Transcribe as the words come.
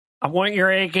I want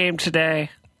your A game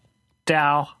today,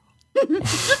 Dow.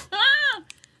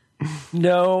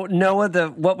 No of the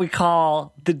what we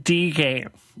call the D game.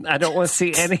 I don't want to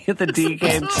see any of the D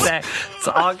game today. It's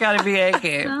all got to be A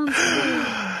game.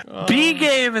 B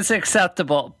game is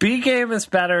acceptable. B game is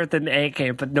better than A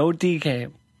game, but no D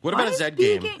game. What about a Z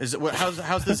game? Is it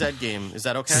how's the Z game? Is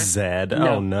that okay? Zed.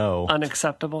 Oh no.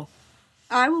 Unacceptable.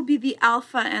 I will be the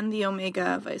alpha and the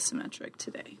omega of isometric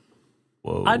today.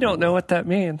 Whoa. I don't know what that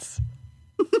means.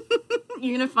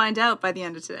 You're going to find out by the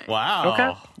end of today.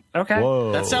 Wow. Okay.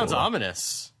 Whoa. That sounds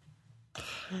ominous.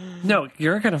 No,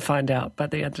 you're going to find out by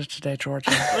the end of today,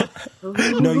 Georgia.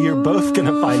 No, you're both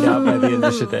going to find out by the end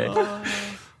of today.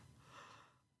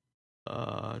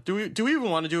 Do we even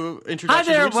want to do Hi introductions?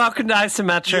 there, welcome to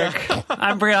Isometric. Yeah.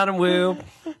 I'm Brianna Wu.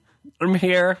 I'm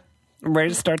here. I'm ready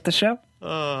to start the show.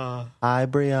 Hi,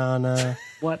 Brianna.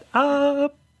 What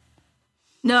up?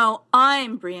 No,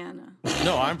 I'm Brianna.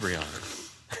 No, I'm Brianna.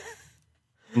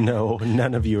 No,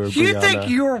 none of you are Brianna. Do you think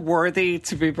you're worthy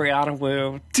to be Brianna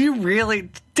Wu? Do you really,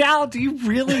 Dow, do you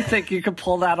really think you can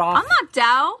pull that off? I'm not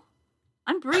Dow.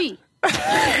 I'm Brie.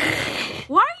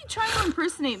 Why are you trying to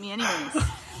impersonate me anyways?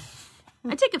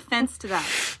 I take offense to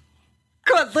that.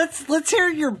 Good. Let's hear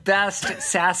your best,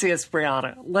 sassiest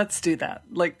Brianna. Let's do that.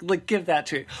 Like give that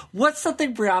to you. What's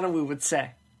something Brianna Wu would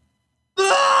say?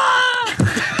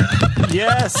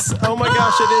 Yes. Oh my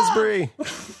gosh, it is Brie.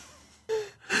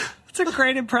 It's a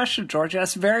great impression, Georgia.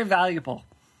 It's very valuable.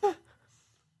 I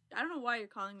don't know why you're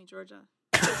calling me Georgia.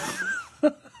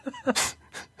 I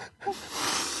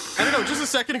don't know. Just a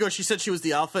second ago, she said she was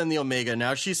the alpha and the omega.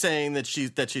 Now she's saying that she's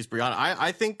Brianna.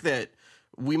 I think that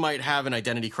we might have an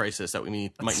identity crisis that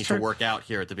we might need to work out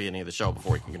here at the beginning of the show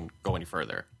before we can go any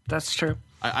further. That's true.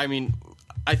 I mean,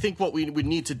 I think what we would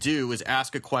need to do is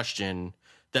ask a question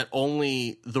that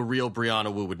only the real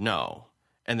Brianna Wu would know,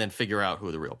 and then figure out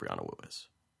who the real Brianna Wu is.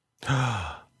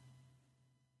 I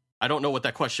don't know what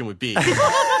that question would be.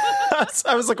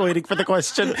 I was like waiting for the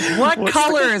question. What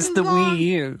color is the Wii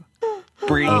U?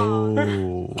 Brie.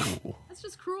 Oh. That's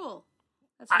just cruel.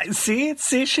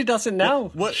 See, she doesn't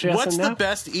know. What's the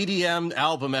best EDM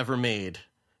album ever made?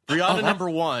 Brianna number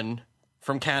 1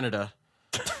 from Canada.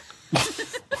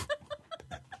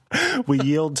 We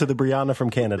yield to the Brianna from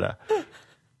Canada. I don't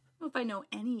know if I know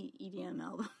any EDM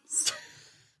albums.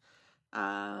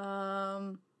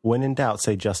 When in doubt,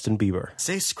 say Justin Bieber.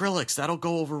 Say Skrillex. That'll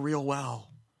go over real well.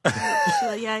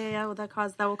 Yeah. Well,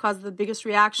 that will cause the biggest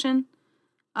reaction.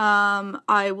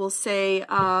 I will say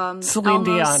Celine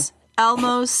Dion.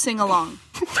 Elmo's Sing Along.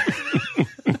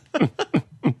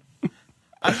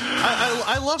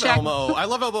 I love Check. Elmo. I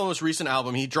love Elmo's recent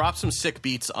album. He dropped some sick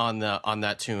beats on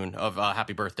that tune of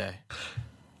Happy Birthday.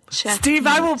 Steve,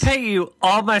 I will pay you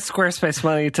all my Squarespace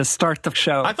money to start the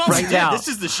show. I thought right we did. now. This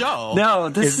is the show. No,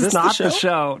 this is this not the the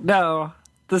show. No,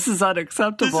 this is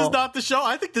unacceptable. This is not the show.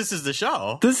 I think this is the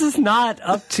show. This is not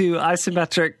up to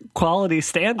isometric quality I'm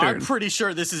standards. pretty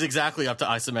sure this is exactly up to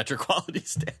isometric quality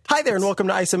standards. Hi there and welcome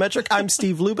to Isometric. I'm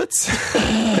Steve Lubitz.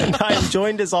 And I am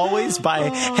joined as always by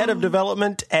Head of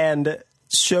Development and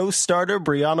show starter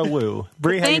Brianna Wu.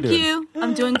 Brie, how you Thank doing? you.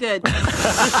 I'm doing good.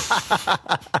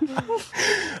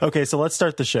 Okay, so let's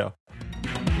start the show.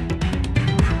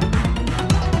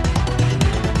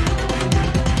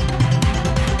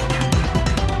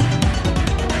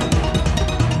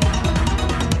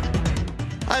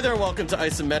 Hi there, welcome to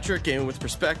Isometric, Gaming with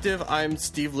Perspective. I'm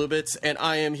Steve Lubitz, and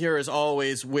I am here as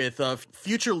always with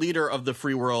future leader of the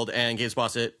free world and games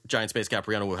boss at Giant Space Cap,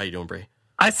 Brianna Wu. How you doing, Brie?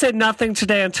 I said nothing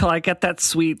today until I get that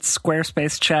sweet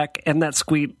Squarespace check and that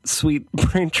sweet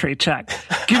Braintree check.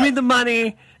 Give me the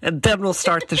money, and then we'll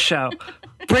start the show.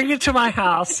 Bring it to my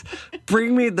house.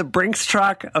 Bring me the Brinks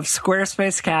truck of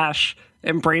Squarespace cash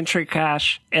and Braintree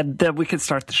cash, and then we can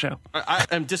start the show. I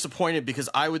am disappointed because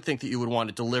I would think that you would want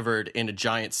it delivered in a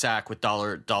giant sack with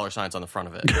dollar signs on the front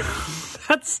of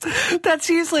it. That's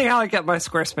usually how I get my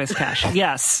Squarespace cash.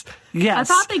 Yes. I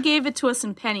thought they gave it to us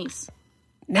in pennies.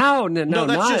 No, that's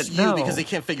not, just you no. because they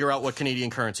can't figure out what Canadian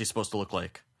currency is supposed to look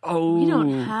like. Oh, We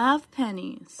don't have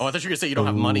pennies. Oh, I thought you were going to say you don't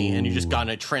have money and you just kind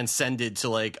of transcended to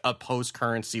like a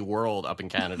post-currency world up in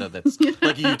Canada that's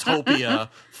like a utopia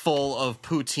full of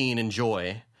poutine and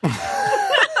joy.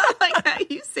 Like how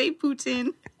you say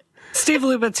Putin. Steve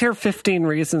Lubitz, here are 15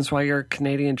 reasons why your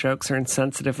Canadian jokes are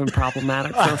insensitive and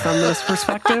problematic from a feminist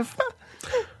perspective.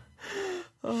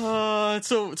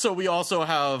 So we also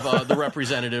have the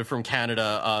representative from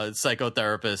Canada,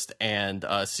 psychotherapist and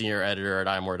senior editor at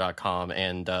imore.com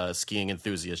and skiing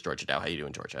enthusiast, Georgia Dow. How you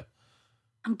doing, Georgia?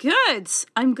 I'm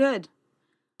good.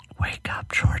 Wake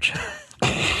up, Georgia.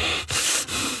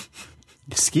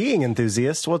 Skiing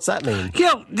enthusiast? What's that mean?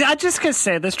 Yo, I just gotta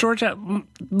say this, Georgia.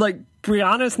 Like,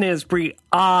 Brianna's name is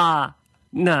Brianna,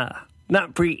 not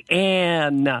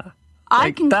Brianna.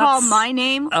 I can call my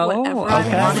name whatever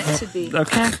I want it to be.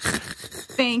 Okay.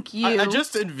 Thank you. I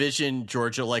just envision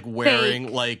Georgia like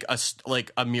wearing like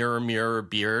a mirror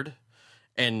beard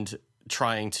and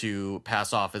trying to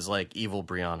pass off as like evil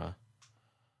Brianna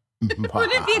Wouldn't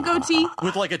it be a goatee?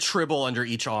 with like a tribble under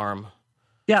each arm.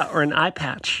 Yeah, or an eye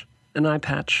patch. An eye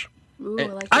patch. Ooh, I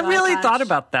like the I eye really patch. thought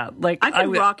about that. Like, I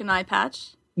could rock an eye patch.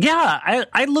 Yeah,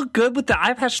 I look good with the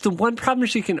eye patch. The one problem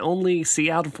is you can only see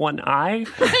out of one eye.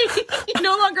 You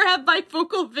no longer have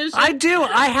bifocal vision. I do.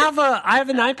 I have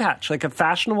an eye patch, like a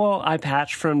fashionable eye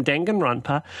patch from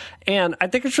Danganronpa, and I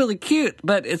think it's really cute.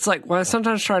 But it's like when I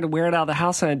sometimes try to wear it out of the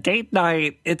house on a date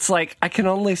night, it's like I can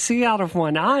only see out of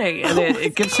one eye, and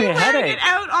it gives me a headache. It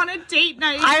out on a date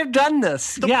night. I've done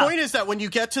this. The point is that when you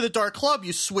get to the dark club,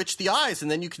 you switch the eyes, and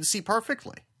then you can see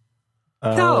perfectly.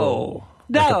 No.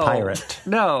 Like a pirate.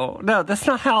 No, that's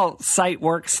not how sight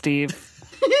works, Steve.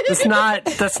 That's not I've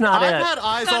it. had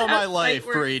eyes all my life,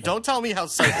 Bree. Don't tell me how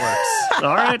sight works.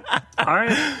 All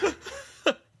right.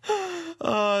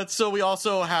 So we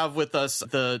also have with us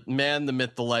the man, the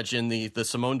myth, the legend, the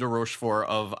Simone de Rochefort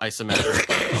of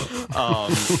Isometric,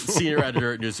 senior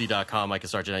editor at Newsy.com, Micah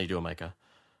Sargent. How you doing, Micah?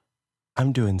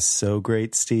 I'm doing so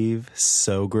great, Steve.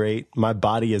 So great. My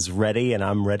body is ready, and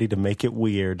I'm ready to make it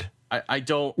weird. I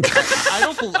don't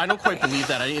quite believe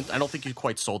that. I don't think you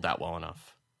quite sold that well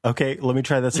enough. Okay, let me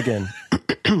try this again.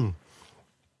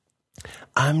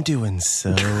 I'm doing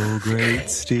so great,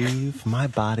 Steve. My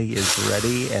body is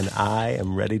ready, and I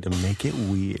am ready to make it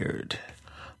weird.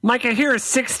 Micah, here are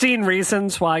 16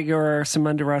 reasons why your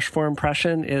Simone de Rochefort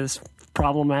impression is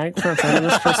problematic from a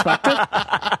feminist perspective.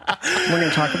 We're going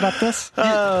to talk about this.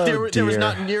 There was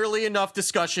not nearly enough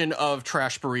discussion of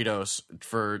trash burritos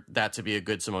for that to be a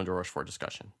good Simone de Rochefort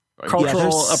discussion.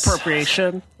 Cultural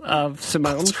appropriation of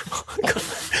Simone.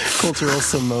 Cultural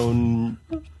Simone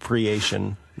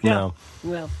creation. No.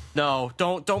 Well, No,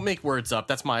 don't make words up.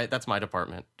 That's my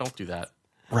department. Don't do that.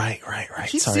 Right.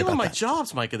 Keep Sorry stealing about my that.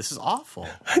 jobs, Micah. This is awful.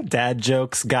 Dad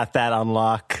jokes, got that on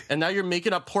lock. And now you're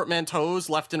making up portmanteaus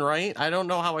left and right. I don't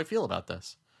know how I feel about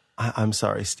this. I'm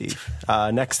sorry, Steve.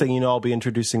 Next thing you know, I'll be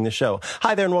introducing the show.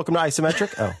 Hi there, and welcome to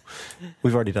Isometric. Oh,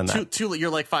 we've already done that. Too late. You're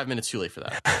like 5 minutes too late for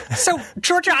that. so,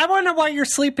 Georgia, I want to know why you're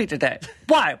sleepy today.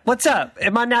 Why? What's up?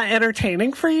 Am I not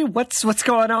entertaining for you? What's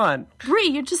going on? Bree,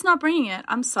 you're just not bringing it.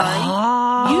 I'm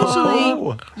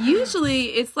sorry. Usually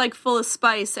it's like full of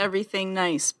spice, everything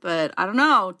nice, but I don't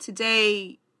know.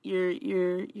 Today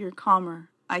you're calmer.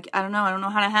 I don't know. I don't know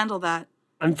how to handle that.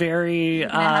 I'm very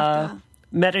have to-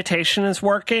 meditation is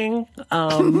working. Working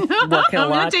a lot, doing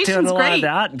Meditation's a lot great. of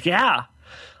that. Yeah.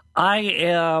 I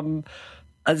am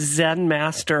a Zen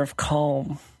master of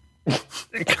calm.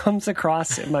 It comes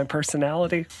across in my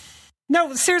personality.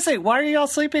 No, seriously, why are you all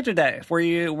sleeping today? Were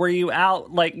you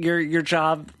out like your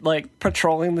job like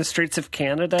patrolling the streets of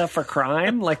Canada for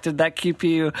crime? Like, did that keep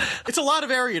you? It's a lot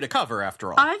of area to cover,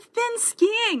 after all. I've been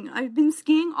skiing. I've been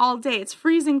skiing all day. It's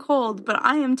freezing cold, but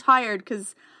I am tired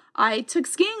because I took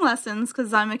skiing lessons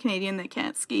because I'm a Canadian that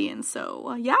can't ski. And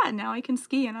so, now I can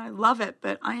ski and I love it,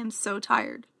 but I am so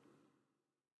tired.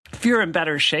 If you're in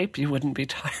better shape, you wouldn't be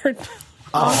tired.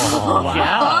 Oh, wow.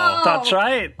 Yeah, that's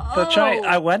right. That's right.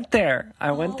 I went there.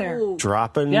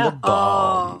 Dropping Yeah. the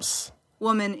bombs.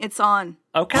 Woman, it's on.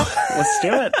 Okay,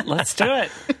 let's do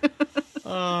it.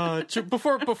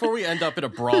 Before we end up in a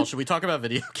brawl, should we talk about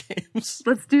video games?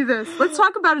 Let's do this. Let's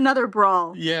talk about another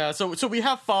brawl. Yeah, so we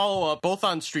have follow-up both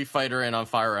on Street Fighter and on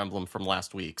Fire Emblem from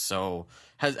last week. So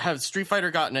has Street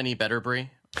Fighter gotten any better, Bree?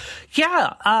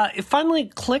 Yeah, it finally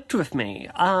clicked with me.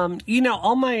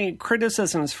 All my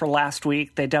criticisms for last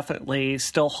week, they definitely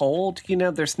still hold.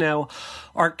 There's no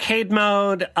arcade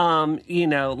mode.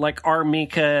 Like our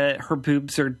Mika, her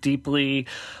boobs are deeply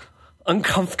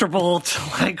uncomfortable to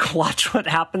like watch what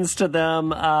happens to them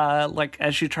like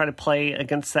as you try to play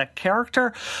against that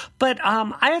character. But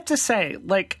I have to say,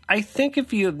 like, I think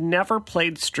if you have never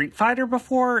played Street Fighter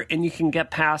before and you can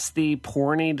get past the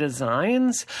porny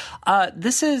designs,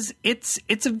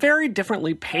 it's a very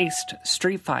differently paced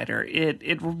Street Fighter.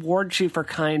 It rewards you for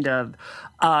kind of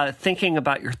thinking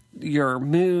about your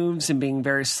moves and being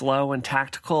very slow and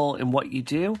tactical in what you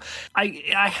do.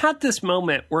 I had this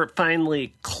moment where it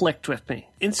finally clicked with me.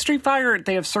 In Street Fighter,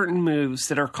 they have certain moves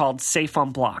that are called safe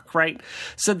on block, right?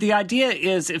 So the idea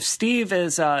is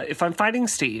if I'm fighting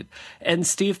Steve and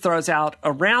Steve throws out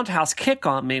a roundhouse kick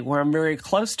on me where I'm very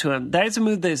close to him, that is a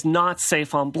move that is not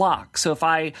safe on block. So if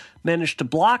I manage to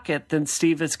block it, then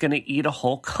Steve is going to eat a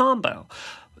whole combo.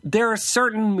 there are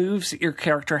certain moves that your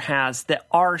character has that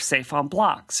are safe on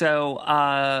block. So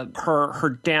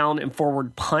her down and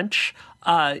forward punch,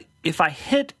 if I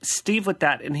hit Steve with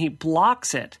that and he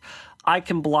blocks it, I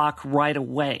can block right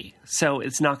away. So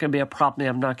it's not going to be a problem.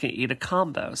 I'm not going to eat a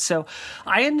combo. So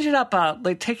I ended up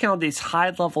taking all these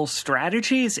high-level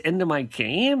strategies into my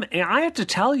game. And I have to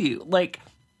tell you,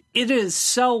 it is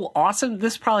so awesome.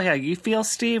 This is probably how you feel,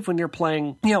 Steve, when you're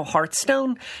playing,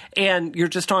 Hearthstone and you're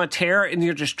just on a tear and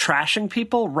you're just trashing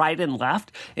people right and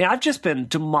left. And I've just been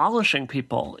demolishing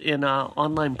people in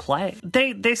online play.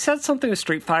 They said something with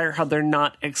Street Fighter, how they're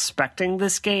not expecting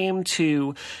this game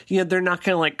to, they're not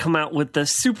going to come out with the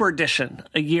Super Edition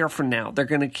a year from now. They're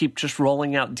going to keep just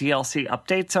rolling out DLC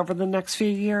updates over the next few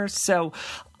years. So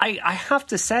I have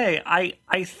to say,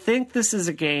 I think this is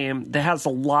a game that has a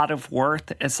lot of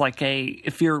worth as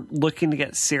if you're looking to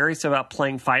get serious about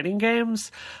playing fighting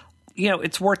games,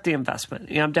 it's worth the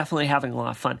investment. I'm definitely having a lot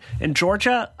of fun. And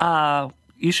Georgia,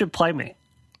 you should play me.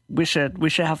 We should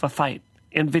have a fight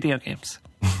in video games.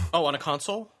 Oh, on a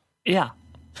console? Yeah.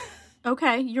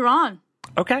 Okay, you're on.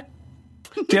 Okay.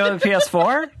 Do you have a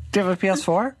PS4?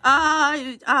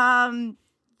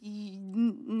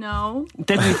 No.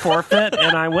 Then you forfeit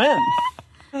and I win.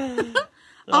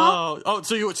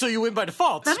 So you win by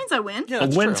default. That means I win. Yeah, A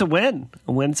win's a win.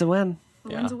 A win's a win. A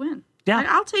win's a win. Yeah.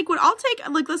 I'll take.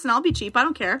 Listen, I'll be cheap. I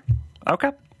don't care.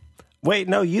 Okay. Wait,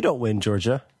 no, you don't win,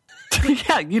 Georgia.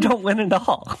 Yeah, you don't win at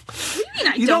all. What do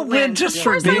you mean You don't win just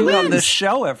for being on this this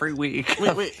show every week.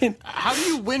 Wait. How do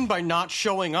you win by not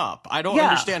showing up? I don't Yeah.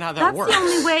 understand how that That's works. the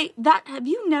only way. Have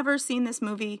you never seen this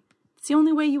movie? It's the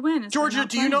only way you win. Is by Georgia, not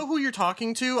do you playing. know who you're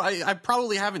talking to? I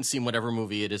probably haven't seen whatever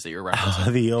movie it is that you're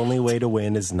referencing. The only way to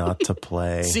win is not to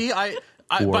play. See, I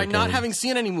War by not game. having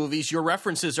seen any movies, your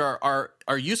references are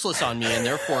useless on me, and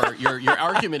therefore your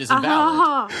argument is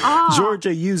invalid.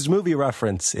 Georgia used movie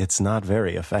reference. It's not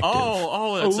very effective.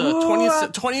 Oh, that's a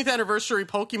 20th anniversary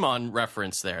Pokemon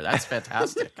reference there. That's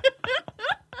fantastic.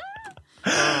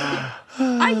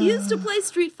 I used to play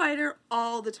Street Fighter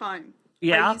all the time.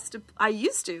 Yeah? I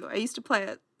used to play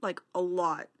it a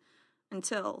lot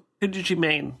until Who did you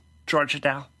main, Georgia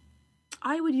Dow?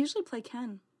 I would usually play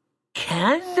Ken.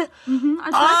 Ken? I tried to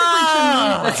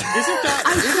play Chun-Li, Isn't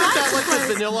that like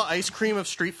the vanilla ice cream of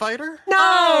Street Fighter?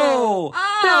 No!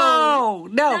 Oh.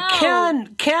 No.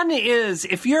 Ken is,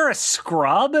 if you're a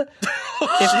scrub,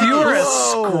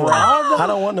 I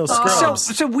don't want no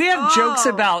scrubs. So we have jokes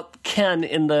about Ken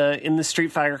in the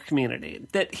Street Fighter community,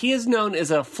 that he is known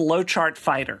as a flowchart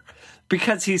fighter.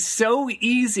 Because he's so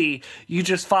easy, you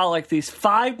just follow these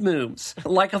 5 moves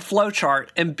like a flowchart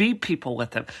and beat people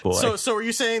with him. Boy. So are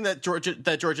you saying that Georgia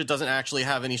doesn't actually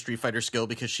have any Street Fighter skill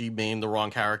because she mained the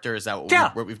wrong character? Is that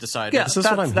what we've decided? Yeah, This is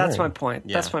what I'm that's my hearing. point.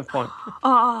 Yeah. That's my point.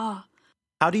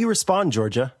 How do you respond,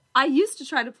 Georgia? I used to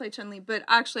try to play Chun-Li, but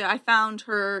actually I found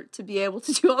her to be able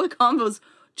to do all the combos.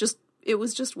 It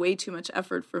was just way too much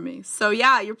effort for me. So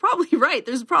yeah, you're probably right.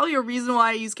 There's probably a reason why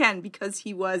I use Ken, because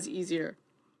he was easier.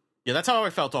 Yeah, that's how I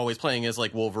felt always playing as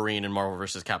Wolverine and Marvel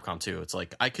vs. Capcom 2. It's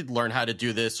I could learn how to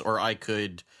do this, or I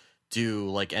could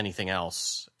do anything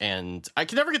else. And I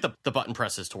could never get the button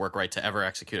presses to work right to ever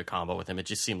execute a combo with him. It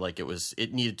just seemed like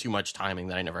it needed too much timing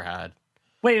that I never had.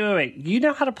 Wait. You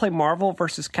know how to play Marvel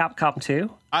versus Capcom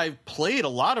 2? I played a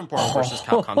lot of Marvel vs.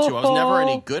 Capcom 2. I was never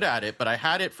any good at it, but I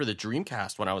had it for the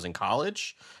Dreamcast when I was in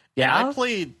college. Yeah? And I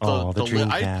played the I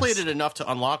Dreamcast. played it enough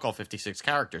to unlock all 56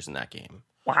 characters in that game.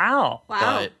 Wow.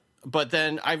 But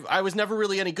then I was never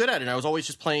really any good at it. I was always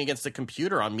just playing against the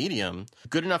computer on medium.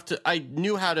 Good enough I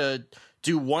knew how to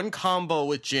do one combo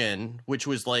with Jin, which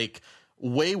was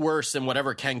way worse than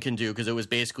whatever Ken can do, because it was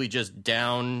basically just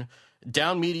down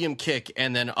medium kick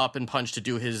and then up and punch to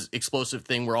do his explosive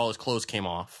thing where all his clothes came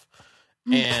off.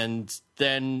 And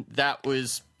then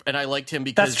and I liked him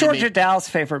because That's Georgia Dow's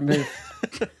favorite move.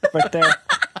 Right there.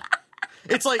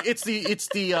 it's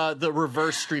the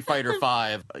reverse Street Fighter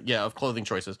 5 of clothing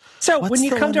choices. So What's when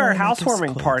you the come to one our where he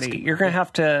housewarming just party, you're gonna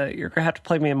have to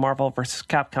play me in Marvel versus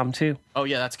Capcom 2. Oh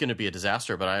yeah, that's going to be a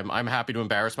disaster, but I'm happy to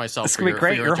embarrass myself. It's for gonna be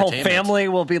great. For Your whole entertainment. family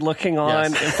will be looking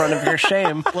on Yes. in front of your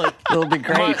shame. It'll be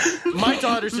great. My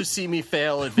daughters have seen me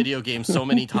fail at video games so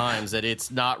many times that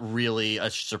it's not really a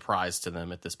surprise to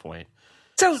them at this point.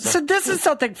 So this is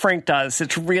something Frank does.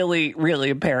 It's really, really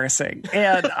embarrassing,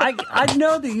 and I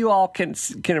know that you all can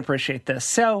appreciate this.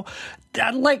 So,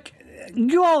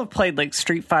 you all have played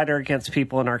Street Fighter against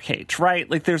people in arcades, right?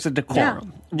 There's a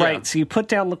decorum, right? Yeah. So you put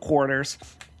down the quarters,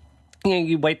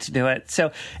 you wait to do it.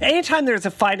 So anytime there's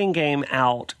a fighting game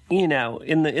out, in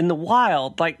the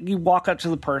wild, like you walk up to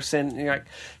the person and you're like,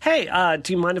 "Hey,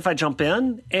 do you mind if I jump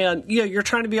in?" And you're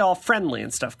trying to be all friendly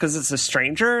and stuff because it's a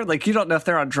stranger. Like you don't know if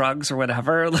they're on drugs or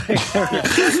whatever. Like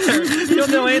you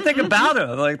don't know anything about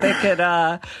them. Like they could,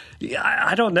 I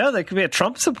don't know. They could be a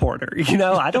Trump supporter.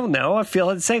 I don't know. I feel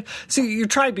unsafe. So you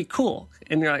try to be cool.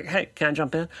 And you're like, "Hey, can I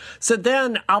jump in?" So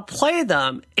then I'll play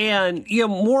them, and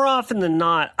more often than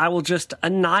not, I will just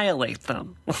annihilate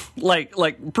them, like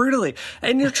brutally.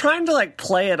 And you're trying to like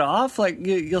play it off, like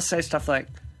you'll say stuff like,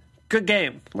 "Good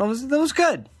game, that was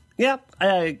good. Yep,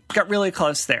 I got really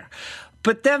close there."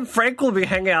 But then Frank will be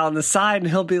hanging out on the side, and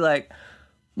he'll be like,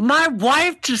 "My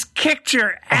wife just kicked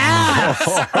your ass!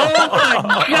 Oh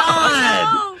my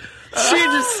god, she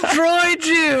destroyed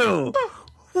you!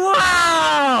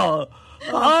 Wow!"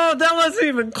 Oh, that wasn't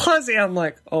even close. I'm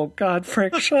like, "Oh God,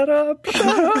 Frank, shut up.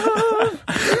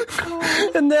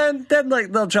 And then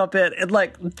like they'll jump in and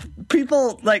like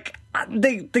people like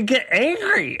they get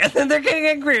angry and then they're getting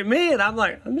angry at me and I'm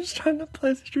like, "I'm just trying to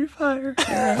play Street Fighter."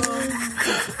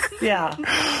 Yeah.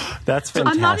 That's fantastic.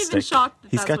 I'm not even shocked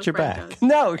that He's that's got what your Frank back. does.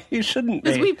 No, you shouldn't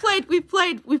Because be. we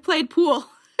played pool.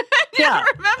 Yeah.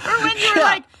 Remember when you were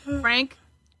like,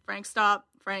 Frank, stop,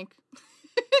 Frank.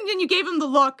 And then you gave him the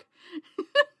look.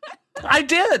 I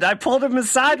did. I pulled him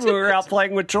aside when we were out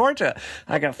playing with Georgia.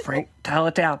 I go, "Frank, dial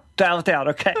it down,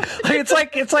 okay."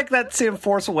 Like, it's like that scene in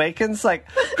Force Awakens. Like,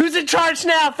 "Who's in charge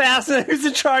now, Fasten? Who's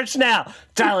in charge now?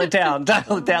 Dial it down.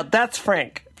 That's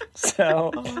Frank.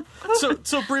 So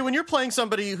Bree, when you're playing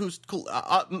somebody who's cool,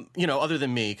 other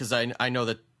than me, because I know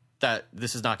that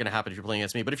this is not going to happen if you're playing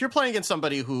against me. But if you're playing against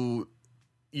somebody who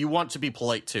you want to be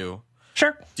polite to.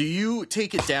 Sure. Do you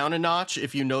take it down a notch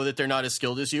if you know that they're not as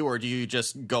skilled as you, or do you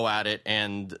just go at it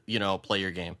and, play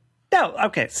your game? No,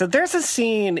 okay. So there's a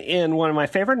scene in one of my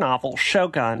favorite novels,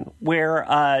 Shogun, where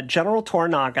General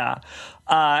Toranaga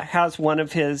has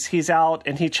he's out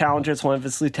and he challenges one of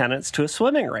his lieutenants to a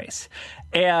swimming race.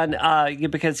 And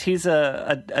because he's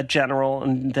a general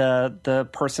and the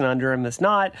person under him is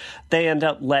not, they end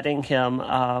up letting him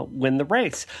win the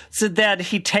race. So then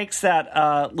he takes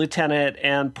that lieutenant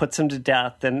and puts him to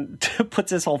death and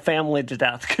puts his whole family to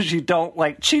death because you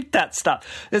don't cheat that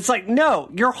stuff. It's like, no,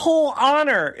 your whole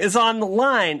honor is on the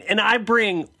line and I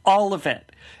bring all of it.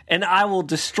 And I will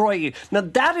destroy you. Now,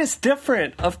 that is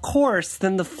different, of course,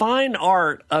 than the fine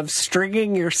art of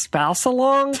stringing your spouse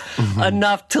along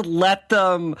enough to let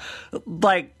them,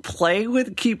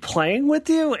 keep playing with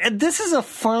you. And this is a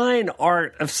fine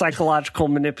art of psychological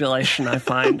manipulation, I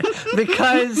find,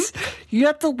 because you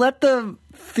have to let them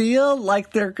feel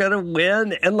like they're going to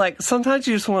win. And, sometimes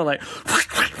you just want to,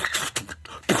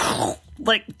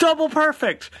 double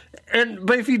perfect.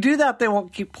 But if you do that, they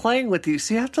won't keep playing with you.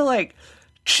 So you have to,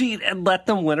 cheat and let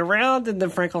them win around, and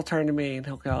then Frank will turn to me and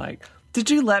he'll go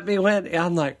 "Did you let me win?" And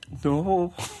I'm like,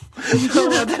 "No,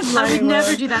 I would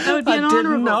never do that. That would be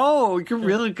unhonorable." No, you're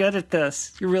really good at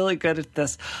this.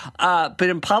 But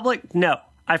in public, no,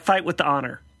 I fight with the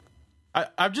honor.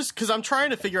 I'm just because I'm trying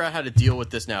to figure out how to deal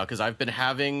with this now because I've been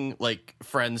having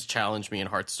friends challenge me in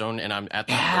Hearthstone, and I'm at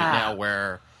the point now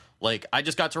where. I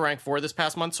just got to rank 4 this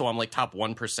past month, so I'm top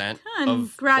 1%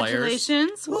 of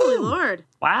Congratulations. players. Holy Lord.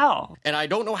 Wow. And I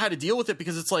don't know how to deal with it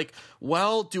because it's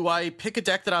do I pick a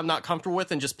deck that I'm not comfortable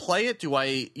with and just play it? Do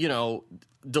I,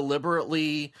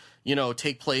 deliberately,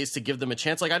 take plays to give them a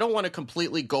chance? I don't want to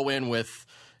completely go in with,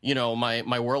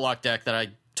 my Warlock deck that I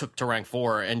took to rank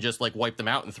 4 and just wipe them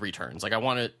out in 3 turns. I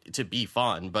want it to be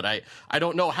fun, but I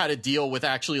don't know how to deal with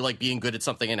actually being good at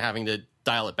something and having to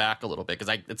dial it back a little bit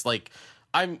because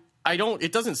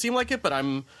it doesn't seem like it, but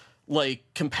I'm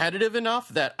competitive enough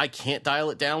that I can't dial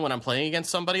it down when I'm playing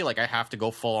against somebody. I have to go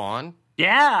full on.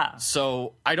 Yeah.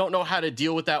 So I don't know how to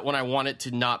deal with that when I want it to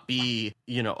not be,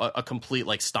 a complete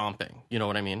stomping. You know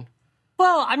what I mean?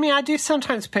 Well, I do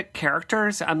sometimes pick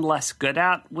characters I'm less good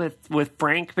at with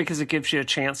Frank because it gives you a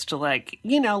chance to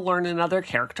learn another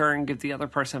character and give the other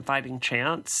person a fighting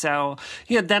chance. So,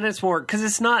 then it's more because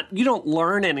it's not, you don't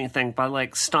learn anything by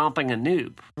stomping a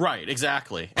noob. Right,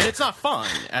 exactly. And it's not fun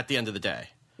at the end of the day.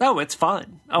 Oh, it's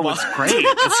fun. Oh, it's great.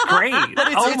 It's great. But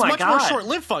it's my much God. more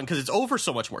short-lived fun because it's over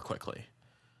so much more quickly.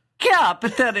 Yeah,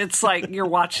 but then it's you're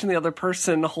watching the other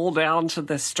person hold down to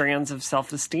the strands of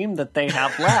self-esteem that they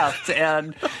have left,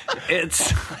 and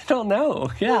it's, I don't know,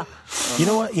 yeah. You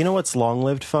know what? You know what's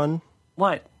long-lived fun?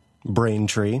 What?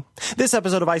 Braintree. This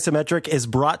episode of Isometric is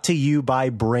brought to you by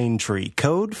Braintree,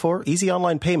 code for easy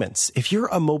online payments. If you're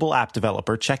a mobile app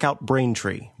developer, check out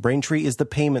Braintree. Braintree is the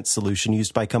payment solution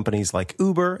used by companies like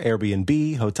Uber,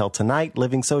 Airbnb, Hotel Tonight,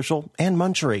 Living Social, and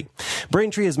Munchery.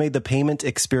 Braintree has made the payment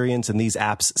experience in these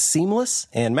apps seamless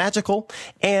and magical,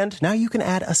 and now you can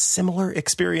add a similar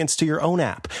experience to your own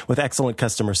app. With excellent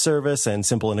customer service and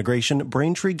simple integration,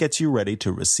 Braintree gets you ready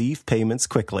to receive payments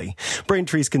quickly.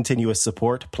 Braintree's continuous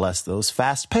support, plus those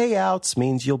fast payouts,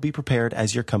 means you'll be prepared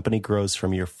as your company grows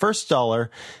from your first dollar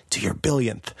to your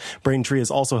billionth. Braintree is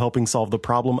also helping solve the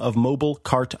problem of mobile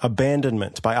cart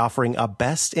abandonment by offering a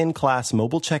best-in-class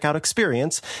mobile checkout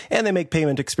experience, and they make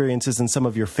payment experiences in some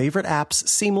of your favorite apps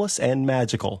seamless and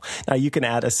magical. Now, you can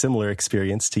add a similar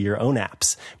experience to your own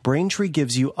apps. Braintree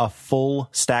gives you a full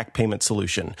stack payment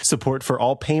solution. Support for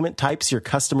all payment types your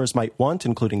customers might want,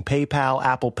 including PayPal,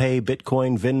 Apple Pay,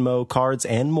 Bitcoin, Venmo, cards,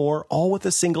 and more, all with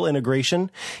a single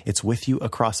integration. It's with you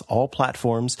across all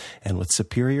platforms and with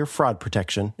superior fraud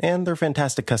protection and their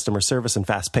fantastic customer service and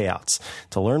fast payouts.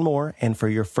 To learn more and for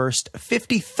your first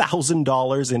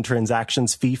 $50,000 in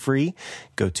transactions fee-free,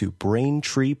 go to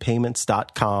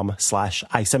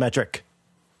braintreepayments.com/isometric.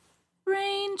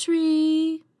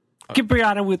 Braintree. Give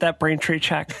Brianna with that Braintree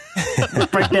check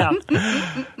right now.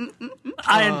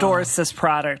 I endorse this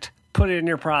product. Put it in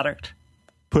your product.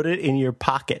 Put it in your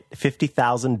pocket.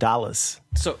 $50,000.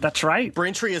 So That's right.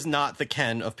 Braintree is not the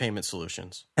Ken of payment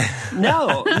solutions.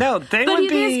 No, they But would it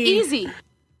be is easy.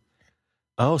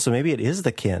 Oh, so maybe it is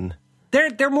the kin.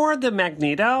 They're more the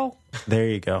Magneto. There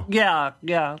you go. Yeah.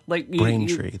 Like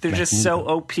Braintree, they're just so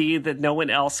OP that no one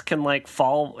else can like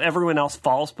fall. Everyone else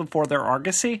falls before their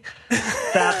Argosy.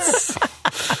 That's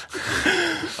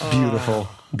Beautiful.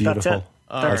 Beautiful. That's it. That's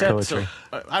Art it. poetry.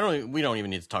 So we don't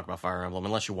even need to talk about Fire Emblem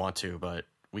unless you want to, but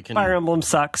we can. Fire Emblem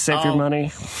sucks. Save your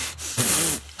money.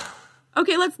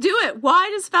 Okay, let's do it. Why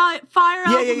does Fire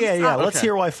Emblem Yeah. suck? Let's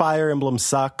hear why Fire Emblem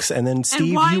sucks, and then Steve,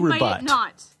 And why you might rebut. it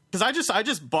not? Because I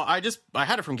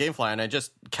had it from GameFly and I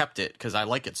just kept it because I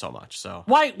like it so much. So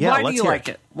Why do let's you hear like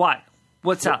it? Why?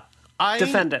 What's up?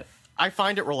 Defend it. I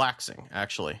find it relaxing,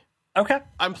 actually. Okay.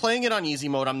 I'm playing it on easy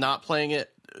mode. I'm not playing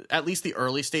it. At least the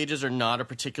early stages are not a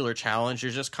particular challenge.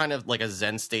 There's just kind of like a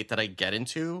zen state that I get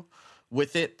into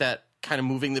with it, that kind of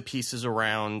moving the pieces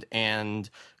around and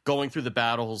going through the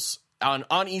battles on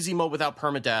easy mode without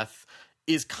permadeath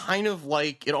is kind of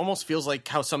like, it almost feels like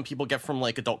how some people get from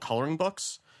like adult coloring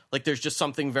books. Like there's just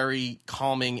something very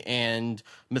calming and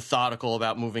methodical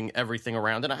about moving everything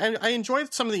around. And I enjoy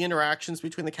some of the interactions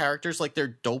between the characters. Like they're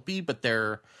dopey, but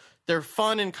they're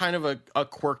fun in kind of a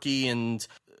quirky and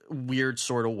weird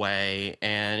sort of way.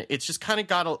 And it's just kind of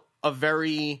got a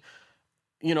very,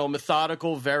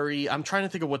 methodical, I'm trying to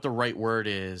think of what the right word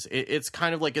is. It's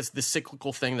kind of like it's the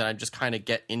cyclical thing that I just kind of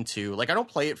get into. Like I don't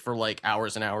play it for like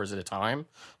hours and hours at a time.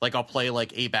 Like I'll play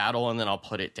like a battle and then I'll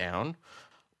put it down.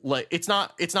 Like it's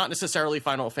not necessarily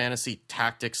Final Fantasy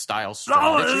Tactics style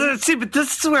strategy. Oh, see, but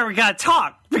this is where we gotta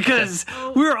talk because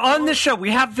we were on the show. We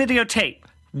have videotape.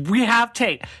 We have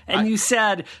tape, and you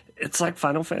said it's like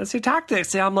Final Fantasy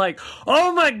Tactics, and I'm like,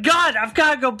 oh my god, I've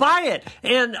got to go buy it,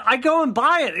 and I go and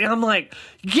buy it, and I'm like,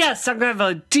 yes, I'm gonna have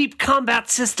a deep combat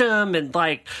system, and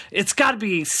like it's got to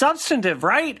be substantive,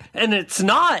 right? And it's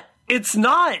not. It's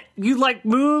not. You like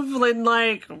move and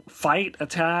like fight,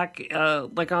 attack,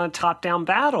 like on a top-down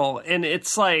battle, and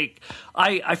it's like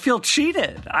I feel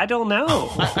cheated. I don't know.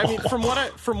 I mean, from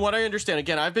what I understand,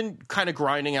 again, I've been kind of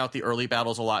grinding out the early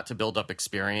battles a lot to build up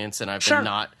experience, and I've been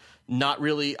not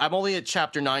really. I'm only at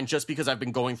chapter 9 just because I've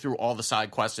been going through all the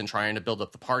side quests and trying to build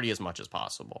up the party as much as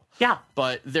possible. Yeah,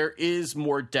 but there is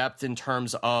more depth in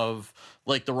terms of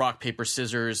like the rock paper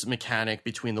scissors mechanic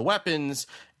between the weapons.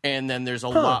 And then there's a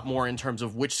lot more in terms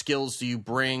of which skills do you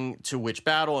bring to which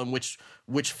battle and which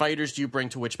fighters do you bring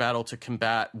to which battle to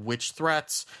combat which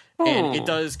threats. And it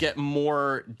does get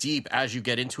more deep as you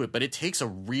get into it, but it takes a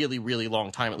really, really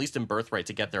long time, at least in Birthright,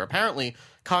 to get there. Apparently,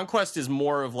 Conquest is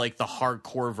more of like the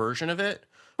hardcore version of it,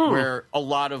 where a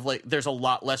lot of like there's a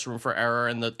lot less room for error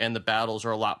and the battles are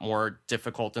a lot more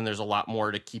difficult and there's a lot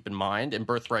more to keep in mind. And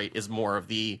Birthright is more of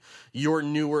the you're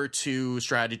newer to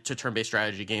turn-based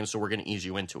strategy games, so we're going to ease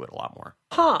you into it a lot more.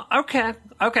 Okay,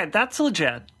 that's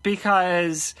legit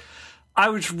because I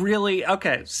was really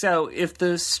so if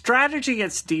the strategy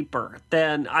gets deeper,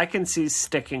 then I can see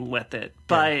sticking with it.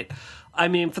 But I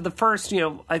mean, for the first,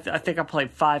 I think I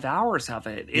played 5 hours of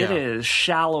it. It is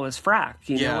shallow as frack.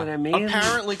 You know what I mean?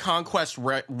 Apparently, Conquest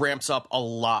ramps up a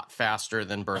lot faster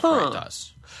than Birthright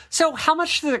does. So how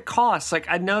much did it cost? Like,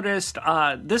 I noticed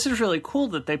this is really cool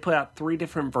that they put out 3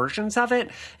 different versions of it.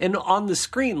 And on the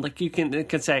screen, like, it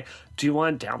can say, do you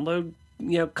want to download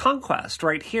Conquest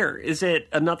right here? Is it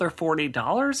another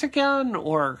 $40 again,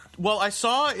 or? Well, I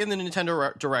saw in the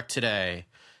Nintendo Direct today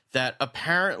that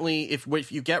apparently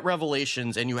if you get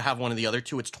Revelations and you have one of the other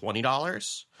 2, it's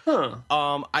 $20.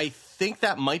 I think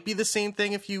that might be the same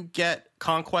thing if you get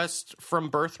Conquest from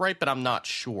Birthright, but I'm not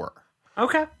sure.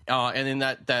 Okay. And in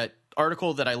that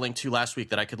article that I linked to last week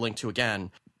that I could link to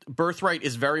again, Birthright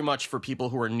is very much for people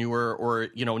who are newer or,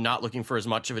 not looking for as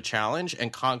much of a challenge,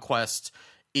 and Conquest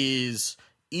is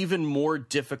even more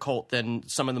difficult than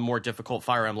some of the more difficult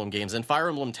Fire Emblem games. And Fire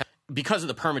Emblem, because of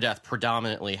the permadeath,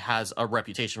 predominantly has a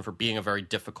reputation for being a very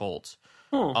difficult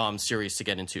series to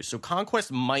get into. So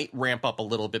Conquest might ramp up a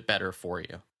little bit better for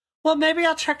you. Well, maybe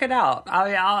I'll check it out.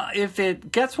 If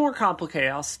it gets more complicated,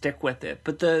 I'll stick with it.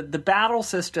 But the battle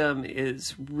system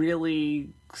is really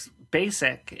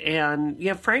basic, and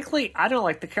frankly, I don't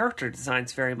like the character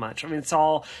designs very much. I mean, it's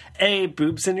all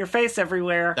boobs in your face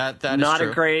everywhere. That not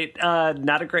is true.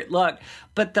 Not a great look.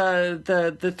 But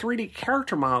the 3D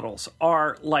character models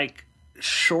are like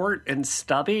short and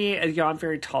stubby, and I'm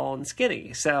very tall and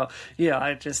skinny. So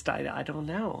I don't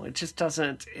know. It just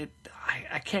doesn't.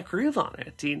 I can't groove on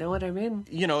it. Do you know what I mean?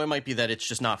 It might be that it's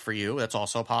just not for you. That's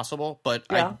also possible. But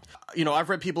I've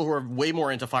read people who are way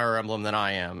more into Fire Emblem than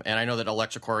I am, and I know that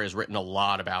Electricora has written a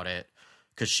lot about it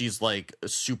because she's like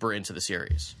super into the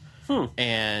series.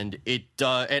 And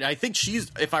and I think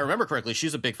if I remember correctly,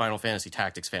 she's a big Final Fantasy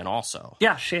Tactics fan also.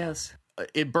 Yeah, she is.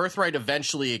 In Birthright,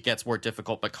 eventually it gets more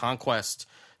difficult, but Conquest,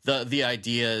 the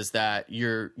idea is that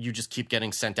you just keep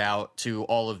getting sent out to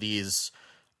all these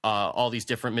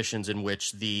different missions in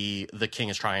which the king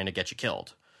is trying to get you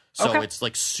killed. So it's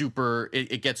like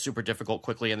it gets super difficult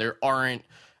quickly, and there aren't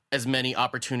as many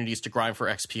opportunities to grind for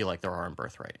XP like there are in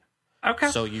Birthright. Okay.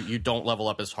 So you don't level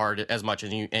up as much,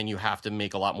 and you have to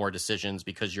make a lot more decisions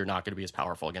because you're not going to be as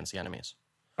powerful against the enemies.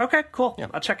 Okay, cool. Yeah.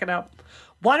 I'll check it out.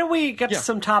 Why don't we get to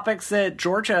some topics that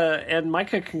Georgia and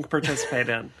Micah can participate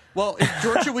in? Well, if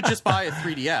Georgia would just buy a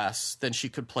 3DS, then she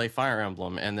could play Fire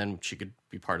Emblem, and then she could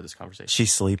be part of this conversation.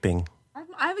 She's sleeping.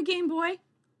 I have a Game Boy.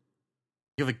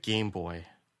 You have a Game Boy.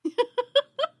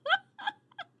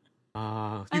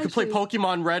 You could play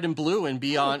Pokemon Red and Blue and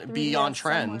be on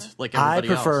trend like everybody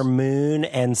else. I prefer Moon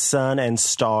and Sun and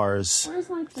Stars.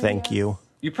 Thank you.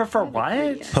 You prefer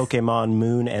what? Pokemon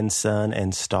Moon and Sun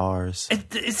and Stars.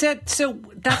 Is that so?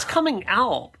 That's coming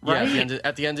out, right? Yeah,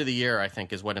 at the end of the year, I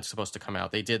think, is when it's supposed to come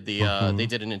out. They did they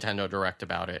did a Nintendo Direct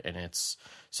about it, and that's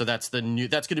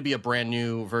going to be a brand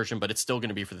new version, but it's still going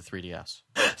to be for the 3DS.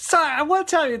 So I want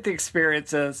to tell you the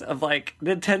experiences of like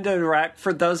Nintendo Direct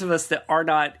for those of us that are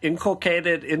not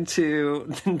inculcated into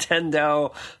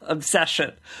Nintendo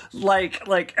obsession.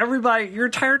 Like everybody, your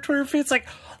entire Twitter feed's like,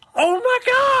 oh my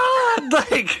god!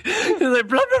 Like blah,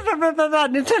 blah, blah, blah, blah, blah,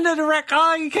 Nintendo Direct,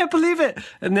 oh, you can't believe it.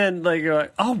 And then like you're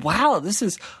like, oh wow, this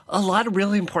is a lot of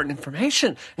really important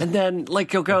information. And then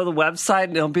like you'll go to the website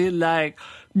and it'll be like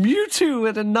Mewtwo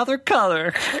in another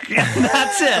color. And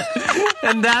that's it.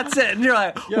 And that's it. And you're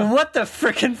like, what the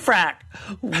frickin' frack?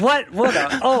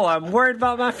 I'm worried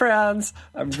about my friends.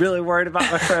 I'm really worried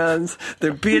about my friends.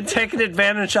 They're being taken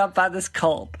advantage of by this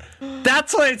cult.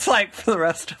 That's what it's like for the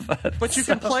rest of us. But you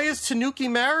can play as Tanuki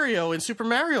Mario in Super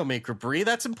Mario Maker, Bree.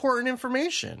 That's important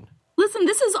information. Listen,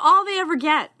 this is all they ever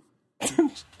get.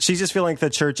 She's just feeling like the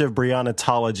Church of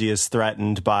Brianatology is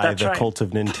threatened by the cult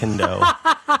of Nintendo.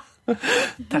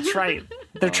 That's right.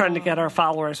 They're trying to get our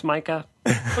followers, Micah.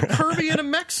 But Kirby in a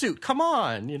mech suit, come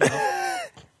on,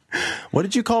 What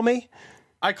did you call me?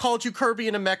 I called you Kirby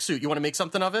in a mech suit. You want to make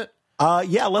something of it?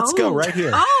 Yeah, let's go right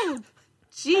here. Oh,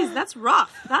 jeez, that's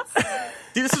rough.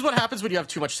 See, this is what happens when you have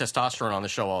too much testosterone on the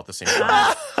show all at the same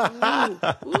time.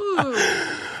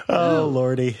 Oh,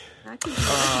 Lordy. That could be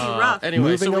rough.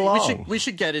 Anyway, Moving along. we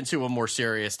should get into a more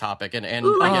serious topic. And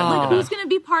like who's going to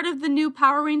be part of the new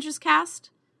Power Rangers cast?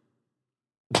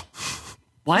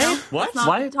 What? What?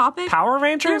 Not the topic. Power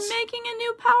Rangers? They're making a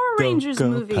new Power Rangers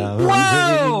movie. Power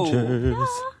Whoa! Rangers.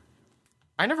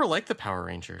 I never liked the Power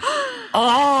Rangers.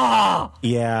 Oh!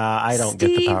 Yeah, I don't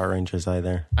get the Power Rangers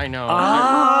either. I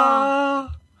know.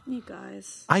 You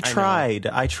guys. I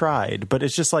tried, but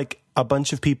it's just like a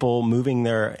bunch of people moving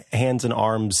their hands and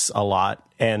arms a lot,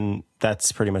 and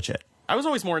that's pretty much it. I was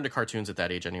always more into cartoons at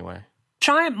that age anyway.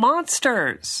 Giant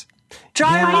monsters!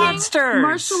 Giant monsters!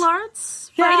 Martial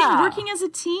arts? Yeah. Fighting, working as a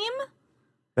team?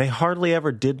 They hardly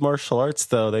ever did martial arts,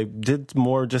 though. They did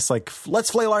more just like,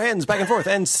 let's flail our hands back and forth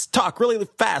and talk really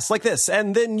fast like this,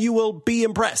 and then you will be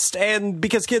impressed. And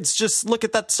because kids just look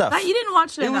at that stuff. You didn't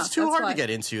watch it enough. It was too that's hard why. to get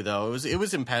into, though. It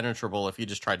was impenetrable if you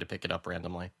just tried to pick it up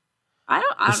randomly.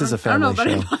 This is a family show.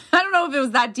 I don't know if it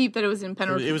was that deep that it was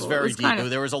impenetrable. It was very deep.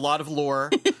 There was a lot of lore.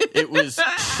 It was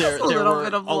there were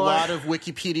a lot of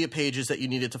Wikipedia pages that you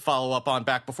needed to follow up on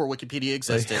back before Wikipedia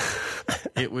existed.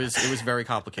 It was very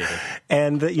complicated.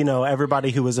 And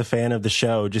everybody who was a fan of the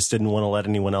show just didn't want to let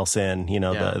anyone else in.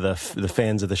 The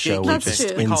fans of the show were just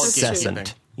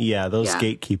incessant. Yeah, those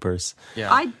gatekeepers.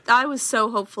 Yeah. I was so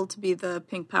hopeful to be the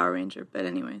Pink Power Ranger, but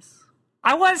anyways.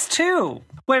 I was too.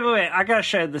 Wait. I got to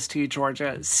show this to you,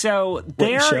 Georgia. So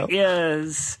there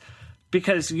is,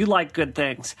 because you like good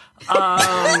things. So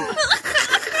I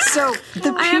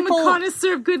am a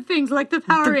connoisseur of good things, like the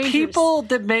Power Rangers. The people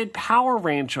that made Power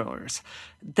Rangers,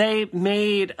 they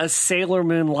made a Sailor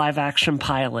Moon live-action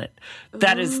pilot.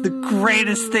 That is the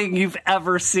greatest thing you've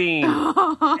ever seen.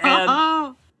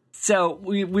 And so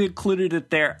we included it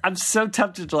there. I'm so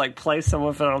tempted to play some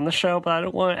of it on the show, but I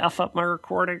don't want to F up my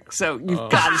recording. So you've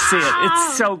got to see it.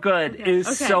 It's so good. It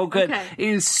is so good. Okay. It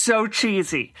is so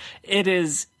cheesy. It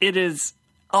is.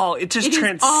 Oh, it just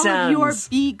transcends. All of your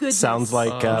be goodness. Sounds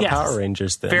like Power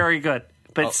Rangers then. Very good.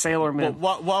 But Sailor Moon.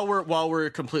 Well, while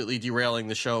we're completely derailing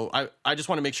the show, I just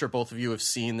want to make sure both of you have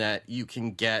seen that you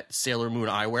can get Sailor Moon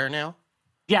eyewear now.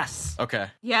 Yes. Okay.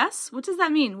 Yes? What does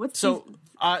that mean?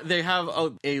 They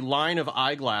have a line of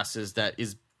eyeglasses that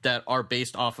are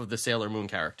based off of the Sailor Moon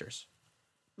characters.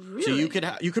 Really? So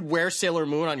you could wear Sailor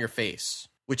Moon on your face,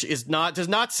 which does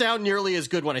not sound nearly as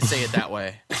good when I say it that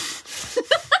way.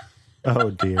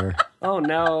 Oh dear. Oh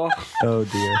no. Oh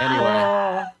dear.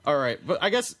 Anyway, all right, but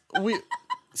I guess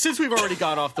since we've already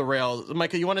gone off the rails,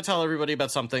 Micah, you want to tell everybody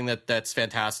about something that's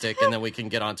fantastic, and then we can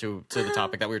get on to the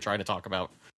topic that we were trying to talk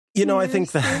about. I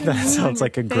think that sounds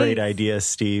like a great idea,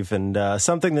 Steve. And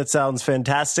something that sounds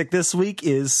fantastic this week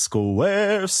is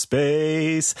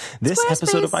Squarespace. This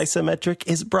episode of Isometric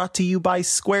is brought to you by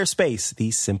Squarespace,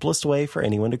 the simplest way for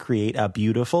anyone to create a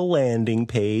beautiful landing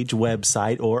page,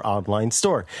 website, or online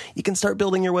store. You can start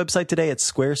building your website today at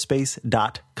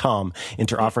squarespace.com.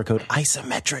 Enter offer code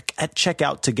Isometric at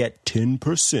checkout to get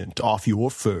 10% off your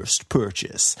first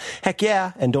purchase. Heck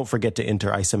yeah. And don't forget to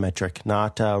enter Isometric,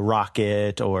 not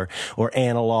Rocket or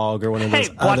Analog or one of those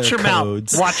other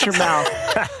codes. Watch your mouth.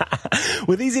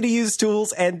 With easy-to-use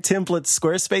tools and templates,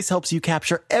 Squarespace helps you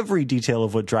capture every detail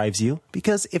of what drives you,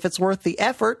 because if it's worth the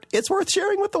effort, it's worth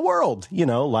sharing with the world.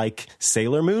 Like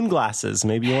Sailor Moon glasses.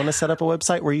 Maybe you want to set up a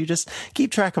website where you just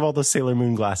keep track of all those Sailor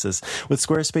Moon glasses. With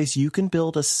Squarespace, you can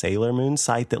build a Sailor Moon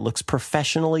site that looks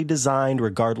professionally designed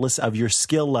regardless of your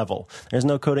skill level. There's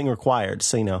no coding required,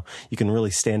 so you can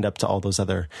really stand up to all those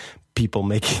other people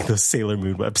making those Sailor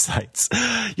Moon websites.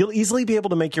 You'll easily be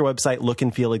able to make your website look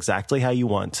and feel exactly how you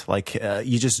want.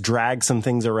 You just drag some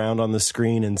things around on the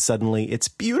screen and suddenly it's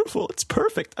beautiful. It's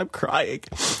perfect. I'm crying.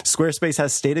 Squarespace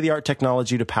has state-of-the-art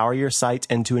technology to power your site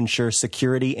and to ensure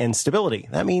security and stability.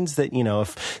 That means that,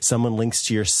 if someone links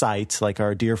to your site, like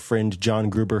our dear friend John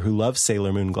Gruber, who loves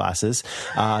Sailor Moon glasses,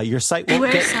 your site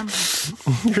won't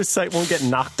get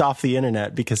knocked off the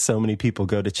internet because so many people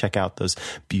go to check out those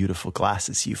beautiful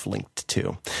glasses you've linked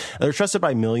to. They're trusted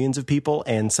by millions of people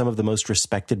and some of the most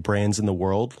respected brands in the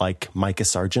world, like Micah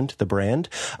Sargent, the brand.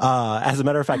 As a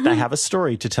matter of fact, I have a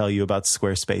story to tell you about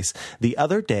Squarespace. The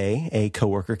other day, a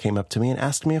coworker came up to me and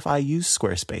asked me if I use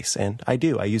Squarespace, and I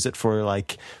do. I use it for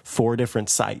 4 different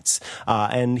sites.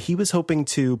 And he was hoping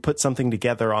to put something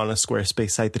together on a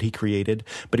Squarespace site that he created,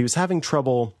 but he was having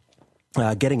trouble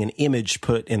getting an image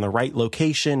put in the right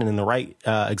location and in the right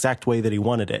exact way that he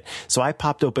wanted it. So I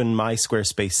popped open my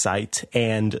Squarespace site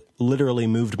and literally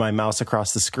moved my mouse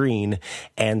across the screen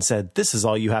and said, this is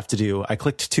all you have to do. I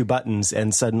clicked 2 buttons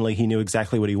and suddenly he knew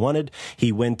exactly what he wanted.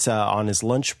 He went on his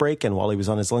lunch break, and while he was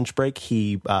on his lunch break,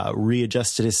 he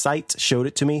readjusted his site, showed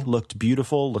it to me, looked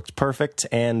beautiful, looked perfect,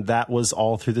 and that was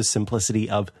all through the simplicity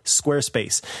of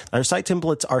Squarespace. Their site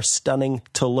templates are stunning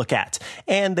to look at,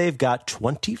 and they've got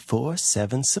 24/7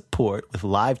 support with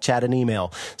live chat and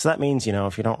email. So that means,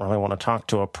 if you don't really want to talk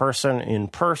to a person in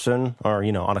person or,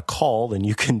 on a call, then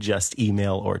you can just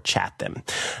email or chat them.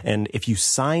 And if you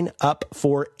sign up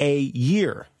for a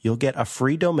year, you'll get a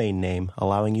free domain name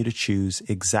allowing you to choose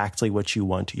exactly what you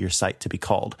want your site to be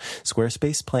called.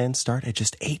 Squarespace plans start at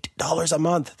just $8 a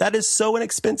month. That is so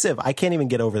inexpensive. I can't even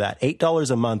get over that.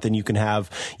 $8 a month and you can have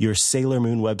your Sailor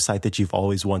Moon website that you've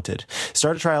always wanted.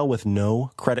 Start a trial with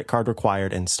no credit card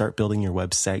required and start building building your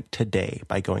website today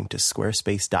by going to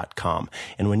squarespace.com.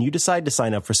 And when you decide to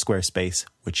sign up for Squarespace,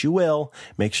 which you will,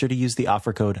 make sure to use the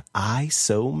offer code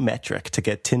ISOMETRIC to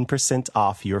get 10%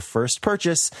 off your first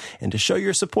purchase and to show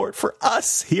your support for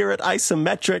us here at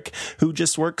Isometric, who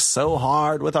just work so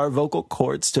hard with our vocal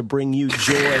cords to bring you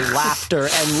joy, laughter,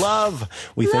 and love.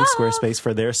 We thank Squarespace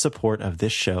for their support of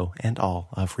this show and all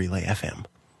of Relay FM.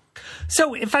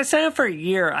 So if I sign up for a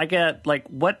year, I get like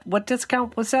what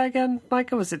discount was that again,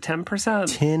 Micah? Was it 10%?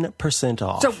 10%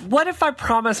 off. So what if I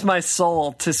promise my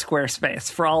soul to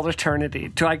Squarespace for all eternity?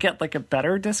 Do I get like a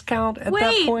better discount at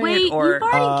that point? Wait, you've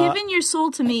already given your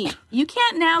soul to me. You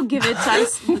can't now give it to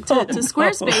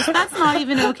Squarespace. That's not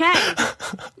even okay.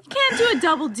 You can't do a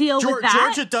double deal with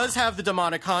that. Georgia does have the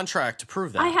demonic contract to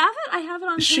prove that. I have it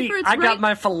on paper. It's I got right.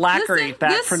 my phylactery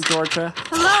back from Georgia.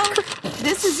 Hello?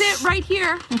 This is it right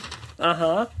here.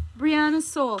 Uh-huh. Brianna's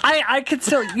soul. I could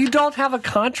still... You don't have a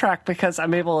contract because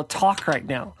I'm able to talk right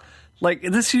now. Like,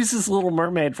 this uses Little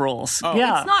Mermaid rules. Oh.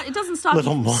 Yeah. It doesn't stop you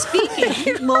from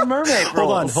speaking. Little Mermaid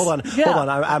rules. Hold on.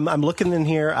 I'm looking in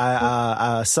here.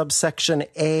 Subsection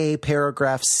A,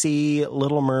 paragraph C,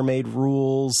 Little Mermaid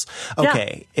rules.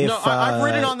 Okay. Yeah. I've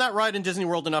ridden on that ride in Disney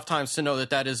World enough times to know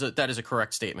that is a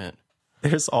correct statement.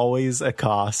 There's always a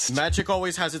cost. Magic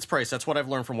always has its price. That's what I've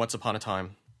learned from Once Upon a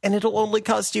Time. And it'll only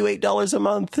cost you $8 a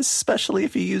month, especially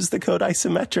if you use the code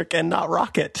Isometric and not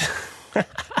Rocket.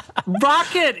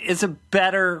 Rocket is a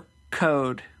better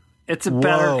code. It's a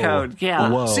better code.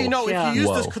 Yeah. Whoa. See, no, if you use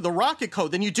Whoa. the Rocket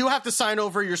code, then you do have to sign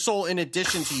over your soul in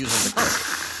addition to using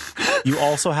the code. You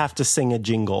also have to sing a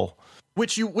jingle.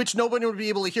 Which nobody would be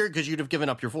able to hear because you'd have given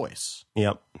up your voice.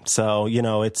 Yep. So,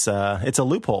 it's a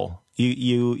loophole.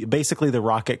 You basically, the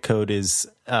Rocket code is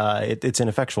it's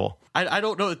ineffectual. I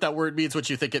don't know that word means what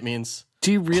you think it means.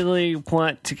 Do you really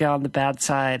want to get on the bad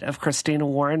side of Christina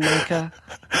Warren, Micah?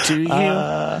 Do you?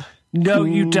 No,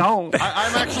 you don't.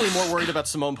 I'm actually more worried about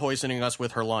Simone poisoning us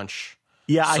with her lunch.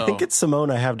 Yeah, I think it's Simone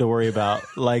I have to worry about.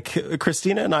 Like,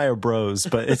 Christina and I are bros,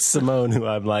 but it's Simone who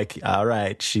I'm like, all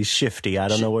right, she's shifty. I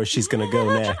don't know where she's going to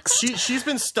go next. She's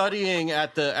been studying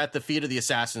at the feet of the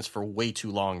assassins for way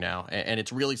too long now, and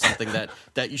it's really something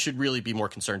that you should really be more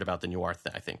concerned about than you are,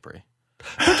 I think, Brie.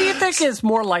 Who do you think is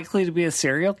more likely to be a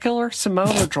serial killer,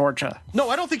 Simone or Georgia? No,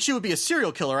 I don't think she would be a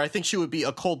serial killer. I think she would be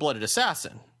a cold-blooded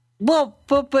assassin. Well,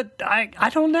 but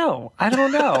I don't know.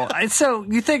 So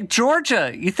you think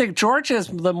Georgia is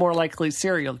the more likely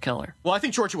serial killer? Well, I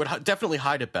think Georgia would definitely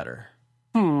hide it better.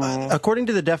 According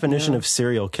to the definition of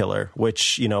serial killer,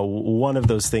 which, one of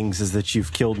those things is that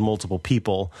you've killed multiple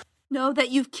people. No, that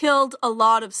you've killed a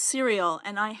lot of cereal,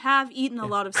 and I have eaten a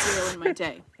lot of cereal in my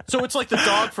day. So it's like the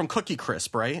dog from Cookie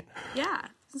Crisp, right? Yeah.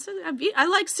 So I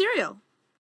like cereal.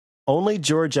 Only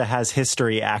Georgia has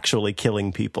history actually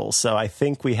killing people, so I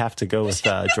think we have to go with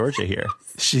Georgia here.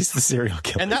 She's the serial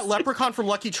killer. And that leprechaun from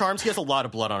Lucky Charms, he has a lot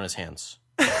of blood on his hands.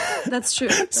 That's true.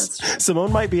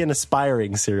 Simone might be an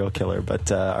aspiring serial killer, but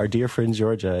our dear friend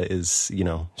Georgia is,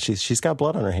 she's got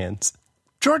blood on her hands.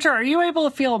 Georgia, are you able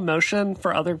to feel emotion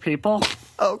for other people?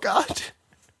 Oh, God.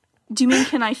 Do you mean,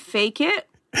 can I fake it?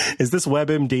 Is this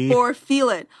WebMD? Or feel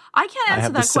it? I can't answer I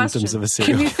have that the symptoms question. of a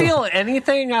serial Can you killer. feel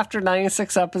anything after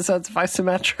 96 episodes of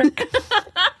Isometric?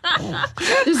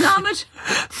 There's not much.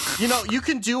 You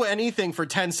can do anything for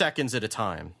 10 seconds at a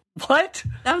time. What?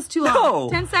 That was too long. No.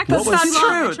 10 seconds That's was not too long.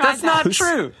 I true. tried That's that. not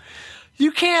true.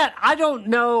 You can't. I don't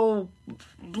know,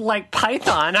 like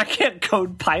Python. I can't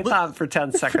code Python for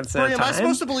 10 seconds at a Brie, time. am I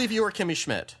supposed to believe you or Kimmy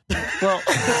Schmidt? Well,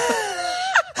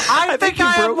 I think you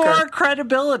I have broke her. more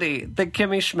credibility than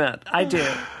Kimmy Schmidt. I do.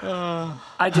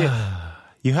 I do.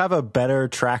 You have a better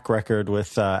track record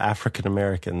with African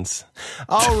Americans.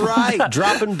 All right,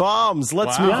 dropping bombs.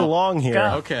 Let's Wow. move along here.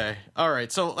 Yeah. Okay. All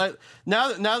right. So now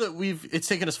that it's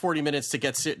taken us 40 minutes to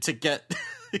get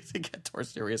to our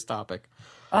serious topic.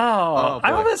 Oh, boy.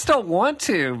 I almost don't want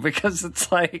to because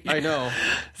it's like I know.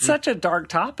 such a dark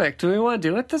topic. Do we want to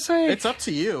do it this week? It's up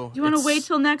to you. Do you want to wait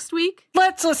till next week?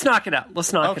 Let's knock it out.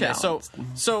 Let's knock it Okay. out.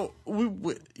 So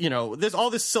we all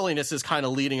this silliness is kind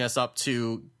of leading us up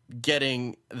to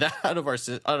getting that out of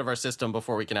our system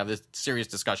before we can have this serious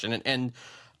discussion. And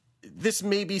this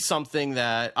may be something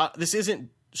that this isn't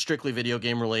strictly video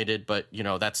game related, but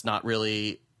that's not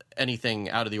really anything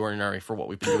out of the ordinary for what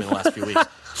we've been doing the last few weeks.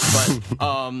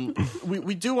 But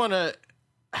we do want to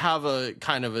have a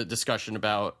kind of a discussion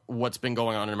about what's been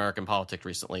going on in American politics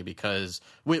recently, because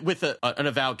with an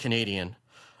avowed Canadian.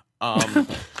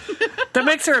 That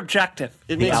makes her objective.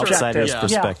 It The makes her- outsider's yeah.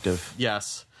 perspective.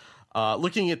 Yes.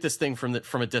 Looking at this thing from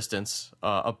a distance,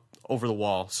 up over the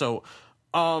wall. So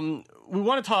we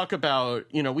want to talk about,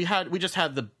 we just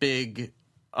had the big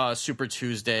Super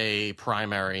Tuesday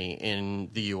primary in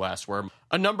the U.S., where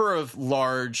a number of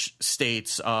large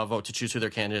states vote to choose who their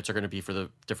candidates are going to be for the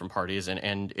different parties.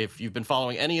 And if you've been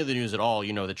following any of the news at all,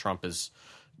 you know that Trump has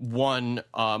won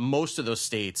most of those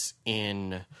states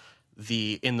in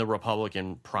the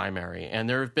Republican primary. And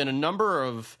there have been a number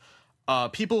of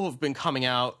people who have been coming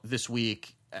out this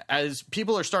week as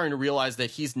people are starting to realize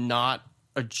that he's not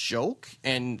a joke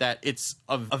and that it's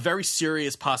a very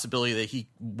serious possibility that he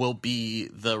will be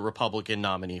the Republican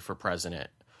nominee for president.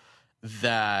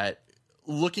 That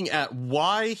looking at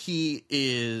why he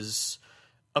is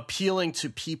appealing to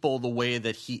people the way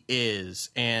that he is,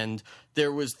 and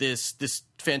there was this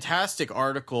fantastic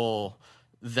article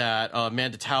that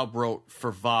Amanda Taub wrote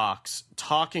for Vox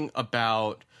talking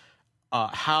about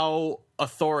how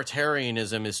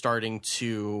authoritarianism is starting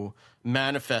to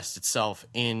manifest itself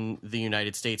in the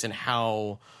United States, and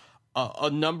how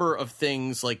a number of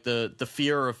things like the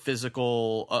fear of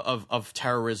physical of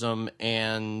terrorism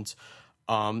and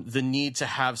the need to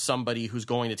have somebody who's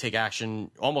going to take action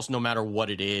almost no matter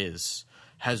what it is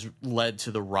has led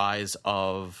to the rise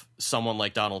of someone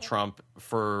like Donald Trump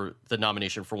for the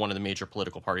nomination for one of the major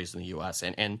political parties in the U.S.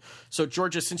 And so,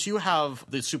 Georgia, since you have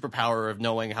the superpower of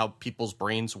knowing how people's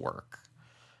brains work,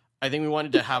 I think we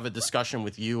wanted to have a discussion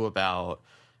with you about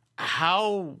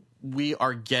how we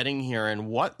are getting here and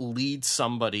what leads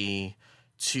somebody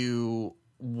to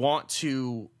want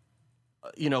to,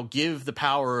 give the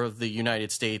power of the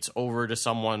United States over to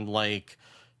someone like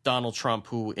Donald Trump,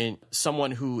 someone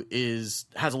who has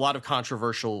a lot of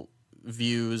controversial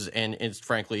views and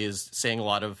frankly is saying a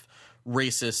lot of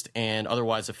racist and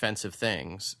otherwise offensive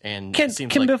things. And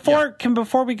before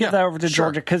we give that over to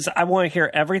Georgia, because I want to hear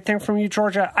everything from you,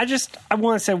 Georgia, I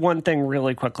want to say one thing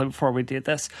really quickly before we do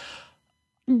this.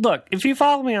 Look, if you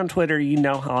follow me on Twitter, you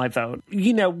know how I vote.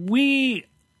 We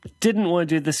didn't want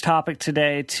to do this topic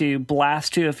today to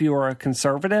blast you if you are a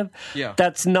conservative. Yeah.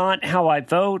 That's not how I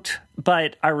vote,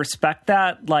 but I respect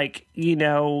that.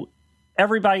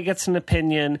 Everybody gets an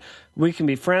opinion. We can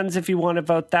be friends if you want to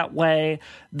vote that way.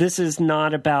 This is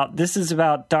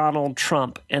about Donald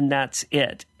Trump, and that's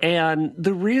it. And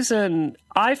the reason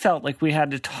I felt like we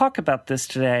had to talk about this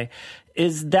today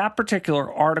is that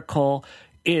particular article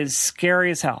is scary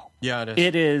as hell. Yeah, it is.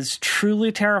 It is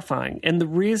truly terrifying. And the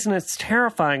reason it's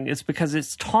terrifying is because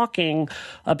it's talking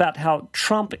about how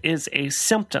Trump is a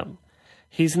symptom.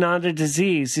 He's not a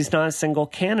disease. He's not a single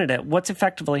candidate. What's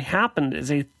effectively happened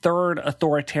is a third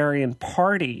authoritarian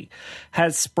party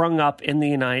has sprung up in the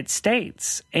United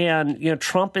States. And,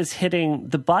 Trump is hitting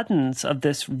the buttons of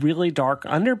this really dark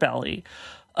underbelly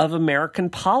of American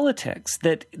politics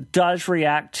that does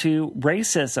react to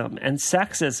racism and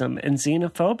sexism and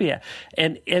xenophobia.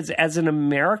 And as an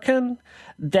American,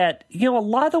 that, a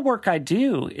lot of the work I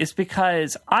do is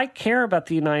because I care about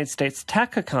the United States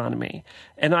tech economy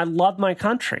and I love my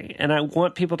country and I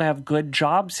want people to have good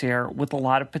jobs here with a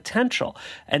lot of potential.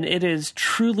 And it is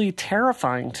truly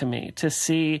terrifying to me to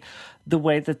see the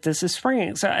way that this is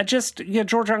springing. So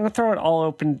Georgia, I'm going to throw it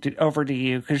all over to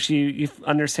you because you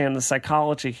understand the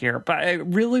psychology here. But I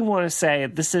really want to say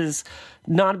this is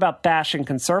not about bashing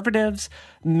conservatives.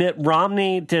 Mitt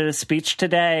Romney did a speech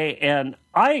today, and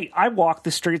I walked the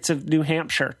streets of New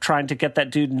Hampshire trying to get that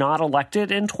dude not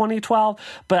elected in 2012.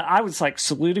 But I was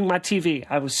saluting my TV.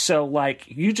 I was so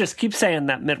you just keep saying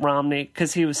that, Mitt Romney,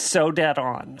 because he was so dead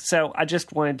on. So I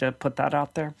just wanted to put that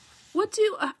out there.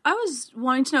 I was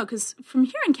wanting to know, because from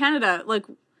here in Canada,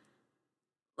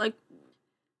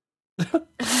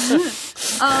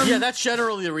 yeah, that's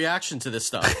generally the reaction to this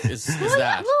stuff is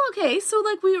that. Well, okay, so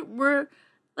we're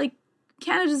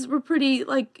we're pretty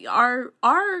our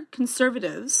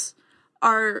conservatives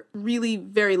are really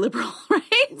very liberal,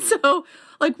 right? So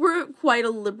we're quite a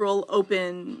liberal,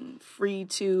 open, free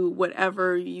to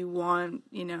whatever you want,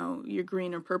 you're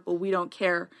green or purple, we don't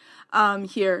care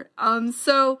here.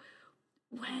 So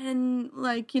when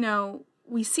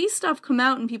we see stuff come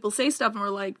out and people say stuff and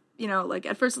we're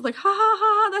at first it's ha ha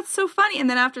ha, that's so funny, and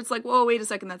then after it's whoa, wait a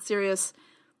second, that's serious.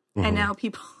 Mm-hmm. And now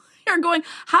people are going,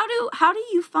 how do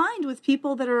you find with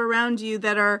people that are around you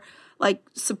that are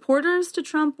supporters to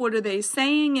Trump? What are they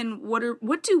saying, and what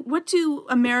do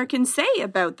Americans say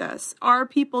about this? Are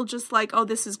people just oh,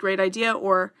 this is a great idea,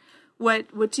 or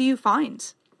what do you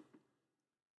find?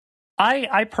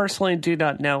 I personally do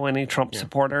not know any Trump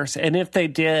supporters, and if they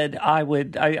did, I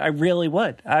really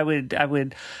would. I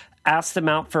would ask them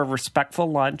out for a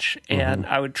respectful lunch, and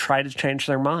I would try to change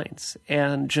their minds.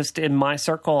 And just in my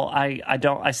circle,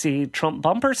 I see Trump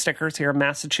bumper stickers here in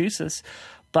Massachusetts,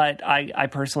 but I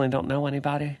personally don't know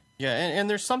anybody. Yeah, and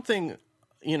there's something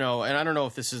you know, and I don't know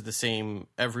if this is the same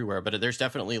everywhere, but there's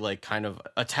definitely like kind of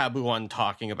a taboo on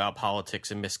talking about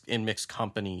politics in mixed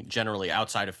company generally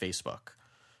outside of Facebook.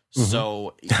 Mm-hmm.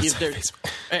 So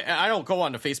I don't go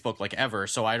onto Facebook like ever.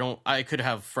 So I could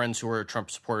have friends who are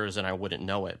Trump supporters and I wouldn't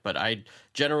know it, but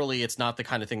generally it's not the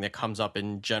kind of thing that comes up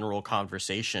in general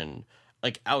conversation,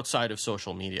 like outside of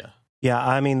social media. Yeah,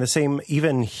 I mean, the same,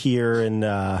 even here in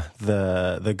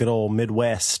the good old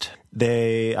Midwest,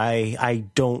 I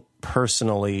don't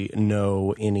personally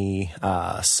know any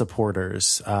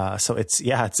supporters. So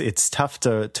it's tough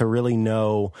to really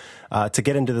know, to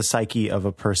get into the psyche of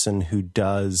a person who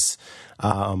does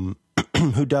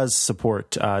who does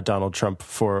support Donald Trump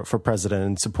for president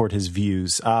and support his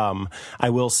views. I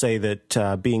will say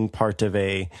that being part of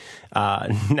a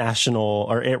national,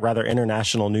 or rather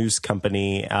international news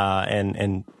company,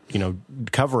 and you know,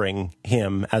 covering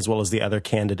him as well as the other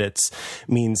candidates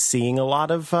means seeing a lot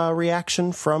of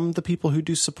reaction from the people who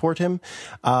do support him,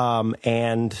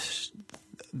 and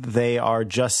they are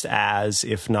just as,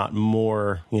 if not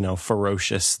more, you know,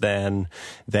 ferocious than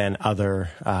other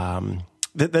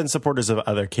than supporters of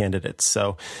other candidates.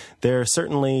 So there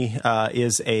certainly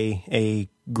is a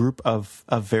group of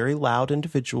very loud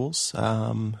individuals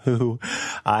who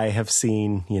I have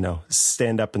seen, you know,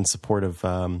 stand up in support of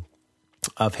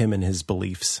him and his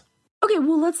beliefs. Okay,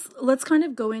 well, let's kind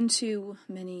of go into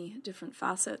many different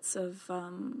facets of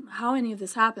how any of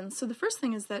this happens. So the first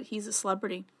thing is that he's a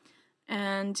celebrity.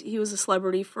 And he was a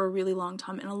celebrity for a really long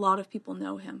time, and a lot of people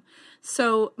know him.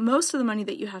 So most of the money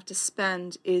that you have to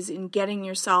spend is in getting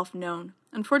yourself known.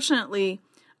 Unfortunately,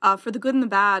 for the good and the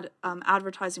bad,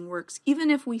 advertising works. Even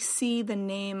if we see the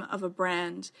name of a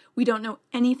brand, we don't know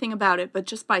anything about it, but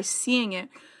just by seeing it,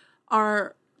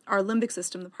 our limbic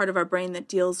system, the part of our brain that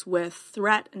deals with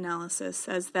threat analysis,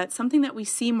 says that something that we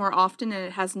see more often and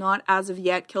it has not as of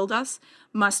yet killed us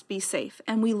must be safe,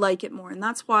 and we like it more. And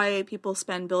that's why people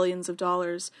spend billions of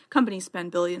dollars, companies spend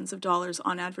billions of dollars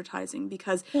on advertising,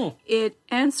 because it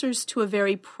answers to a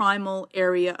very primal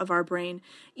area of our brain,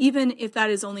 even if that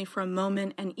is only for a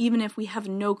moment, and even if we have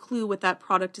no clue what that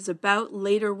product is about,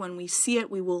 later when we see it,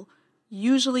 we will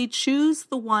usually choose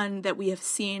the one that we have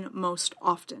seen most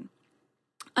often,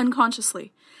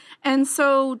 unconsciously. And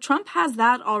so Trump has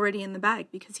that already in the bag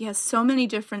because he has so many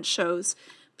different shows.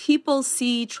 People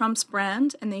see Trump's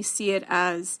brand and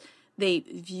they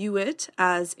view it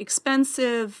as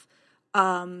expensive,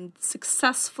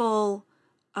 successful,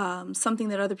 something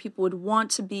that other people would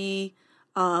want to be,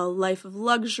 a life of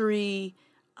luxury.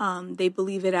 They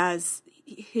believe it as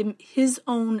his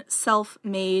own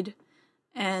self-made.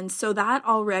 And so that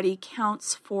already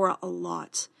counts for a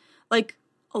lot. Like,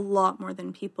 a lot more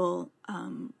than people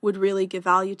would really give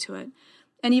value to it.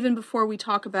 And even before we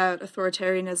talk about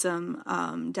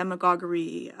authoritarianism,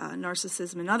 demagoguery,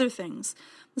 narcissism, and other things,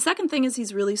 the second thing is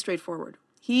he's really straightforward.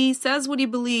 He says what he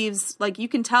believes. Like, you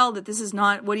can tell that this is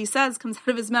not what he says comes out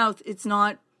of his mouth. It's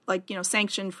not, like, you know,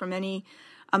 sanctioned from any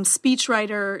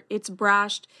speechwriter. It's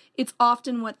brashed. It's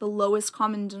often what the lowest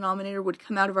common denominator would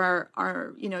come out of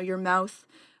our you know, your mouth.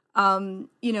 You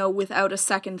know, without a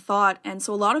second thought. And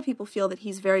so a lot of people feel that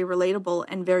he's very relatable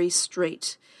and very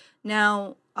straight.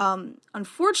 Now,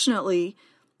 unfortunately,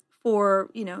 for,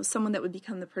 you know, someone that would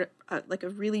become like a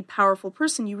really powerful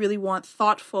person, you really want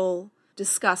thoughtful,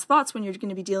 discussed thoughts when you're going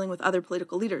to be dealing with other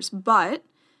political leaders. But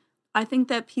I think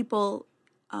that people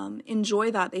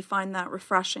enjoy that. They find that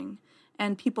refreshing.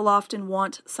 And people often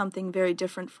want something very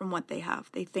different from what they have.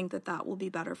 They think that that will be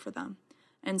better for them.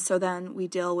 And so then we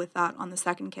deal with that on the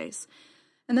second case.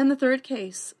 And then the third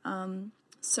case,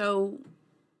 so,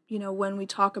 you know, when we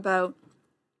talk about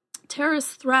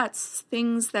terrorist threats,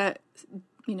 things that,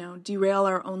 you know, derail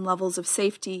our own levels of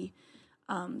safety,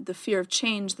 the fear of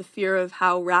change, the fear of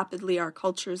how rapidly our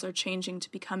cultures are changing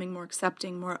to becoming more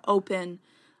accepting, more open,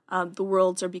 the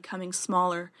worlds are becoming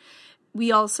smaller.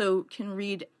 We also can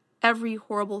read every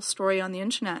horrible story on the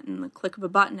internet in the click of a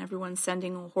button. Everyone's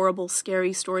sending horrible,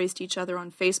 scary stories to each other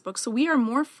on Facebook. So we are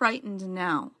more frightened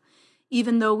now,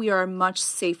 even though we are a much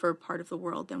safer part of the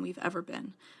world than we've ever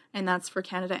been. And that's for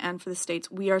Canada and for the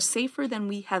States. We are safer than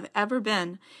we have ever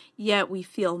been, yet we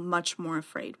feel much more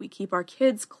afraid. We keep our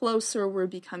kids closer. We're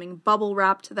becoming bubble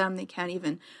wrapped to them. They can't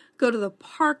even go to the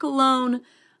park alone.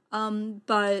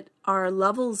 But our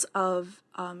levels of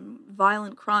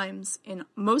violent crimes in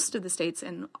most of the states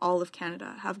and all of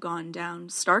Canada have gone down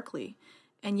starkly,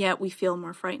 and yet we feel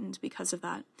more frightened because of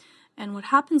that. And what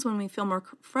happens when we feel more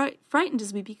frightened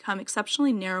is we become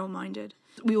exceptionally narrow-minded.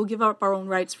 We will give up our own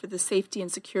rights for the safety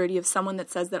and security of someone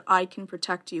that says that I can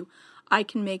protect you, I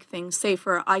can make things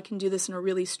safer, I can do this in a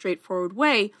really straightforward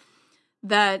way.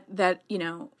 that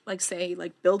like say,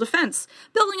 like build a fence.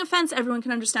 Building a fence, everyone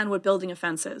can understand what building a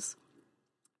fence is.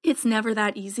 It's never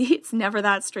that easy. It's never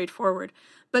that straightforward.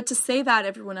 But to say that,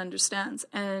 everyone understands,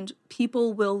 and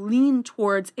people will lean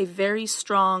towards a very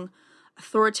strong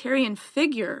authoritarian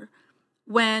figure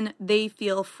when they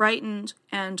feel frightened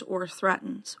and or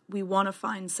threatened. We want to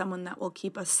find someone that will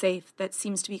keep us safe, that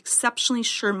seems to be exceptionally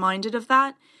sure-minded of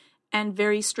that and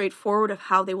very straightforward of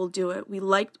how they will do it. We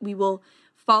will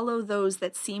follow those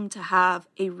that seem to have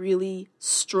a really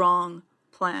strong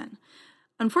plan.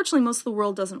 Unfortunately, most of the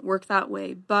world doesn't work that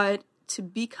way, but to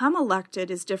become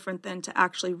elected is different than to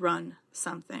actually run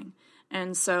something.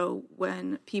 And so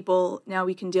when now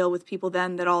we can deal with people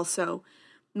then that also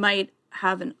might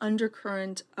have an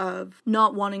undercurrent of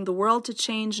not wanting the world to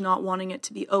change, not wanting it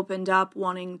to be opened up,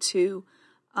 wanting to,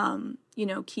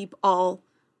 keep all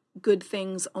good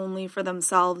things only for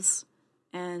themselves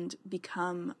and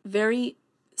become very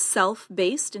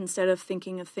self-based instead of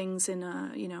thinking of things in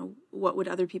what would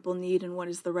other people need and what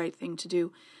is the right thing to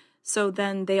do. So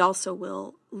then they also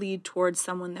will lead towards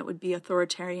someone that would be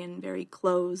authoritarian, very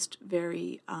closed,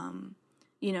 very,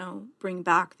 bring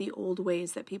back the old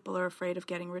ways that people are afraid of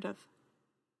getting rid of.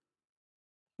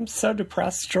 I'm so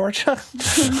depressed, Georgia.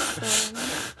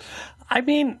 I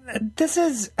mean, this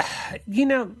is,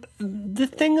 the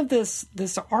thing of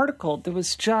this article that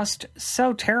was just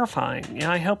so terrifying.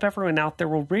 I hope everyone out there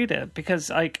will read it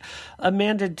because,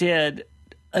 Amanda did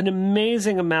an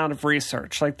amazing amount of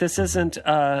research. This isn't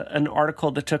an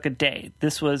article that took a day.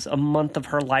 This was a month of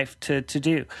her life to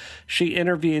do. She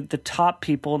interviewed the top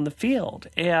people in the field.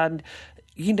 And,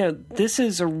 this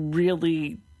is a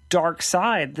really dark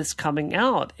side that's coming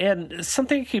out. And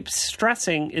something I keep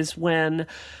stressing is when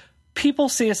people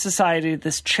see a society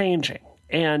that's changing.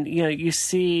 And, you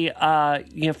see,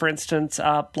 for instance,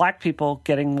 black people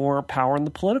getting more power in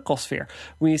the political sphere.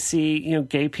 We see,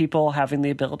 gay people having the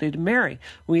ability to marry.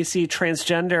 We see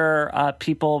transgender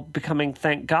people becoming,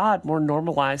 thank God, more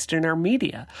normalized in our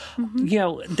media.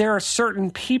 Mm-hmm. There are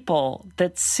certain people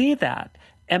that see that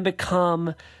and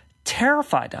become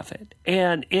terrified of it.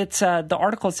 And it's the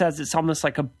article says it's almost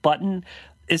like a button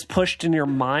is pushed in your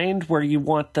mind where you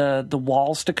want the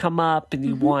walls to come up and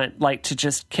you mm-hmm. want to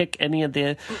just kick any of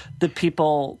the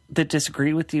people that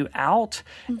disagree with you out.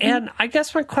 Mm-hmm. And I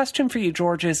guess my question for you,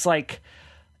 George, is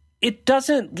it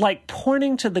doesn't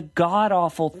pointing to the god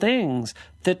awful things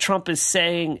that Trump is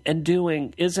saying and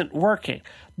doing isn't working.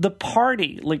 The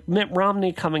party, Mitt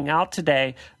Romney coming out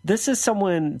today, this is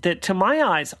someone that, to my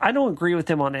eyes, I don't agree with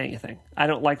him on anything. I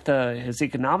don't like his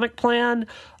economic plan.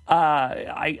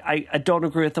 I don't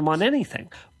agree with him on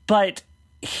anything. But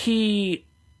he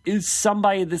is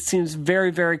somebody that seems very,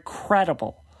 very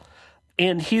credible.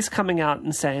 And he's coming out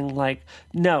and saying,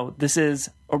 no, this is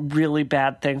a really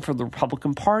bad thing for the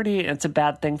Republican Party. And it's a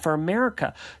bad thing for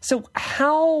America. So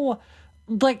how...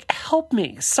 help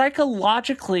me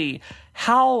psychologically.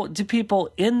 How do people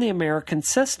in the American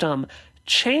system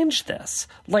change this?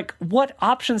 What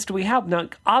options do we have? Now,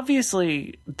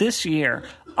 obviously, this year,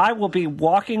 I will be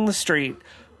walking the street,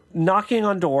 knocking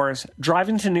on doors,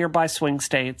 driving to nearby swing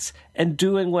states, and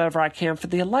doing whatever I can for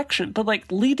the election. But,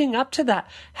 leading up to that,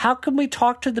 how can we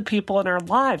talk to the people in our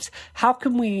lives? How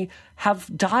can we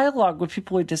have dialogue with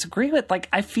people we disagree with?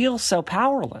 I feel so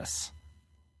powerless.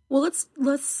 Well,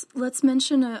 let's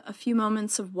mention a few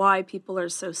moments of why people are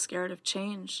so scared of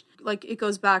change. It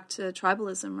goes back to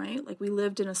tribalism, right? We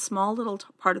lived in a small little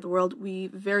part of the world. We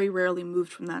very rarely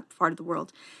moved from that part of the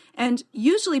world. And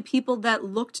usually people that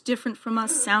looked different from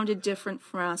us, sounded different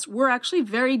from us, were actually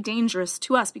very dangerous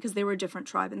to us because they were a different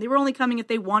tribe. And they were only coming if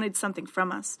they wanted something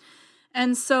from us.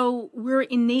 And so we're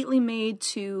innately made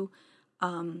to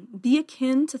be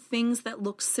akin to things that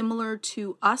look similar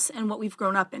to us and what we've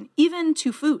grown up in, even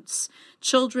to foods.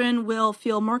 Children will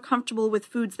feel more comfortable with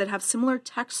foods that have similar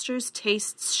textures,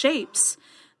 tastes, shapes,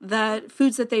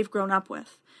 foods that they've grown up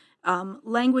with.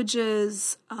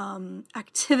 Languages,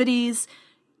 activities.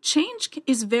 Change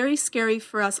is very scary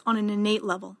for us on an innate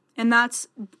level, and that's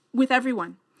with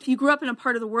everyone. If you grew up in a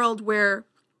part of the world where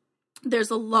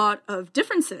there's a lot of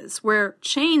differences, where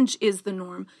change is the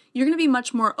norm, you're going to be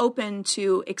much more open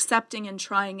to accepting and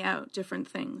trying out different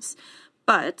things.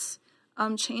 But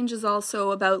change is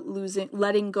also about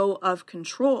letting go of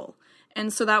control.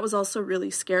 And so that was also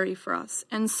really scary for us.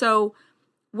 And so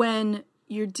when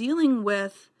you're dealing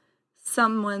with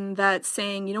someone that's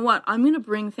saying, you know what, I'm going to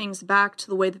bring things back to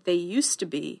the way that they used to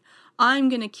be, I'm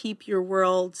going to keep your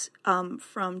world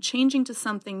from changing to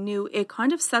something new, it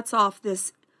kind of sets off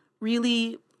this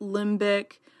really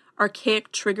limbic,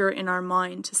 archaic trigger in our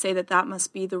mind to say that that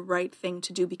must be the right thing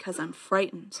to do because I'm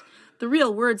frightened. The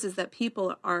real words is that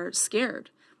people are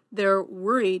scared. They're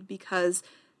worried because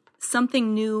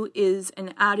something new is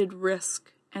an added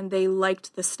risk and they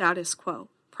liked the status quo.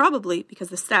 Probably because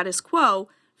the status quo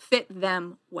fit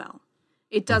them well.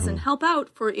 It doesn't help out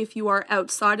for if you are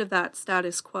outside of that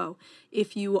status quo,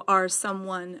 if you are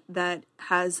someone that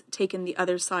has taken the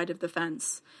other side of the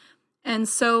fence. And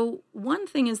so one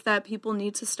thing is that people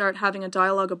need to start having a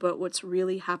dialogue about what's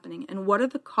really happening and what are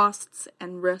the costs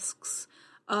and risks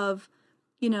of,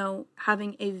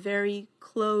 having a very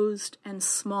closed and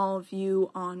small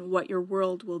view on what your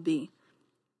world will be.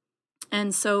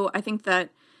 And so I think that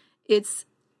it's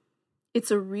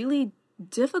a really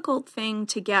difficult thing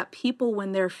to get people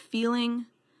when they're feeling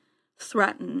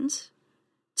threatened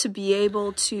to be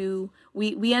able to,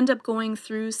 we end up going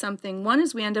through something. One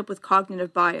is we end up with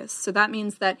cognitive bias. So that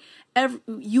means that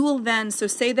you will then, so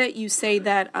say that you say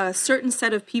that a certain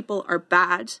set of people are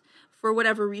bad for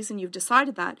whatever reason you've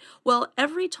decided that. Well,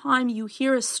 every time you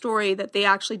hear a story that they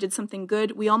actually did something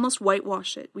good, we almost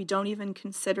whitewash it. We don't even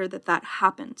consider that that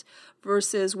happened.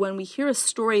 Versus when we hear a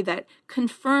story that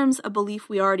confirms a belief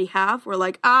we already have, we're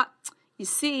like, you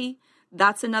see,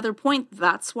 that's another point.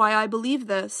 That's why I believe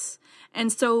this.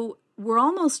 And so we're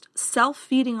almost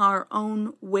self-feeding our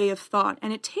own way of thought.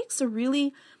 And it takes a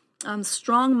really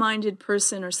strong-minded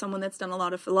person or someone that's done a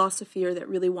lot of philosophy or that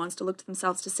really wants to look to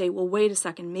themselves to say, well, wait a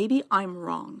second, maybe I'm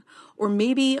wrong. Or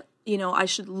maybe, I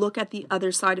should look at the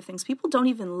other side of things. People don't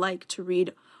even like to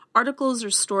read articles or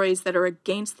stories that are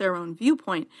against their own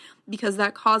viewpoint because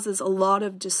that causes a lot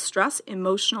of distress,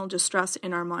 emotional distress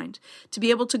in our mind. To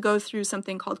be able to go through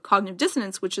something called cognitive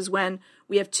dissonance, which is when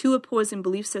we have two opposing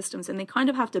belief systems and they kind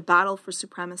of have to battle for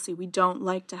supremacy. We don't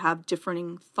like to have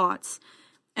differing thoughts.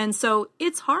 And so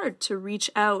it's hard to reach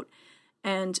out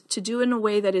and to do it in a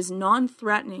way that is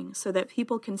non-threatening so that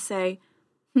people can say,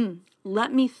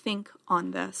 let me think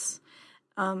on this.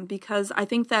 Because I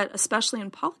think that especially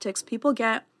in politics, people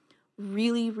get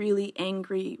really, really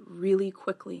angry really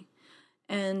quickly.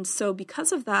 And so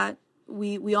because of that,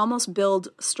 we almost build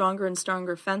stronger and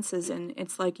stronger fences, and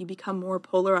it's like you become more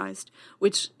polarized,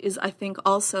 which is, I think,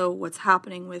 also what's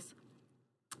happening with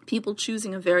people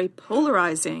choosing a very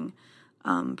polarizing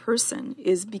person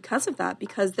is because of that,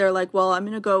 because they're like, well, I'm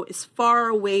going to go as far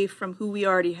away from who we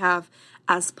already have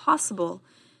as possible,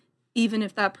 even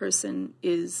if that person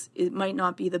it might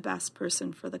not be the best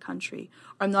person for the country.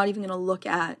 Or I'm not even going to look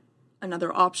at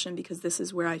another option because this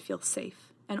is where I feel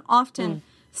safe. And often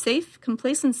safe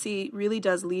complacency really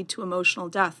does lead to emotional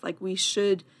death. Like we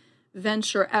should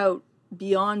venture out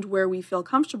beyond where we feel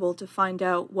comfortable to find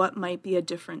out what might be a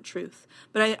different truth.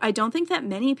 But I don't think that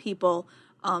many people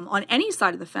on any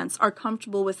side of the fence are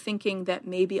comfortable with thinking that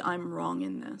maybe I'm wrong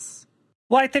in this.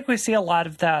 Well, I think we see a lot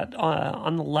of that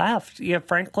on the left.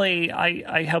 Frankly,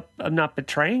 I hope I'm not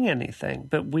betraying anything,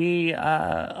 but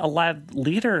a lot of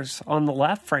leaders on the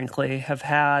left, frankly, have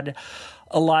had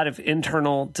a lot of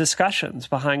internal discussions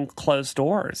behind closed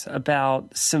doors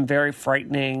about some very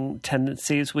frightening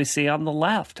tendencies we see on the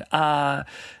left.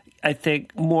 I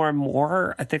think more and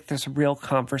more, there's a real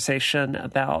conversation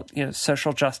about,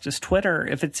 social justice Twitter,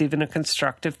 if it's even a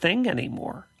constructive thing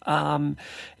anymore.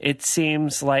 It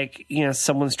seems like,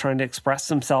 someone's trying to express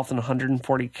themselves in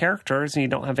 140 characters and you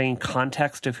don't have any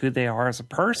context of who they are as a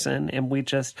person. And we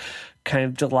just kind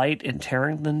of delight in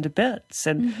tearing them to bits.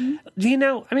 And,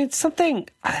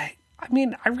 I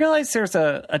realize there's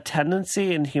a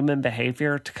tendency in human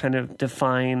behavior to kind of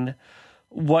define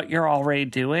what you're already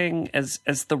doing as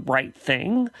the right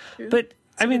thing. True. But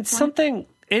something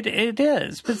it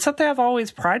is, but something I've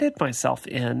always prided myself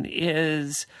in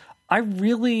is I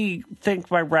really think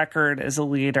my record as a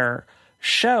leader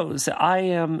shows that I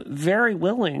am very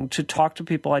willing to talk to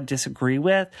people I disagree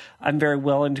with. I'm very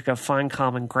willing to go find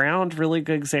common ground. Really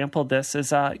good example of this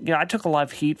is, I took a lot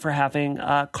of heat for having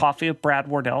coffee with Brad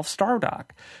Wardell of Stardock,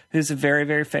 who's a very,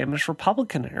 very famous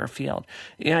Republican in our field.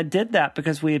 And I did that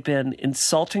because we had been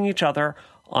insulting each other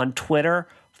on Twitter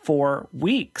for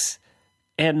weeks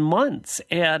and months.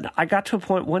 And I got to a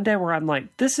point one day where I'm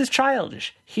like, this is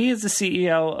childish. He is the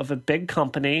CEO of a big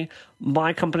company.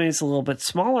 My company is a little bit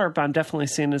smaller, but I'm definitely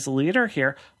seen as a leader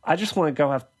here. I just want to go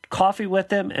have coffee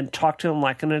with him and talk to him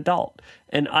like an adult.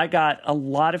 And I got a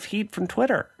lot of heat from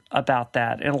Twitter about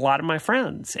that and a lot of my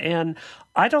friends. And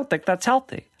I don't think that's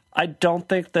healthy. I don't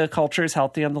think the culture is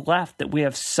healthy on the left, that we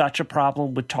have such a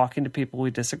problem with talking to people we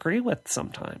disagree with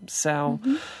sometimes. So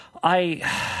I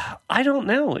don't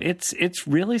know. It's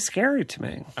really scary to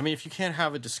me. I mean, if you can't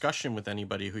have a discussion with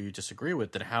anybody who you disagree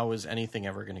with, then how is anything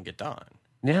ever going to get done?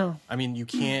 Yeah. I mean, you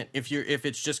can't if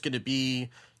it's just going to be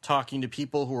talking to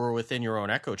people who are within your own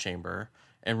echo chamber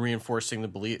and reinforcing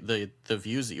the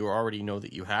views that you already know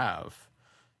that you have,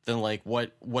 then like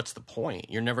what's the point?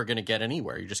 You're never going to get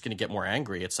anywhere. You're just going to get more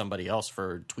angry at somebody else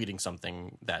for tweeting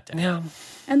something that day. Yeah.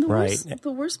 And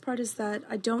the worst part is that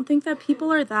I don't think that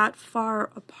people are that far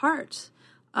apart.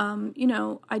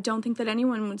 I don't think that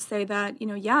anyone would say that,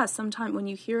 sometimes when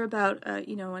you hear about,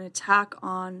 an attack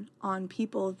on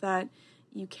people that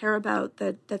you care about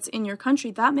that's in your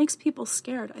country, that makes people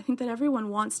scared. I think that everyone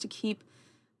wants to keep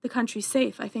the country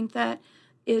safe. I think that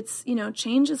it's,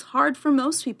 change is hard for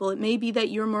most people. It may be that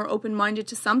you're more open-minded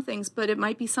to some things, but it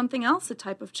might be something else, a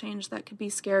type of change that could be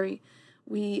scary.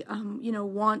 We,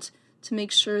 want to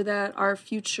make sure that our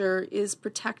future is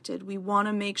protected. We want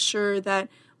to make sure that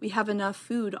we have enough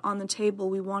food on the table.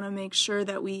 We want to make sure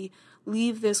that we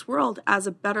leave this world as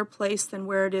a better place than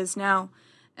where it is now.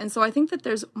 And so I think that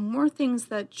there's more things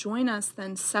that join us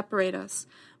than separate us.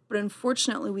 But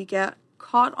unfortunately, we get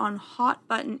caught on hot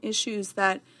button issues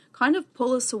that kind of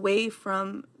pull us away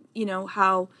from,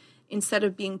 how instead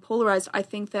of being polarized, I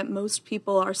think that most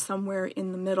people are somewhere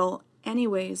in the middle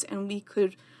anyways, and we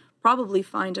could probably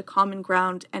find a common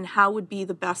ground and how would be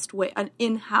the best way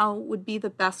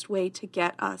to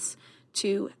get us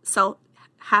to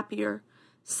happier,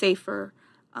 safer,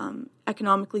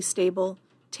 economically stable,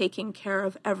 taking care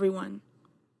of everyone.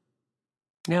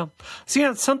 Yeah.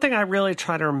 So, something I really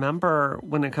try to remember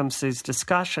when it comes to these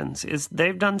discussions is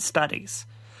they've done studies,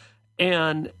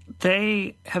 and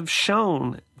they have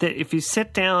shown that if you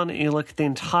sit down and you look at the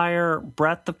entire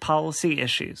breadth of policy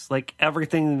issues, like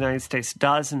everything the United States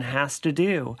does and has to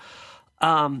do,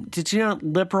 did you know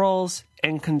liberals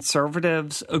and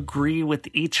conservatives agree with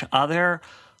each other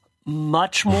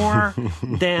much more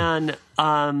than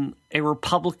a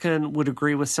Republican would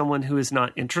agree with someone who is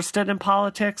not interested in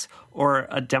politics, or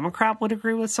a Democrat would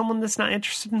agree with someone that's not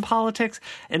interested in politics.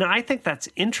 And I think that's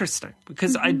interesting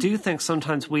because I do think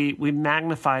sometimes we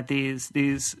magnify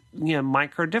these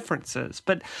micro differences.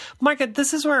 But Micah,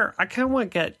 this is where I kind of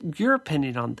want to get your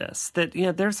opinion on this. That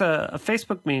there's a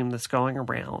Facebook meme that's going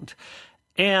around,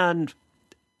 and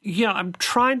I'm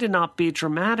trying to not be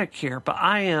dramatic here, but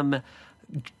I am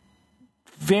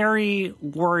very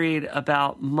worried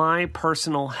about my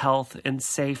personal health and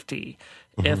safety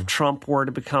if Trump were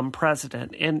to become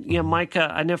president. And,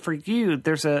 Micah, I know for you,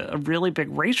 there's a really big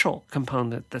racial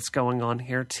component that's going on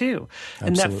here, too.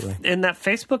 Absolutely. And that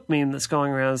Facebook meme that's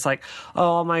going around is like,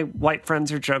 oh, my white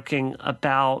friends are joking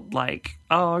about, like,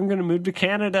 oh, I'm going to move to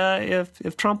Canada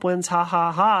if Trump wins, ha,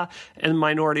 ha, ha. And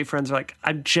minority friends are like,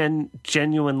 I'm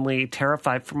genuinely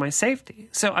terrified for my safety.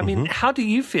 So, I mean, how do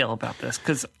you feel about this?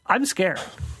 Because I'm scared.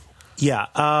 Yeah.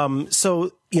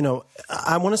 So,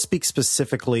 I want to speak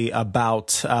specifically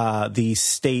about the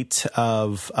state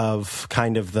of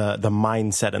kind of the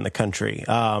mindset in the country.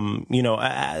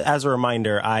 As a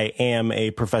reminder, I am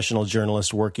a professional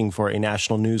journalist working for a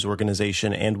national news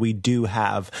organization, and we do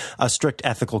have a strict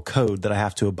ethical code that I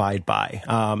have to abide by.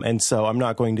 And so I'm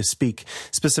not going to speak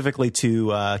specifically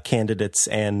to candidates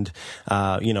and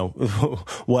who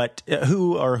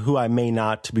I may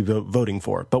not be voting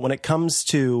for. But when it comes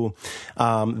to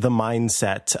the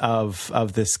mindset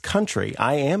of this country,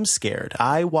 I am scared.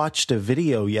 I watched a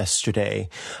video yesterday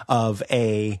of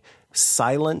a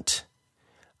silent,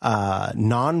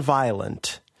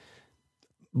 nonviolent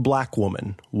black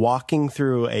woman walking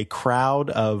through a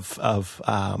crowd of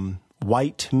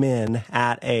white men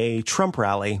at a Trump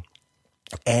rally.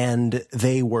 And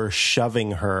they were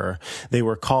shoving her. They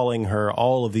were calling her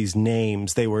all of these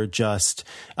names. They were just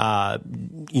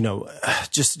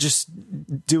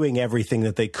doing everything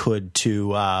that they could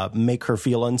to make her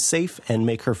feel unsafe and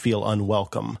make her feel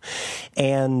unwelcome.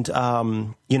 And,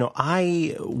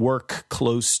 I work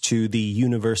close to the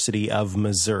University of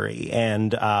Missouri,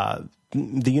 and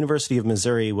the University of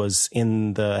Missouri was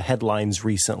in the headlines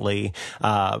recently.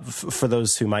 For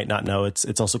those who might not know,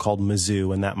 it's also called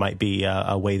Mizzou, and that might be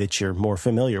a way that you're more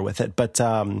familiar with it. But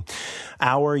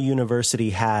our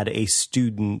university had a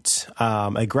student,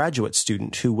 a graduate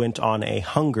student, who went on a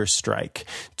hunger strike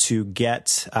to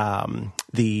get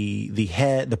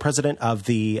the president of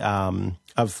the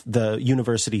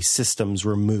university systems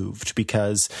removed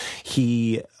because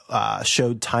he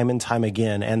showed time and time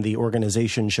again, and the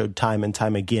organization showed time and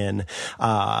time again,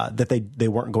 that they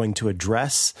weren't going to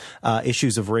address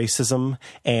issues of racism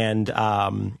and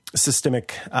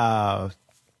systemic. I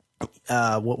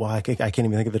can't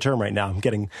even think of the term right now. I'm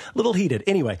getting a little heated.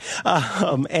 Anyway, there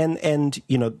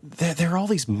are all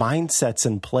these mindsets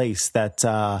in place that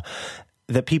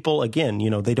that people, again,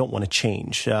 they don't want to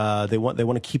change. They want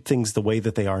to keep things the way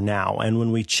that they are now. And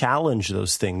when we challenge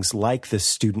those things, like this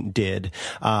student did,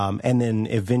 and then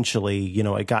eventually,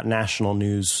 it got national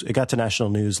news. It got to national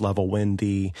news level when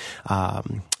the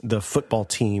football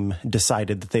team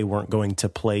decided that they weren't going to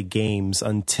play games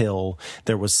until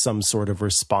there was some sort of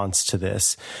response to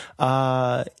this.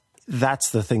 That's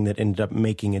the thing that ended up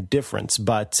making a difference.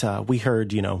 But we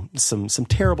heard, some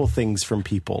terrible things from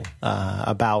people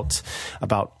about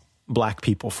Black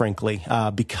people, frankly,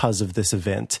 because of this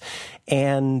event.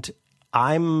 And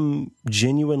I'm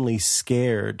genuinely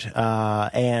scared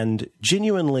and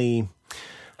genuinely,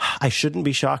 I shouldn't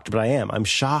be shocked, but I am. I'm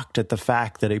shocked at the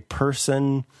fact that a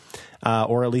person,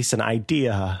 or at least an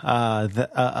idea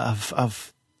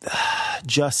of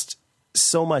just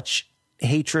so much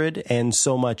hatred and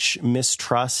so much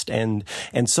mistrust and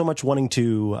so much wanting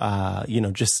to,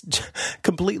 just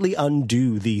completely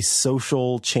undo the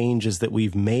social changes that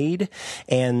we've made.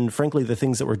 And frankly, the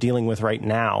things that we're dealing with right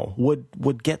now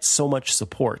would get so much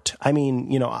support. I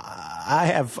mean,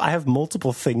 I have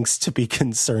multiple things to be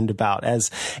concerned about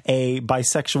as a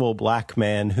bisexual Black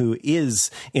man who is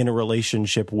in a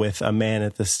relationship with a man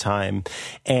at this time.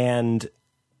 And,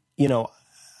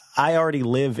 I already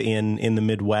live in the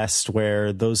Midwest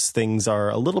where those things are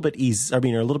a little bit are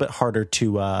a little bit harder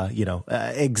to,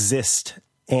 exist.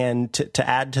 And to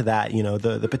add to that,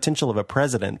 the potential of a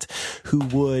president who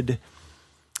would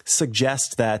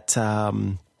suggest that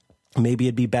maybe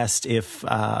it'd be best if,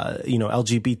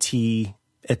 LGBT,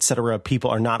 et cetera, people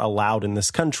are not allowed in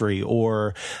this country,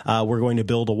 or we're going to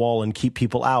build a wall and keep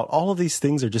people out. All of these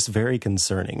things are just very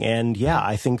concerning. And yeah,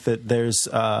 I think that there's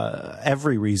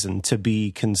every reason to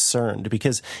be concerned,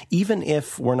 because even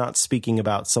if we're not speaking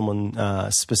about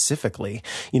someone specifically,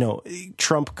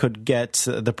 Trump could get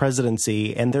the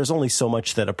presidency, and there's only so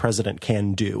much that a president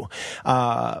can do.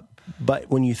 But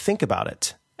when you think about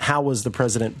it, how was the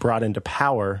president brought into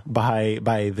power? By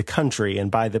the country and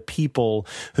by the people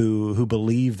who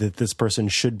believe that this person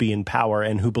should be in power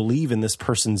and who believe in this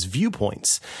person's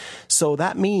viewpoints. So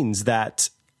that means that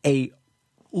a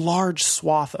large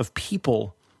swath of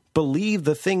people believe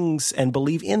the things and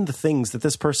believe in the things that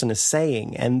this person is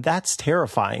saying. And that's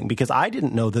terrifying, because I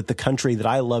didn't know that the country that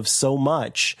I love so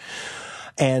much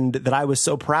and that I was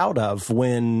so proud of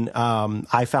when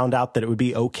I found out that it would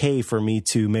be okay for me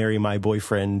to marry my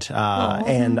boyfriend.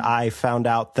 And I found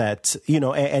out that,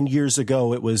 and years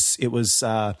ago it was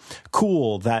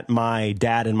cool that my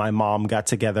dad and my mom got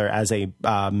together as a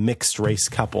mixed race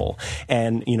couple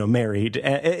and, married.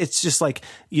 It's just like,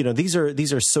 these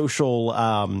are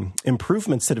social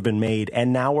improvements that have been made.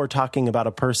 And now we're talking about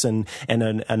a person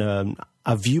and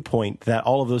a viewpoint that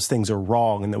all of those things are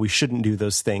wrong and that we shouldn't do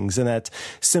those things. And that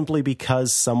simply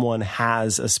because someone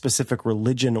has a specific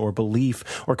religion or belief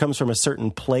or comes from a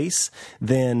certain place,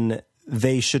 then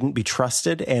they shouldn't be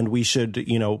trusted, and we should,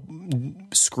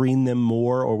 screen them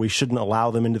more, or we shouldn't allow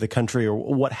them into the country, or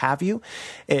what have you.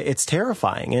 It's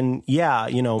terrifying. And yeah.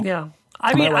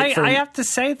 I mean, I have to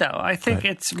say, though, I think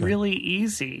it's really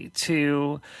easy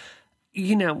to,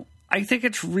 I think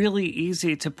it's really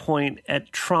easy to point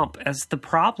at Trump as the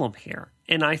problem here.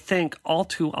 And I think all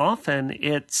too often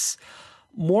it's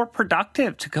more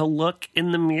productive to go look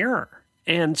in the mirror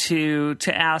and to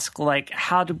ask,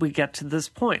 how did we get to this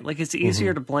point? It's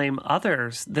easier to blame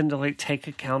others than to take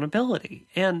accountability.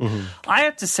 And I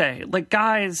have to say,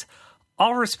 guys,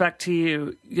 all respect to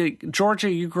you. Georgia,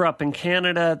 you grew up in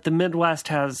Canada. The Midwest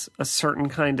has a certain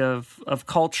kind of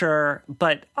culture.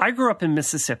 But I grew up in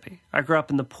Mississippi. I grew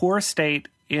up in the poorest state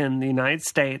in the United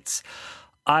States.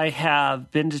 I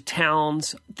have been to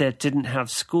towns that didn't have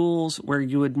schools, where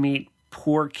you would meet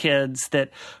poor kids that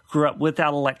grew up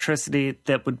without electricity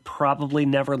that would probably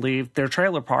never leave their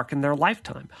trailer park in their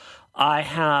lifetime. I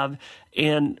have,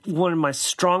 and one of my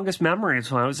strongest memories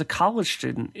when I was a college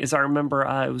student is I remember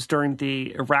it was during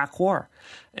the Iraq War,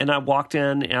 and I walked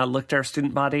in and I looked at our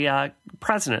student body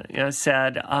president, and I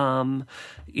said,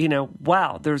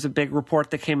 wow, there's a big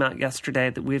report that came out yesterday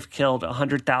that we've killed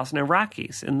 100,000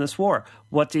 Iraqis in this war.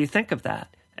 What do you think of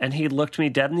that? And he looked me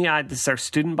dead in the eye, this is our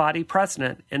student body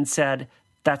president, and said,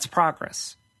 that's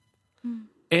progress.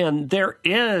 And there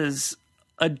is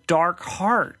a dark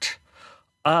heart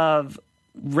of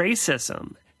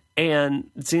racism and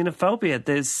xenophobia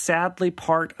that is sadly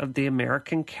part of the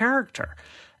American character.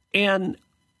 And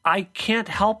I can't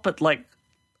help but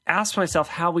ask myself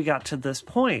how we got to this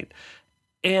point.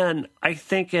 And I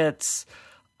think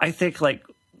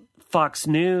Fox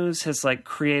News has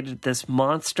created this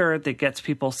monster that gets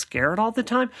people scared all the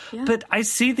time. Yeah. But I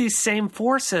see these same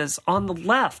forces on the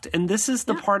left. And this is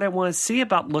the part I want to see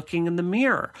about looking in the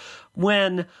mirror.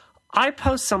 When I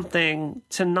post something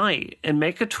tonight and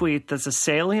make a tweet that's a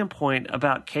salient point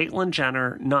about Caitlyn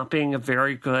Jenner not being a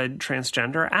very good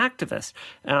transgender activist,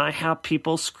 and I have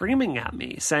people screaming at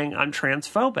me saying I'm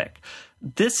transphobic.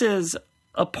 This is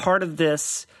a part of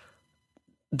this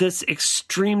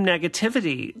extreme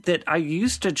negativity that I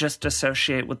used to just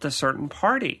associate with a certain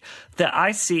party that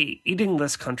I see eating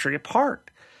this country apart.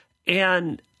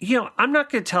 And, I'm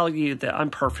not going to tell you that I'm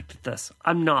perfect at this.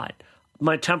 I'm not.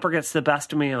 My temper gets the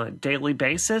best of me on a daily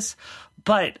basis,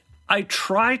 but I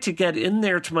try to get in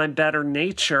there to my better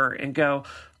nature and go,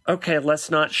 okay, let's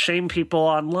not shame people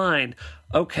online.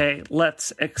 Okay,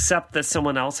 let's accept that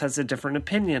someone else has a different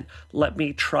opinion. Let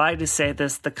me try to say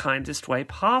this the kindest way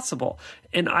possible.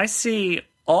 And I see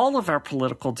all of our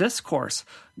political discourse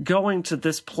going to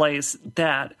this place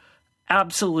that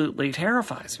absolutely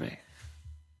terrifies me.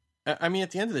 I mean, at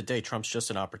the end of the day, Trump's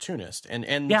just an opportunist,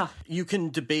 and yeah. You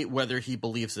can debate whether he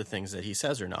believes the things that he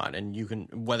says or not, and you can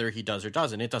whether he does or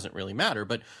doesn't. It doesn't really matter.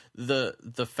 But the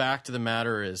fact of the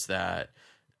matter is that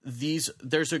there's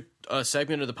a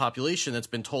segment of the population that's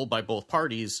been told by both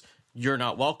parties, you're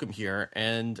not welcome here,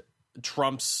 and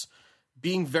Trump's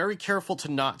being very careful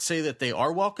to not say that they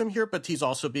are welcome here, but he's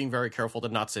also being very careful to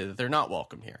not say that they're not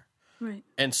welcome here. Right.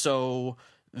 And so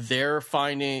they're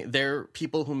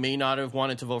people who may not have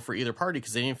wanted to vote for either party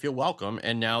because they didn't feel welcome,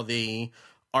 and now they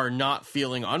are not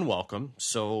feeling unwelcome,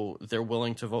 so they're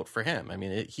willing to vote for him. I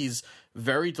mean, he's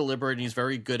very deliberate, and he's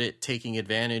very good at taking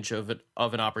advantage of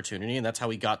an opportunity, and that's how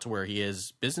he got to where he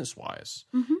is business-wise.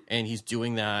 Mm-hmm. And he's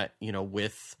doing that,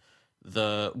 with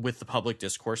the public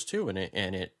discourse too, and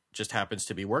it just happens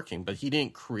to be working. But he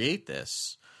didn't create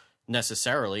this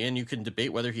necessarily, and you can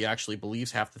debate whether he actually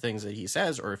believes half the things that he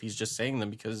says or if he's just saying them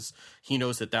because he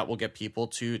knows that will get people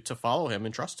to follow him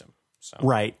and trust him. So.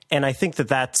 Right. And I think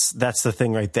that's the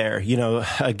thing right there.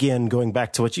 Again, going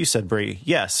back to what you said, Bree,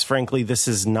 yes, frankly, this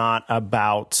is not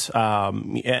about,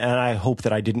 and I hope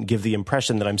that I didn't give the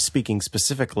impression that I'm speaking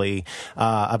specifically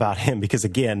about him, because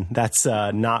again, that's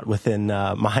not within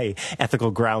my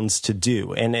ethical grounds to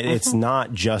do. And it's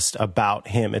not just about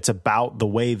him. It's about the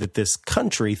way that this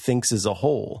country thinks as a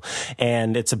whole.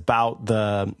 And it's about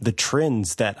the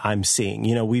trends that I'm seeing.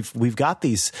 We've got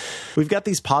these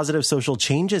positive social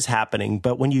changes happening.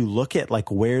 But when you look at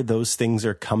where those things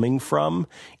are coming from,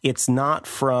 it's not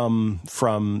from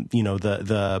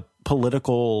the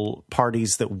political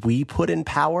parties that we put in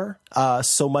power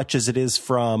so much as it is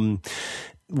from,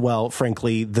 well,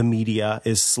 frankly, the media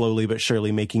is slowly but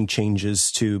surely making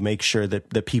changes to make sure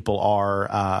that people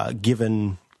are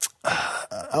given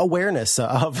awareness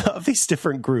of these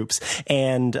different groups,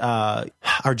 and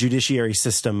our judiciary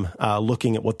system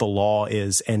looking at what the law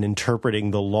is and interpreting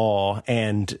the law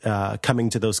and coming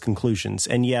to those conclusions.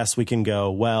 And yes, we can go,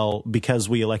 well, because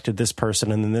we elected this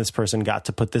person and then this person got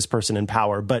to put this person in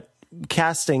power, but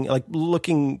putting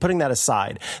that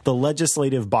aside, the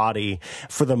legislative body,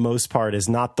 for the most part, is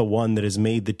not the one that has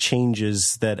made the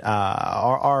changes that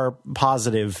are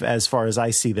positive as far as I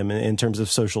see them in terms of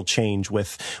social change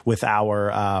with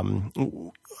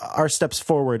our steps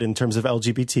forward in terms of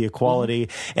LGBT equality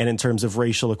and in terms of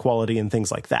racial equality and things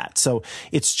like that. So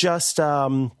it's just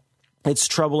it's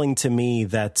troubling to me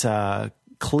that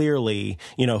clearly,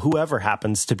 whoever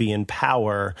happens to be in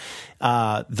power,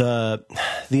 the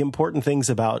important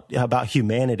things about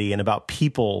humanity and about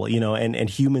people, and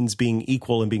humans being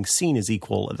equal and being seen as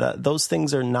equal, those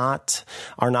things are not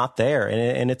there,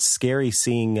 and it's scary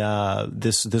seeing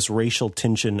this racial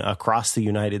tension across the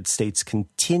United States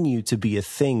continue to be a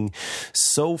thing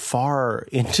so far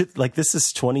into this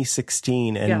is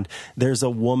 2016, and there's a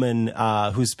woman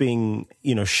who's being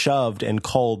shoved and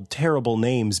called terrible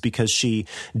names because she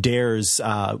dares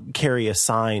carry a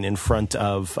sign in front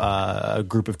of a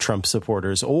group of Trump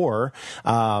supporters, or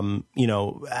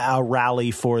a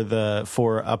rally for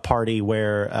a party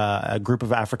where a group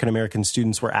of African American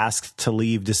students were asked to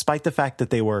leave, despite the fact that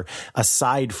they were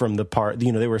aside from the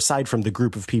they were aside from the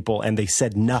group of people, and they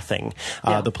said nothing.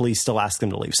 The police still asked them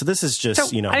to leave. So this is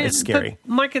just it's scary.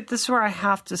 But Micah, this is where I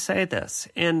have to say this,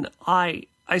 and I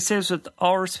say this with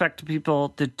all respect to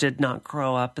people that did not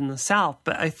grow up in the South,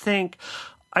 but I think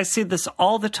I see this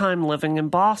all the time living in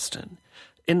Boston.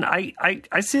 And I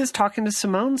see this talking to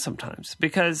Simone sometimes,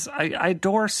 because I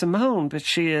adore Simone, but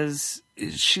she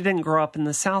didn't grow up in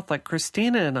the South like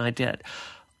Christina and I did.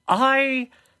 I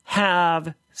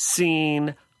have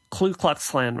seen Ku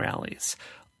Klux Klan rallies.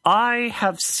 I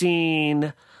have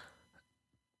seen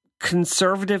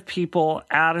conservative people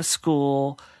at a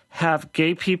school have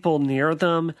gay people near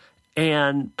them,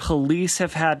 and police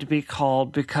have had to be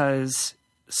called because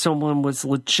someone was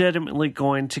legitimately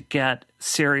going to get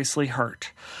seriously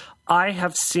hurt. I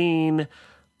have seen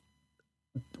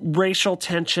racial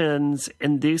tensions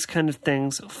and these kind of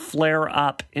things flare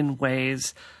up in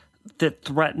ways that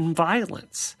threaten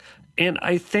violence. And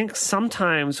I think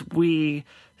sometimes we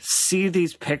see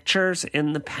these pictures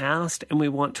in the past and we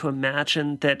want to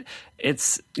imagine that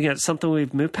it's, something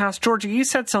we've moved past. Georgia, you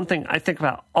said something I think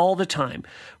about all the time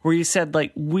where you said,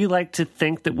 like, we like to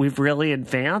think that we've really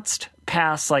advanced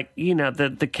past, like,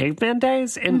 the caveman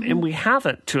days, and we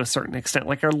haven't to a certain extent.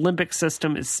 Like, our limbic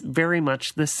system is very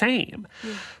much the same.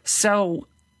 Yeah. So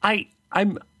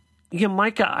I'm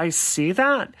Micah, I see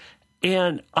that,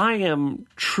 and I am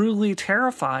truly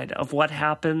terrified of what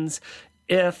happens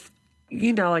if,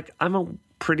 I'm a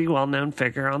pretty well-known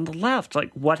figure on the left.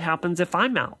 Like, what happens if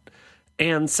I'm out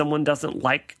and someone doesn't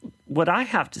like what I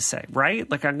have to say, right?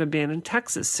 Like, I'm going to be in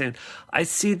Texas soon. I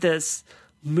see this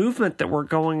movement that we're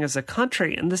going as a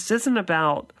country, and this isn't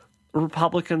about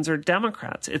Republicans or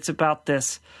Democrats. It's about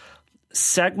this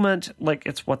segment, like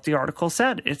it's what the article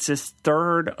said. It's this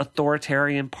third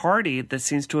authoritarian party that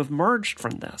seems to have merged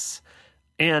from this.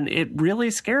 And it really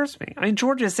scares me. I mean,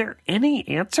 George, is there any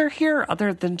answer here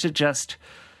other than to just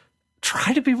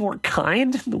try to be more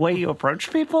kind in the way you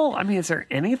approach people? I mean, is there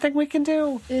anything we can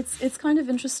do? It's kind of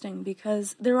interesting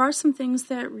because there are some things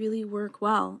that really work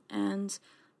well. And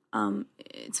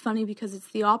it's funny because it's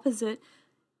the opposite.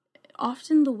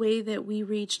 Often the way that we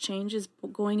reach change is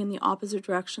going in the opposite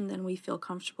direction than we feel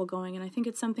comfortable going. And I think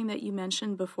it's something that you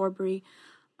mentioned before, Bree,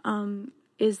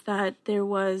 is that there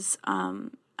was...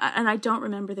 and I don't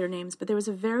remember their names, but there was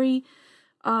a very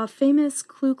famous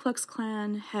Ku Klux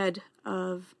Klan head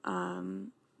of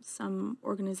some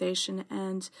organization,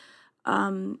 and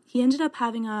he ended up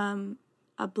having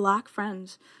a black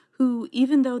friend who,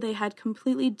 even though they had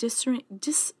completely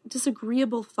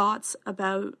disagreeable thoughts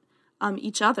about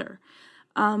each other,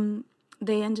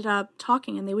 they ended up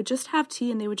talking, and they would just have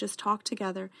tea, and they would just talk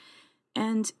together.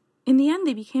 And in the end,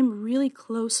 they became really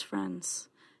close friends.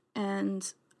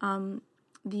 And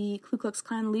the Ku Klux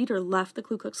Klan leader left the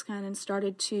Ku Klux Klan and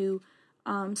started to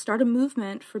start a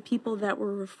movement for people that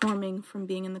were reforming from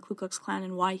being in the Ku Klux Klan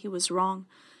and why he was wrong.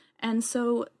 And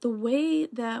so the way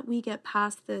that we get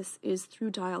past this is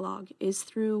through dialogue, is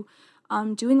through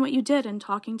doing what you did and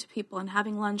talking to people and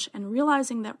having lunch and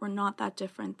realizing that we're not that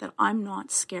different, that I'm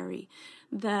not scary,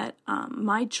 that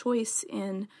my choice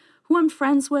in who I'm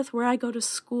friends with, where I go to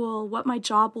school, what my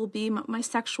job will be, what my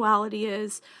sexuality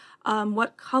is,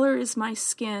 what color is my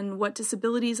skin, what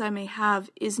disabilities I may have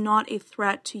is not a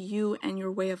threat to you and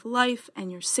your way of life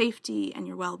and your safety and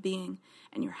your well-being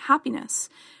and your happiness.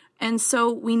 And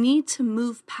so we need to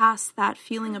move past that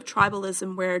feeling of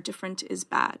tribalism where different is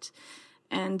bad.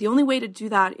 And the only way to do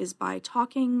that is by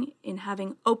talking and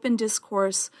having open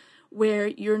discourse where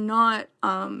you're not...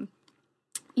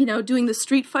 doing the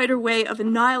Street Fighter way of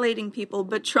annihilating people,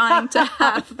 but trying to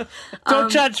have...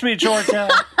 Don't judge me, Georgia.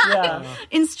 Yeah.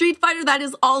 In Street Fighter, that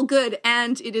is all good,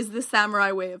 and it is the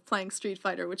samurai way of playing Street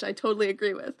Fighter, which I totally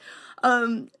agree with.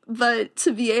 But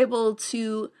to be able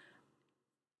to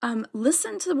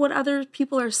listen to what other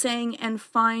people are saying and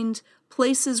find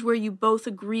places where you both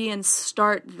agree and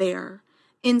start there,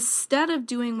 instead of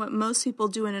doing what most people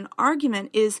do in an argument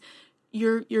is...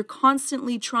 You're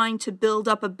constantly trying to build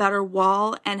up a better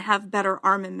wall and have better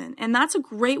armament. And that's a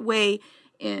great way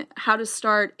in how to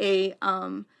start a,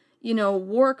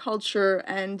 war culture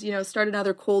and, start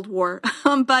another Cold War.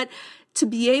 But to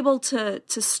be able to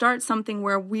start something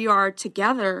where we are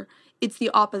together, it's the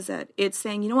opposite. It's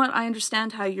saying, you know what, I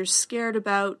understand how you're scared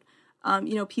about,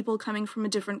 people coming from a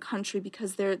different country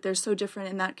because they're so different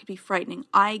and that could be frightening.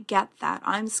 I get that.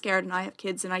 I'm scared and I have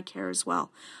kids and I care as well.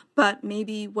 But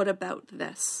maybe what about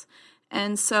this?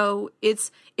 And so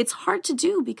it's hard to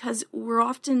do because we're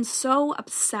often so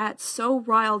upset, so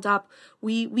riled up.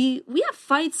 We have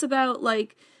fights about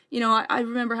like, I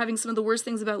remember having some of the worst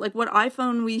things about like what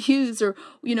iPhone we use or,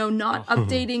 not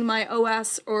updating my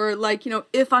OS or like,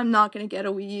 if I'm not going to get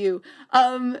a Wii U.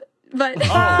 But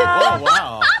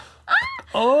wow.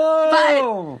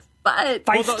 Oh, but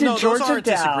those aren't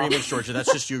disagreements, Georgia.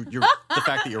 That's just you're the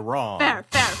fact that you're wrong. Fair.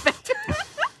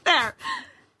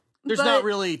 There's not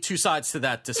really two sides to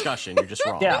that discussion. You're just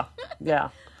wrong. Yeah.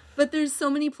 But there's so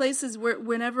many places where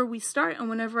whenever we start and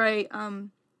whenever I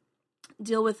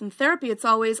deal with in therapy, it's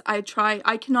always I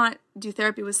cannot do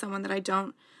therapy with someone that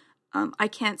I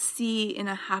can't see in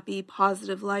a happy,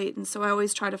 positive light. And so I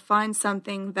always try to find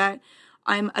something that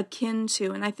I'm akin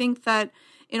to. And I think that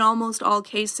in almost all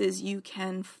cases, you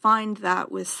can find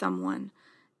that with someone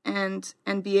and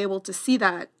be able to see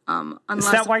that. Unless...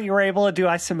 Is that why you were able to do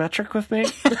isometric with me?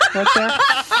 Right there?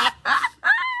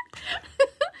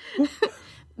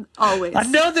 Always. I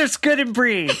know there's good in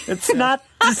Brie. It's not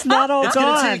all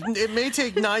gone. It may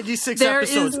take 96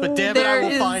 episodes, but damn it, I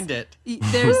will find it.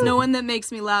 There's no one that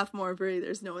makes me laugh more, Brie.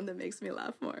 There's no one that makes me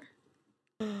laugh more.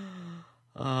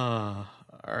 All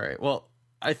right. Well,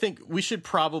 I think we should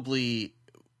probably,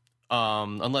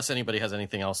 unless anybody has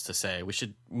anything else to say, we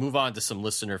should move on to some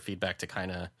listener feedback to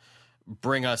kind of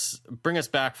bring us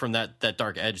back from that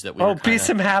dark edge that we were be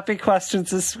some happy questions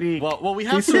this week. Well, we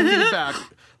have some feedback.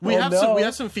 We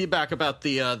have some feedback about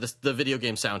the video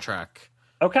game soundtrack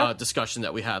discussion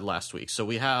that we had last week. So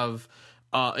we have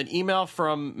an email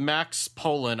from Max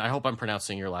Poland. I hope I'm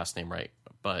pronouncing your last name right,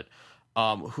 but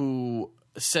who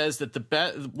says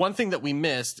that one thing that we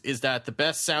missed is that the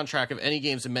best soundtrack of any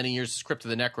games in many years is Crypt of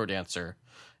the NecroDancer,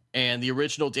 and the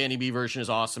original Danny B version is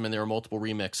awesome, and there are multiple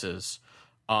remixes,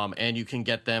 and you can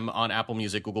get them on Apple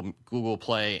Music, Google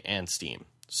Play, and Steam.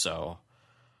 So,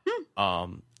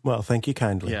 well, thank you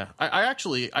kindly. Yeah,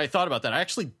 I thought about that.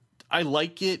 I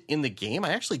like it in the game.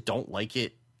 I actually don't like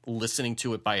it listening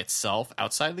to it by itself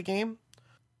outside of the game.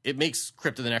 It makes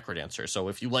Crypt of the NecroDancer. So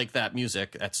if you like that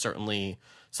music, that's certainly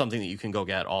something that you can go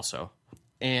get also.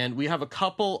 And we have a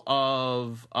couple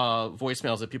of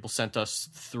voicemails that people sent us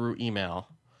through email.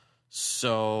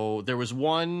 So there was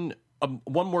one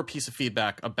more piece of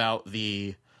feedback about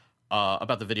the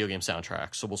video game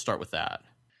soundtrack. So we'll start with that.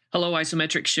 Hello,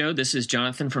 Isometric Show. This is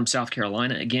Jonathan from South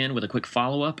Carolina again with a quick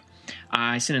follow-up.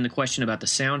 I sent in the question about the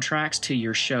soundtracks to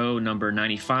your show number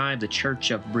 95, The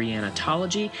Church of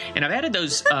Briannatology, and I've added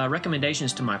those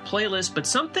recommendations to my playlist, but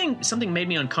something made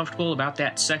me uncomfortable about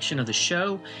that section of the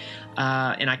show,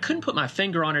 and I couldn't put my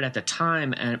finger on it at the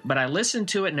time, but I listened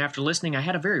to it, and after listening, I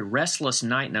had a very restless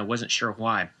night, and I wasn't sure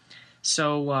why.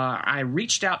 So I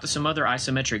reached out to some other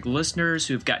Isometric listeners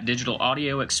who've got digital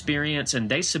audio experience, and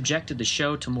they subjected the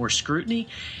show to more scrutiny.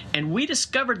 And we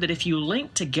discovered that if you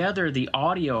link together the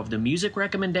audio of the music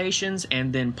recommendations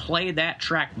and then play that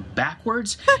track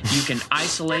backwards, you can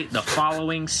isolate the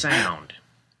following sound.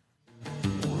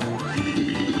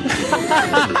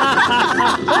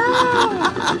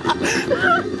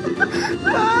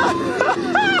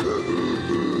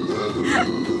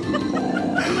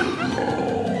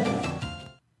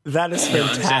 That is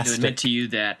fantastic. I'm sad to admit to you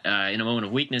that in a moment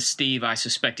of weakness, Steve, I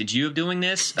suspected you of doing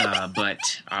this,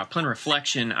 but upon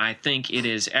reflection, I think it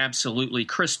is absolutely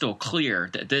crystal clear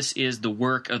that this is the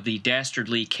work of the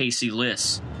dastardly Casey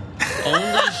Liss.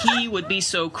 Only he would be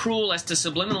so cruel as to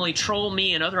subliminally troll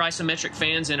me and other Isometric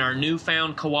fans in our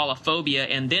newfound koala phobia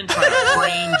and then try to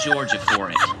frame Georgia for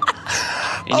it.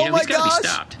 And he's got to be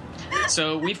stopped.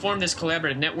 So we formed this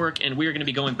collaborative network, and we are going to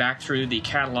be going back through the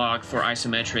catalog for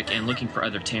Isometric and looking for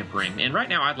other tampering. And right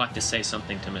now, I'd like to say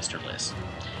something to Mr. Liss.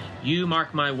 You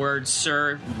mark my words,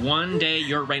 sir, one day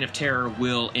your reign of terror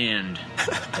will end.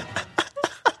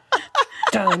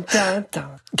 Dun, dun,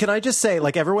 dun. Can I just say,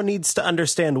 everyone needs to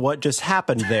understand what just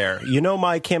happened there. You know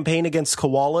my campaign against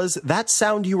koalas? That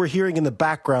sound you were hearing in the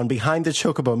background behind the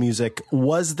Chocobo music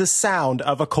was the sound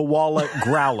of a koala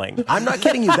growling. I'm not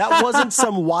kidding you. That wasn't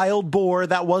some wild boar.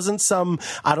 That wasn't some,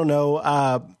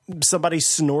 somebody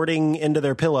snorting into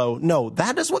their pillow. No,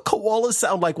 that is what koalas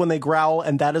sound like when they growl,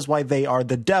 and that is why they are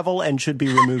the devil and should be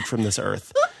removed from this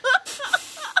earth.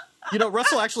 You know,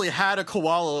 Russell actually had a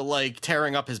koala,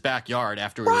 tearing up his backyard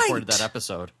after we recorded that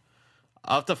episode.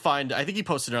 I'll have to find, I think he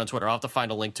posted it on Twitter. I'll have to find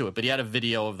a link to it, but he had a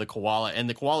video of the koala, and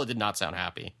the koala did not sound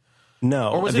happy.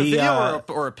 No. Or was it a video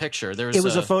or a picture? It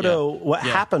was a photo. Yeah. What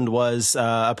happened was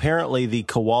apparently the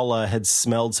koala had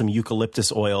smelled some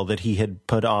eucalyptus oil that he had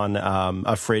put on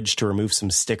a fridge to remove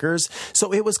some stickers.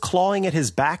 So it was clawing at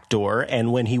his back door.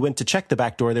 And when he went to check the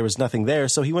back door, there was nothing there.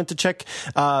 So he went to check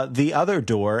the other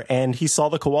door, and he saw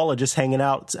the koala just hanging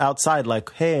outside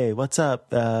like, hey, what's up?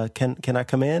 Can I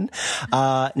come in?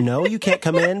 No, you can't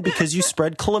come in because you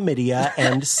spread chlamydia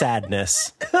and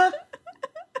sadness.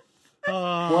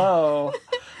 Whoa.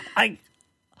 I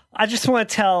just want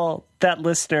to tell that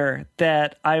listener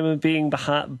that I'm a being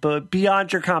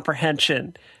beyond your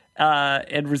comprehension,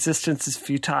 and resistance is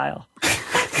futile.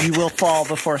 You will fall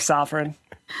before sovereign.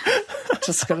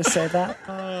 Just going to say that.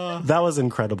 That was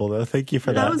incredible, though. Thank you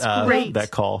for that. That was great.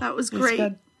 That call. That was great.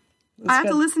 I have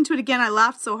to listen to it again. I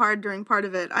laughed so hard during part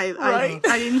of it. I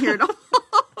didn't hear it all.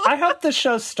 I hope the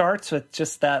show starts with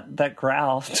just that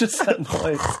growl, just that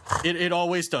noise. It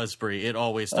always does, Brie. It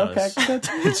always does. Okay, good.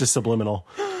 It's just subliminal.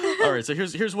 All right, so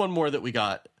here's one more that we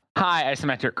got. Hi,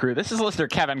 Isometric crew. This is listener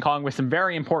Kevin calling with some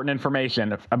very important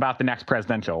information about the next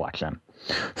presidential election.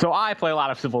 So I play a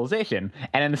lot of Civilization,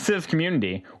 and in the Civ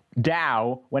community,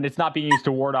 DOW, when it's not being used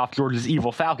to ward off George's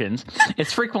evil falcons,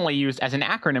 is frequently used as an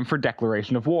acronym for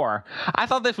declaration of war. I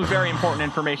thought this was very important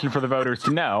information for the voters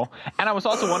to know, and I was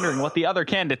also wondering what the other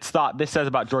candidates thought this says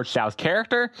about George Dow's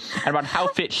character and about how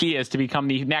fit she is to become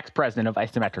the next president of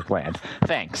Isometric Land.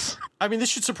 Thanks. I mean, this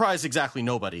should surprise exactly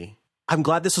nobody. I'm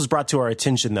glad this was brought to our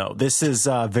attention, though. This is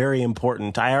very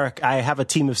important. I have a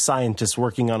team of scientists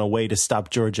working on a way to stop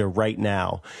Georgia right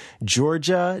now.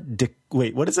 Georgia,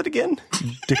 wait, what is it again?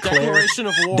 Declaration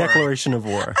of war. Declaration of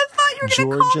war. I thought you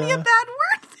were going to call me a bad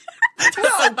word.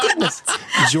 Oh, goodness.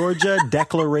 Georgia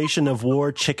Declaration of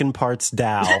War Chicken Parts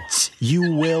Dow.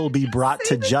 You will be brought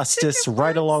to justice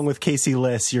right along with Casey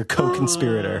Liss, your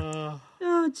co-conspirator. Oh,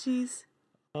 jeez.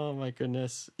 Oh, my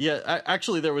goodness. Yeah,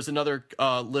 actually, there was another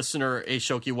listener,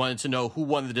 Ashoki, wanted to know who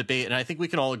won the debate, and I think we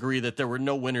can all agree that there were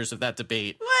no winners of that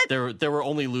debate. What? There were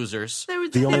only losers.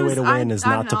 The only way to win is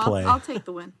not to play. I'll take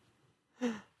the win.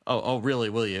 Oh, really?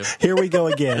 Will you? Here we go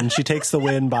again. She takes the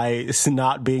win by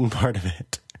not being part of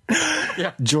it.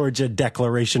 Yeah. Georgia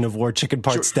Declaration of War Chicken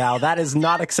Parts Dow. That is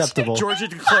not acceptable. Georgia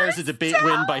declares a debate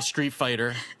win by Street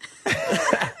Fighter.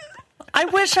 I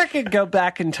wish I could go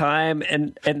back in time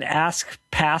and ask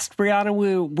past Brianna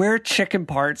Wu where chicken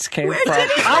parts came from.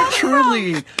 I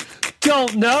truly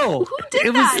don't know. Who did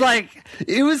it that?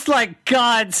 It was like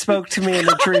God spoke to me in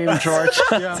a dream, George.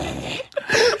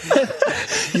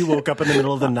 You woke up in the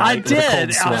middle of the night. I with a cold did. I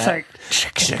was sweat. like,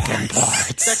 chicken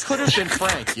parts. That could have been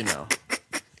Frank, you know.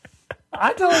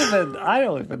 I don't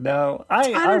even know. I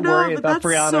don't know, worry but about that's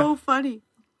Brianna. so funny.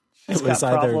 It was got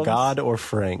either problems. God or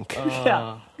Frank.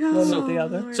 Yeah. One or the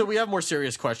other. So we have more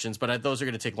serious questions, but those are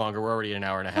going to take longer. We're already an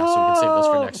hour and a half, so we can save those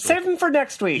for next Save week. them for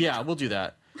next week. Yeah, we'll do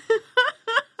that.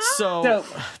 So, So,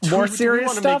 do more we serious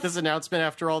want to stuff? make this announcement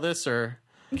after all this, or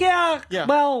Yeah. Yeah.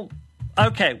 Well,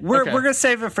 okay. We're Okay. going to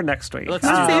save it for next week. let's do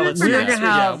that. save it Let's for do next that. week.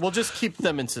 Yeah, we'll just keep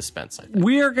them in suspense, I think.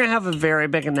 We are going to have a very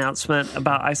big announcement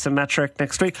about Isometric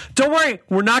next week. Don't worry,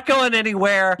 we're not going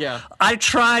anywhere. Yeah.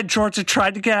 Georgia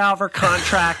tried to get out of her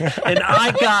contract, and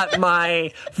I got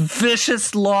my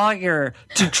vicious lawyer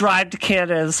to drive to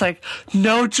Canada. It's like,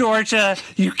 no, Georgia,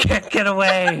 you can't get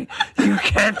away. You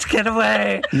can't get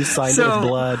away. You signed it with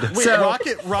blood. Wait, So-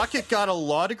 Rocket got a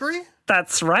law degree?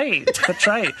 That's right. That's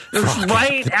right. It was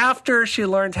right after she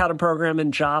learned how to program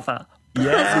in Java. One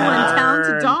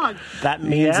talented dog. That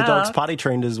means the Yeah. dog's potty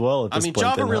trained as well at I this mean, point.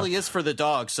 Java then, huh? really is for the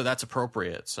dog, so that's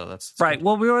appropriate. So that's Right.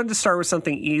 Well, we wanted to start with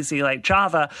something easy like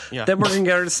Java. Yeah. Then we're going to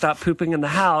get her to stop pooping in the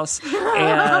house.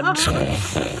 And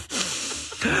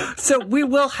so we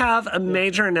will have a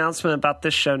major announcement about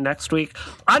this show next week.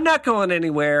 I'm not going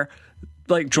anywhere.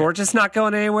 Like, George is not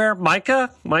going anywhere. Micah,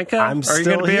 I'm are you going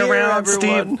still to be here, around?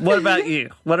 everyone. Steve, what about you?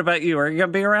 What about you? Are you going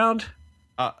to be around?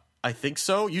 I think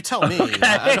so. You tell me.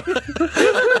 I,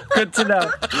 Good to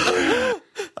know.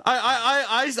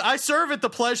 I serve at the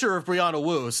pleasure of Brianna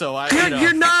Wu, so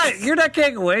You're not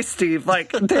getting away, Steve.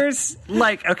 Like, there's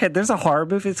a horror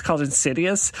movie. It's called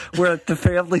Insidious, where the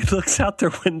family looks out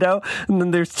their window and then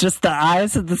there's just the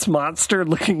eyes of this monster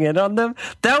looking in on them.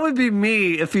 That would be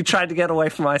me if you tried to get away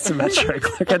from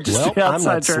Isometric. Like, I'd just Well, be I'm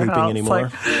outside not your sleeping house.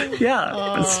 anymore. Like,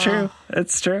 yeah, it's true.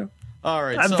 It's true. All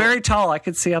right. I'm so, very tall. I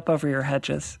could see up over your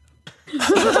hedges.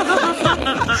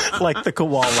 Like the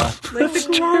koala.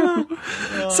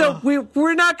 So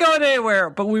we're not going anywhere,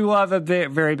 but we will have a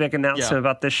very big announcement Yeah.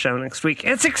 about this show next week.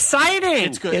 It's exciting.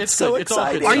 It's good. It's so good. It's all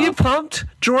good exciting. Are you stuff. pumped,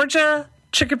 Georgia?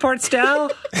 Chicken parts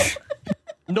down.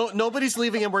 No, nobody's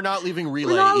leaving, and we're not leaving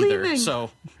Relay not either. leaving.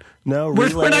 So No, We're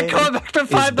relay not going back to is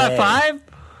 5x5.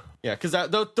 yeah, because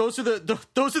those are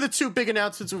the two big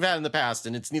announcements we've had in the past,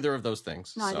 and it's neither of those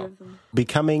things. Neither So. of them.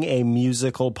 becoming a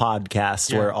musical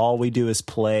podcast where all we do is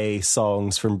play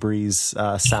songs from Bree's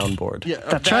soundboard. Yeah,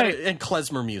 That's that right. And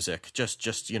klezmer music, just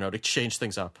to change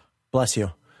things up. Bless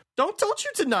you. Don't you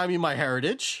deny me my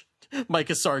heritage,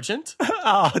 Micah Sargent.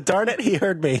 Oh, darn it, he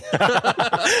heard me.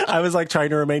 I was like trying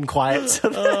to remain quiet,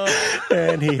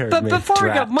 and he heard But me. before we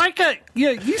go, Drat. Micah,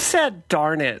 you said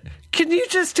darn it. Can you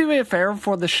just do me a favor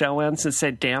before the show ends and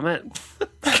say damn it?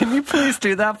 Can you please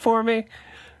do that for me?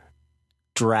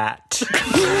 Drat.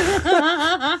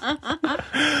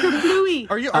 Bluey.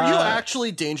 Are you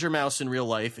actually Danger Mouse in real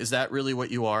life? Is that really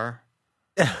what you are?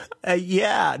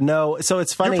 Yeah, no. So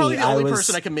it's funny. You're probably the only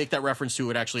person I can make that reference to who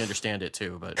would actually understand it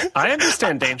too. But I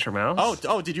understand Danger Mouse.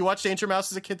 oh, did you watch Danger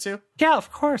Mouse as a kid too? Yeah,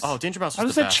 of course. Oh, Danger Mouse was I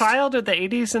was the a best. child of the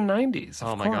 80s and 90s.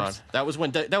 Oh my god, that was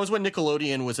when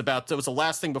Nickelodeon was about. That was the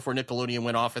last thing before Nickelodeon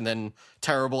went off, and then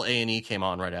terrible A&E came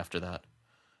on right after that.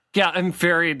 Yeah, I'm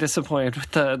very disappointed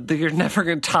with the you're never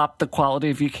going to top the quality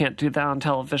of You Can't Do That on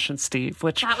Television, Steve,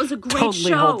 which That was a great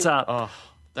totally show. holds up. Oh,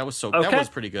 that was Okay. that was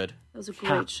pretty good. That was a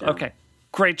great show. Okay.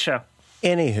 Great show.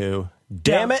 Anywho,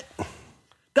 damn it.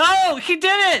 Oh, he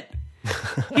did it.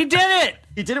 He did it.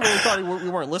 He did it when we thought we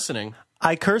weren't listening.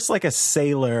 I curse like a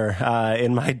sailor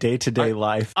in my day-to-day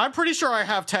life. I'm pretty sure I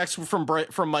have texts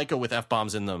from Micah with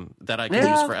F-bombs in them that I can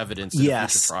use for evidence in a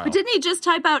future trial. But didn't he just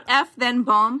type out F then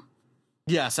bomb?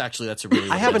 Yes, actually, that's a really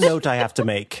good I have a note I have to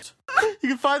make. You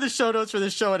can find the show notes for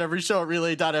this show at every show at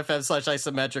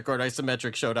relay.fm/isometric or at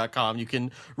isometricshow.com. You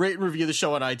can rate and review the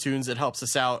show on iTunes. It helps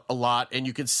us out a lot. And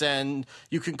you can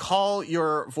call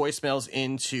your voicemails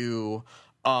into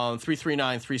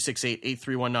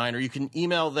 339-368-8319, or you can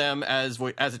email them as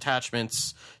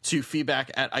attachments to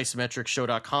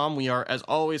feedback@isometricshow.com. We are, as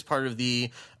always, part of the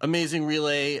amazing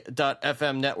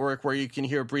relay.fm network, where you can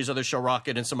hear Bree's other show,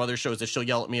 Rocket, and some other shows that she'll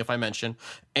yell at me if I mention.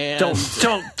 And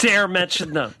Don't dare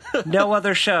mention them. No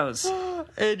other shows.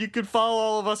 And you can follow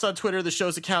all of us on Twitter. The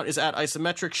show's account is at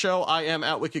Isometric Show. I am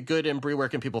at Wicked Good. And Bree, where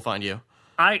can people find you?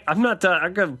 I'm not done.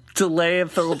 I'm going to delay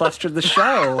and filibuster the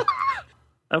show.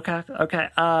 Okay.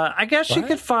 I guess you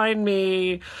could find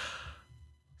me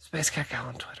Space Cat Gal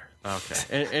on Twitter.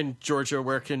 Okay. And Georgia,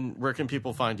 where can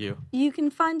people find you? You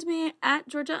can find me at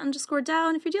Georgia_Dow. And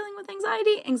if you're dealing with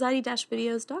anxiety,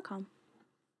 anxiety-videos.com.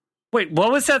 Wait,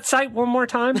 what was that site one more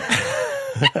time?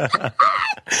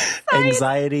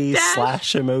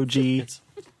 Anxiety/emoji.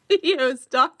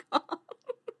 Videos.com.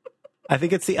 I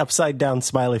think it's the upside down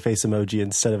smiley face emoji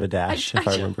instead of a dash, if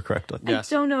I remember correctly. I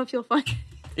don't know if you'll find it.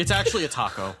 It's actually a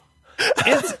taco.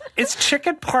 It's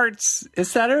chicken parts.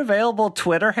 Is that an available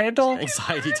Twitter handle?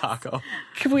 Anxiety taco.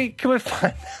 Can we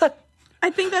find that? I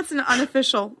think that's an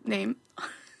unofficial name.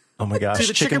 Oh my gosh. See,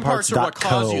 the chicken parts are what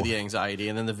cause chickenparts.co. you the anxiety,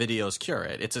 and then the videos cure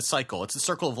it. It's a cycle. It's a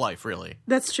circle of life, really.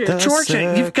 That's true.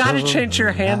 Georgia, you've got to change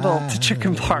your handle to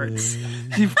chicken parts.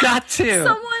 You've got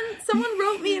to. Someone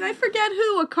wrote me, and I forget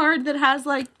who, a card that has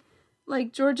like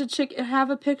Georgia Chicken. Have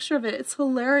a picture of it. It's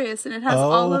hilarious, and it has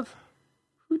all of.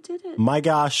 Who did it? My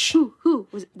gosh. Who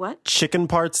was it? What?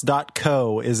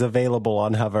 Chickenparts.co is available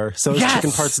on Hover. So is Yes!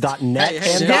 chickenparts.net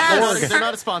and yes! .org. They're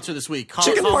not a sponsor this week.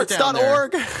 Calm down there.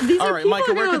 Chickenparts.org. These All are right, people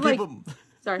Micah, where who can are, people...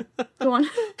 Sorry, go on.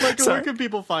 Micah, where can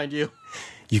people find you?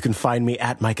 You can find me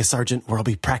at Micah Sargent, where I'll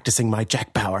be practicing my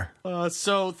Jack Power.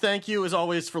 So thank you, as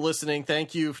always, for listening.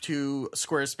 Thank you to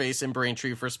Squarespace and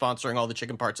Braintree for sponsoring all the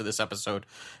chicken parts of this episode.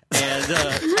 And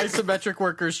isometric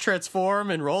workers transform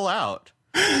and roll out.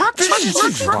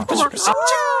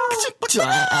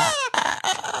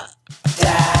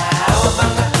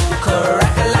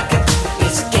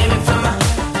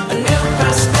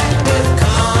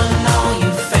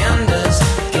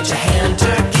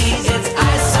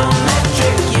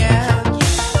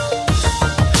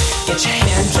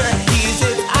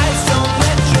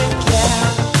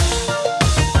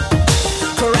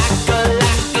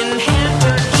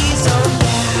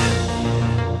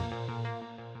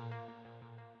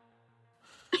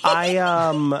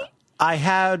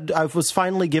 I was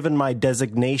finally given my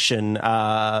designation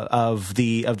of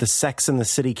the Sex and the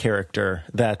City character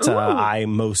that I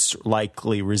most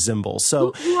likely resemble.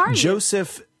 So who are you?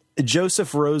 Joseph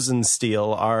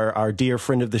Rosensteel, our dear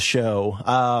friend of the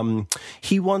show,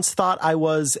 he once thought I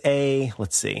was I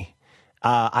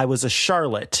was a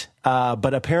Charlotte,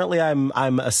 but apparently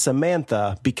I'm a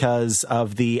Samantha because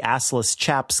of the assless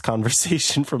chaps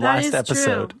conversation from last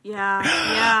episode. True.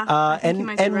 Yeah.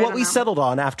 And what we settled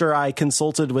on after I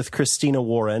consulted with Christina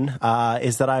Warren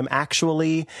is that I'm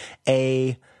actually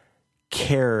a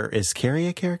Is Carrie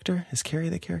a character? Is Carrie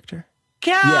the character?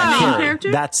 Yeah, main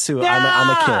character? That's who I'm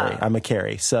a Carrie. I'm a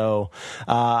Carrie. So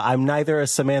I'm neither a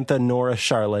Samantha nor a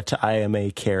Charlotte. I am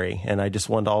a Carrie, and I just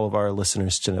want all of our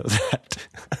listeners to know that.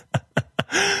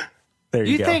 There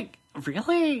you go. You think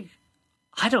really?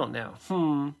 I don't know.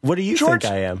 What do you George,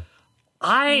 think I am?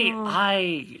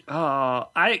 I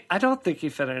don't think you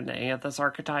fit into any of those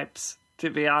archetypes. To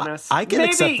be honest, I can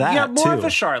accept that, yeah, more too. of a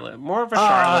Charlotte.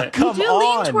 Come You do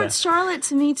on. lean towards Charlotte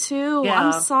to me too. Yeah.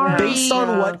 I'm sorry. Based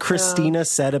on what Christina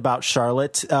said about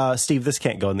Charlotte, Steve, this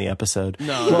can't go in the episode.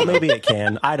 No. Well, maybe it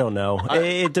can. I don't know.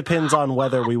 It depends on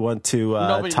whether we want to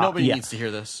Nobody yeah. needs to hear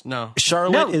this. No.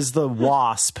 Charlotte No. is the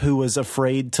wasp who was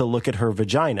afraid to look at her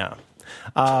vagina.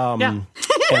 Yeah.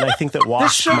 And I think that This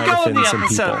wasp should might go in offend the some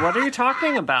episode. people. What are you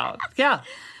talking about? Yeah.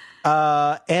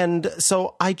 And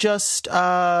so I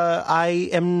I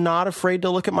am not afraid to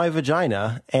look at my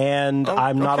vagina, and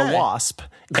I'm not a okay. wasp.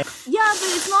 Yeah,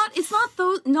 but it's not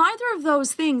those. Neither of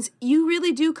those things. You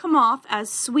really do come off as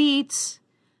sweet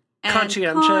and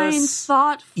Conscientious. kind,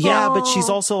 thoughtful. Yeah, but she's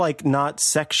also like not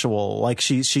sexual. Like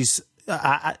she's.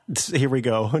 Here we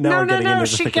go. Now we're getting into the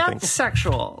She thick of gets things.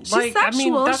 sexual. She's like, sexual. I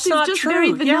mean, that's she's not just true.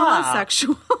 very vanilla Yeah.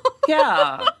 sexual.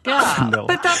 Yeah. Vanilla.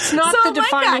 But that's not So, the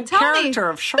defining Micah, tell me. character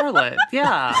of Charlotte.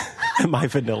 Yeah. My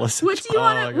vanilla. What did you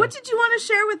want to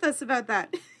share with us about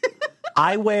that?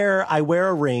 I wear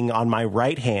a ring on my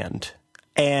right hand,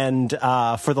 and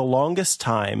for the longest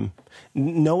time,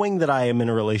 knowing that I am in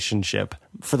a relationship,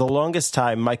 for the longest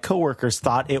time, my coworkers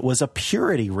thought it was a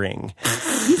purity ring,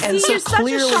 and so you're such a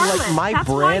clearly, Charlotte. like my That's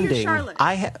why you're branding,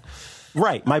 Charlotte.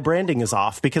 Right, my branding is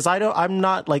off because I'm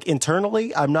not like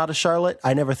internally, I'm not a Charlotte.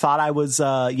 I never thought I was,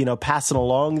 passing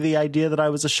along the idea that I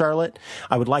was a Charlotte.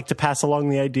 I would like to pass along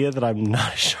the idea that I'm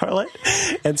not a Charlotte,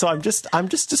 and so I'm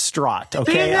just distraught.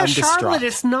 Okay, Being a I'm Charlotte, distraught.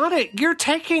 it's not you're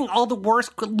taking all the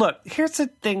worst. Look, here's the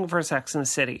thing for Sex and the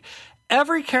City.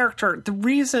 Every character, the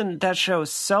reason that show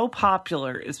is so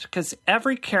popular is because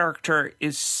every character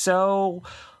is so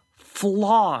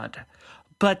flawed,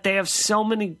 but they have so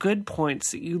many good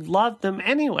points that you love them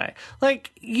anyway.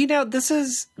 Like, this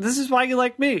is why you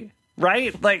like me,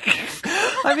 right? Like,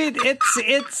 I mean,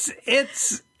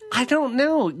 it's I don't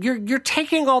know. You're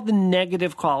taking all the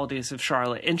negative qualities of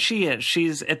Charlotte, and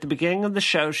she's at the beginning of the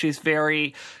show, she's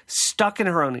very stuck in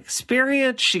her own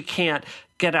experience. She can't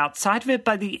get outside of it.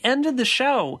 By the end of the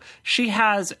show, she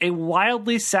has a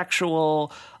wildly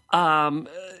sexual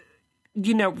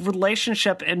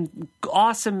relationship and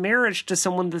awesome marriage to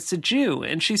someone that's a Jew.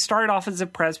 And she started off as a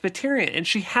Presbyterian, and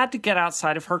she had to get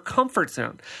outside of her comfort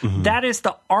zone. Mm-hmm. That is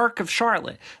the arc of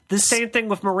Charlotte. The same thing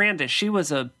with Miranda. She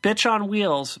was a bitch on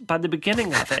wheels by the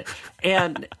beginning of it.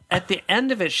 And at the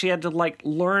end of it, she had to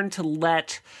learn to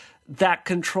let that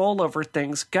control over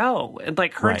things go. And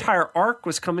her entire arc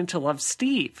was coming to love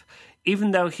Steve,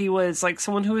 even though he was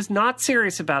someone who was not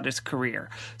serious about his career,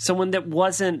 someone that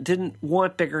didn't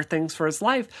want bigger things for his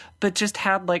life, but just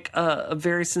had a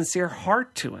very sincere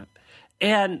heart to him.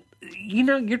 And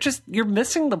you're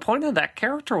missing the point of that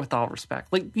character, with all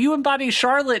respect. You embody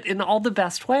Charlotte in all the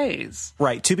best ways.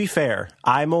 Right. To be fair,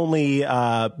 I'm only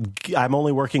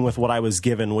working with what I was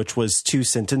given, which was 2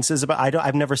 sentences about.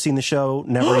 I've never seen the show.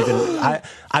 Never even.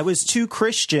 I was too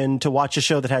Christian to watch a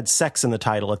show that had sex in the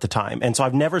title at the time, and so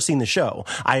I've never seen the show.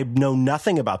 I know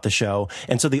nothing about the show,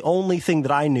 and so the only thing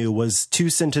that I knew was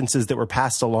 2 sentences that were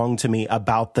passed along to me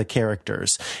about the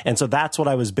characters, and so that's what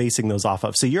I was basing those off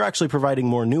of. So you're actually providing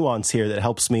more nuance here that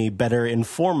helps me better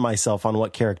inform myself on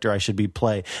what character I should be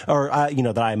that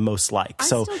I most like. I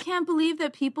still can't believe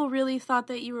that people really thought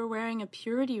that you were wearing a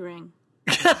purity ring.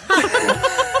 Neither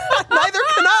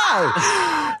can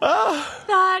I.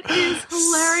 That is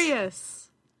hilarious.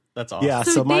 That's awesome. Yeah,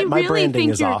 So so my they really branding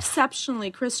think is you're off. exceptionally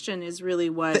Christian is really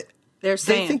what they're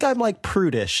saying. They think I'm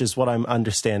prudish is what I'm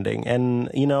understanding. And,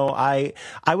 I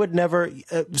would never.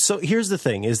 So here's the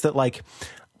thing is that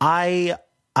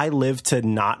I live to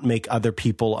not make other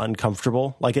people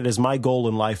uncomfortable. It is my goal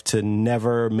in life to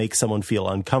never make someone feel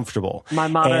uncomfortable. My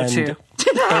motto too.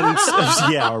 And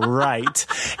yeah, right.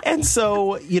 And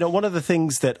so, one of the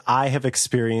things that I have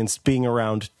experienced being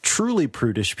around truly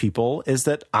prudish people is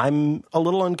that I'm a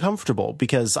little uncomfortable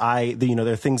because there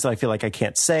are things that I feel like I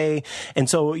can't say. And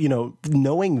so,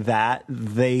 knowing that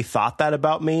they thought that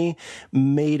about me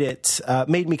made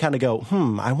me kind of go,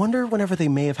 I wonder whenever they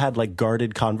may have had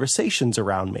guarded conversations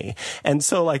around me. And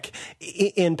so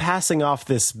in passing off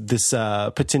this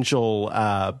potential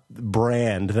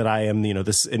brand that I am,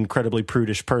 this incredibly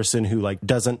prudish person who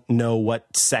doesn't know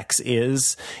what sex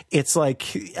is, it's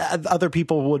other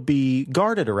people would be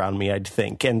guarded around me, I'd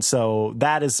think. And so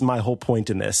that is my whole point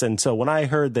in this. And so when I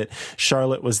heard that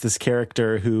Charlotte was this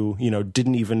character who,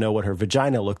 didn't even know what her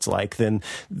vagina looked like, then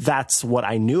that's what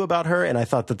I knew about her. And I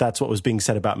thought that that's what was being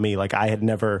said about me. I had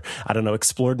never,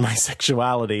 explored my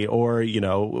sexuality or,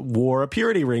 wore a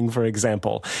purity ring, for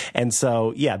example. And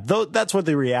so, yeah, that's what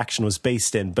the reaction was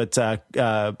based in. But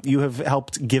you have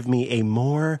helped give me a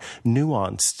more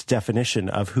nuanced definition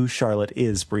of who Charlotte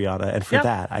is, Brianna. And for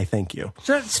that, I thank you.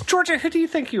 So, Georgia, who do you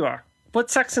think you are? What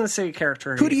Sex and the City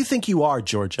character are Who do you think you are,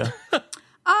 Georgia?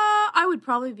 I would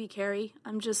probably be Carrie.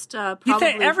 I'm just probably.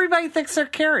 Everybody thinks they're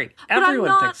Carrie. But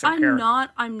Everyone thinks they're Carrie.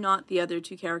 I'm not the other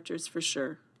 2 characters for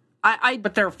sure.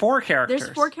 But there are 4 characters.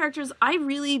 There's 4 characters. I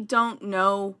really don't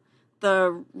know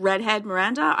the redhead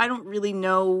Miranda. I don't really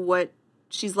know what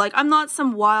she's like. I'm not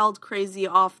some wild, crazy,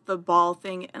 off the ball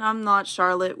thing, and I'm not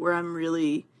Charlotte, where I'm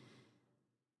really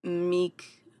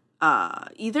meek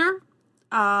either.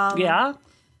 Yeah.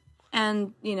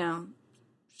 And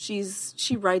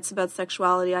she writes about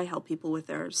sexuality. I help people with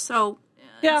theirs. So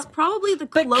it's probably the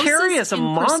closest. But Carrie is a in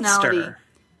monster. personality.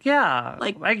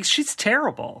 Yeah, she's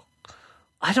terrible.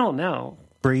 I don't know.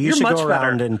 Bree, you You're should much go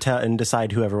around better. and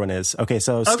decide who everyone is. Okay,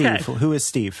 so Steve, who is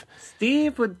Steve?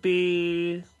 Steve would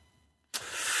be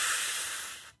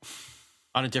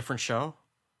On a different show?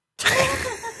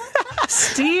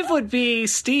 Steve would be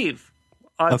Steve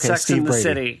on Sex Steve and the Brady.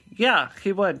 City. Yeah,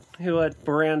 he would. He would.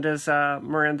 Miranda's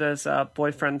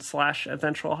boyfriend /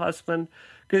 eventual husband.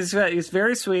 Because he's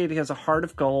very sweet. He has a heart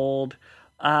of gold.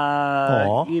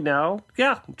 Aw. You know,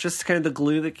 yeah, just kind of the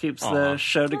glue that keeps the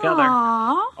show together.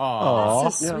 Aw.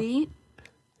 That's so sweet.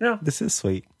 Yeah, This is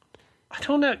sweet. I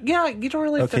don't know. Yeah, you don't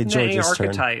really Okay, fit in any Georgia's turn.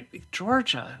 archetype.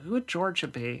 Georgia, who would Georgia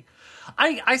be?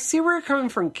 I see where you're coming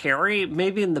from, Carrie,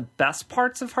 maybe in the best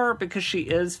parts of her, because she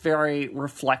is very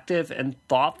reflective and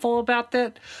thoughtful about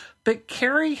that. But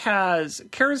Carrie's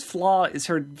flaw is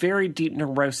her very deep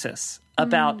neurosis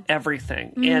about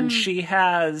everything. And she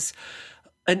has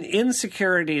an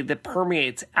insecurity that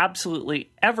permeates absolutely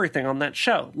everything on that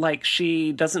show. Like,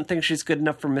 she doesn't think she's good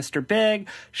enough for Mr. Big.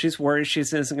 She's worried she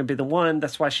isn't going to be the one.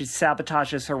 That's why she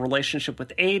sabotages her relationship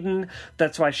with Aiden.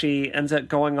 That's why she ends up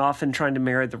going off and trying to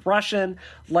marry the Russian.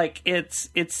 Like, it's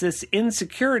this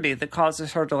insecurity that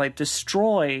causes her to, like,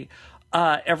 destroy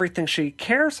everything she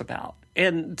cares about.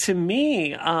 And to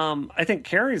me, I think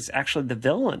Carrie's actually the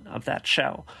villain of that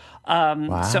show.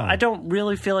 So I don't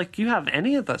really feel like you have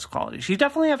any of those qualities. You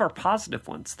definitely have our positive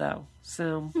ones, though.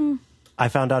 So I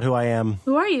found out who I am.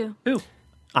 Who are you? Who?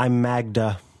 I'm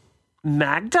Magda.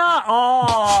 Magda?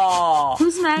 Oh,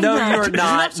 Who's Magda? no, you're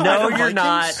not. sound No, like a you're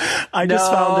Vikings? not. I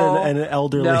just found an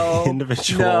elderly No,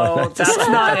 individual. No, and I that's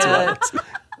not it.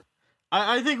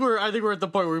 I think we're at the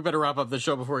point where we better wrap up the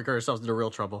show before we get ourselves into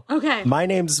real trouble. Okay. My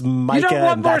name's You Micah, don't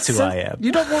want and more that's who I am.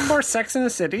 You don't want more Sex in the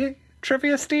City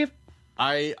trivia, Steve?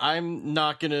 I'm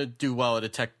not gonna do well at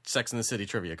a Sex in the City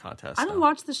trivia contest. I don't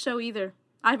watch the show either.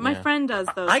 My friend does,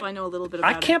 though, so I know a little bit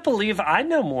about I can't believe I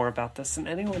know more about this than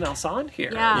anyone else on here.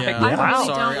 it. Yeah. Yeah. I Wow. really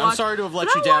Sorry. don't I'm watch, sorry to have let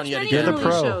but you I down watch yet many again. You're the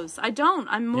early pro. shows. I don't.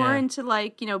 I'm more Yeah. into,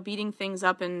 like, beating things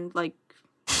up and, like,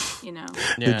 Yeah.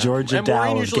 Georgia and Dow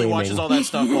Maureen of usually gaming. watches all that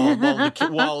stuff while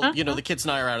the kids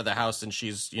and I are out of the house and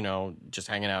she's just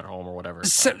hanging out at home or whatever.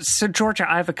 So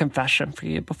Georgia, I have a confession for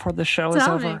you before the show is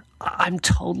Tell over. me. I'm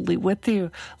totally with you.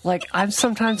 Like, I'm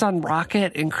sometimes on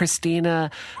Rocket and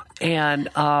Christina and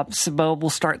Simone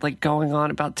will start, like, going on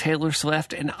about Taylor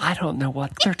Swift, and I don't know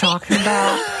what they're talking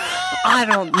about. I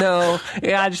don't know.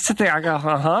 Yeah, I just sit there. I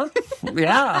go,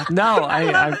 yeah. No,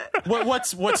 I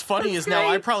What's funny is now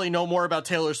I probably know more about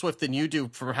Taylor Swift than you do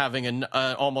from having an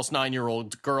almost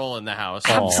 9-year-old girl in the house.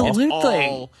 Absolutely. It's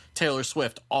all Taylor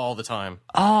Swift all the time.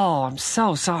 oh, I'm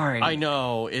so sorry. I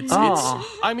know it's.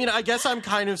 I mean, I guess I'm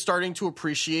kind of starting to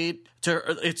appreciate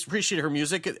her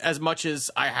music as much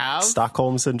as I have.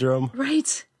 Stockholm Syndrome.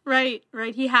 Right.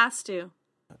 He has to.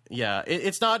 Yeah,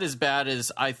 it's not as bad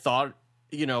as I thought.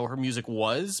 Her music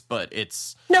was, but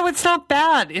it's. No, it's not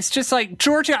bad. It's just like,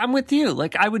 Georgia, I'm with you.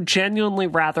 Like, I would genuinely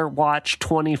rather watch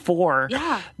 24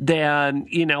 than,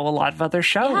 a lot of other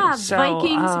shows. Yeah, So,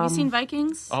 Vikings. Have you seen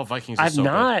Vikings? Oh, Vikings. Is I've so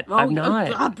not. Good. I've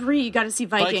not. Brie, you got to see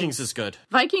Vikings. Vikings is good.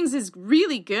 Vikings is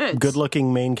really good.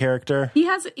 Good-looking main character. He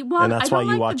has, well, And that's I why don't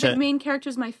you like watch the big it? main character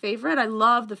is my favorite. I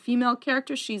love the female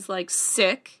character. She's, like,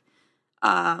 sick.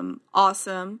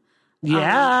 Awesome.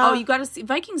 Yeah. You got to see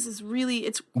Vikings is really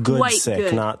it's Good quite sick,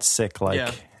 good. not sick like.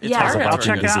 Yeah. It's Yeah. hard As to a I'll turn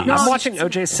check it out. disease. I'm No, watching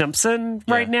O.J. Simpson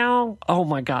right now. Oh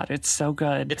my god, it's so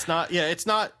good. It's not. Yeah, it's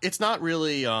not. It's not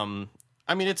really.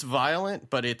 I mean, it's violent,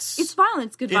 but it's violent.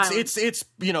 It's good violence. It's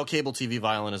cable TV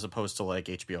violent as opposed to like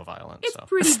HBO violent. It's So.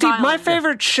 pretty Steve, violent. my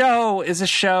favorite show is a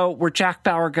show where Jack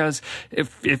Bauer goes,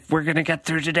 if we're going to get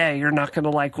through today, you're not going to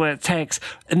like what it takes.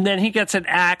 And then he gets an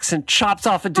axe and chops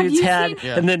off a dude's you head seen-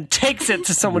 and then takes it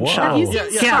to someone's Whoa. show. Have you seen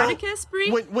Yeah. Spartacus,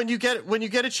 Brie? When you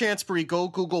get a chance, Brie, go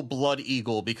Google Blood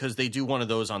Eagle because they do one of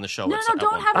those on the show. No, at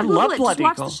don't one have I to love Google it. Blood Just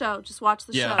watch Eagle. the show. Just watch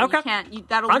the Yeah. show. Okay. You can't.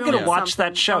 That'll I'm ruin gonna it watch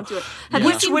sometime. that show. Don't do it. Have Yeah.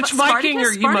 you seen Which Viking Spartacus?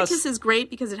 are you most- Spartacus is great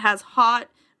because it has hot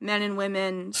men and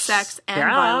women, sex and Yeah.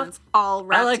 violence all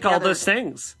wrapped I like together. all those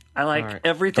things. I like All right.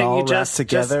 everything All you wrapped just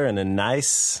together in a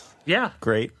nice, yeah.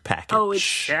 great package. Oh,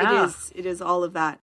 it's Yeah. it is all of that.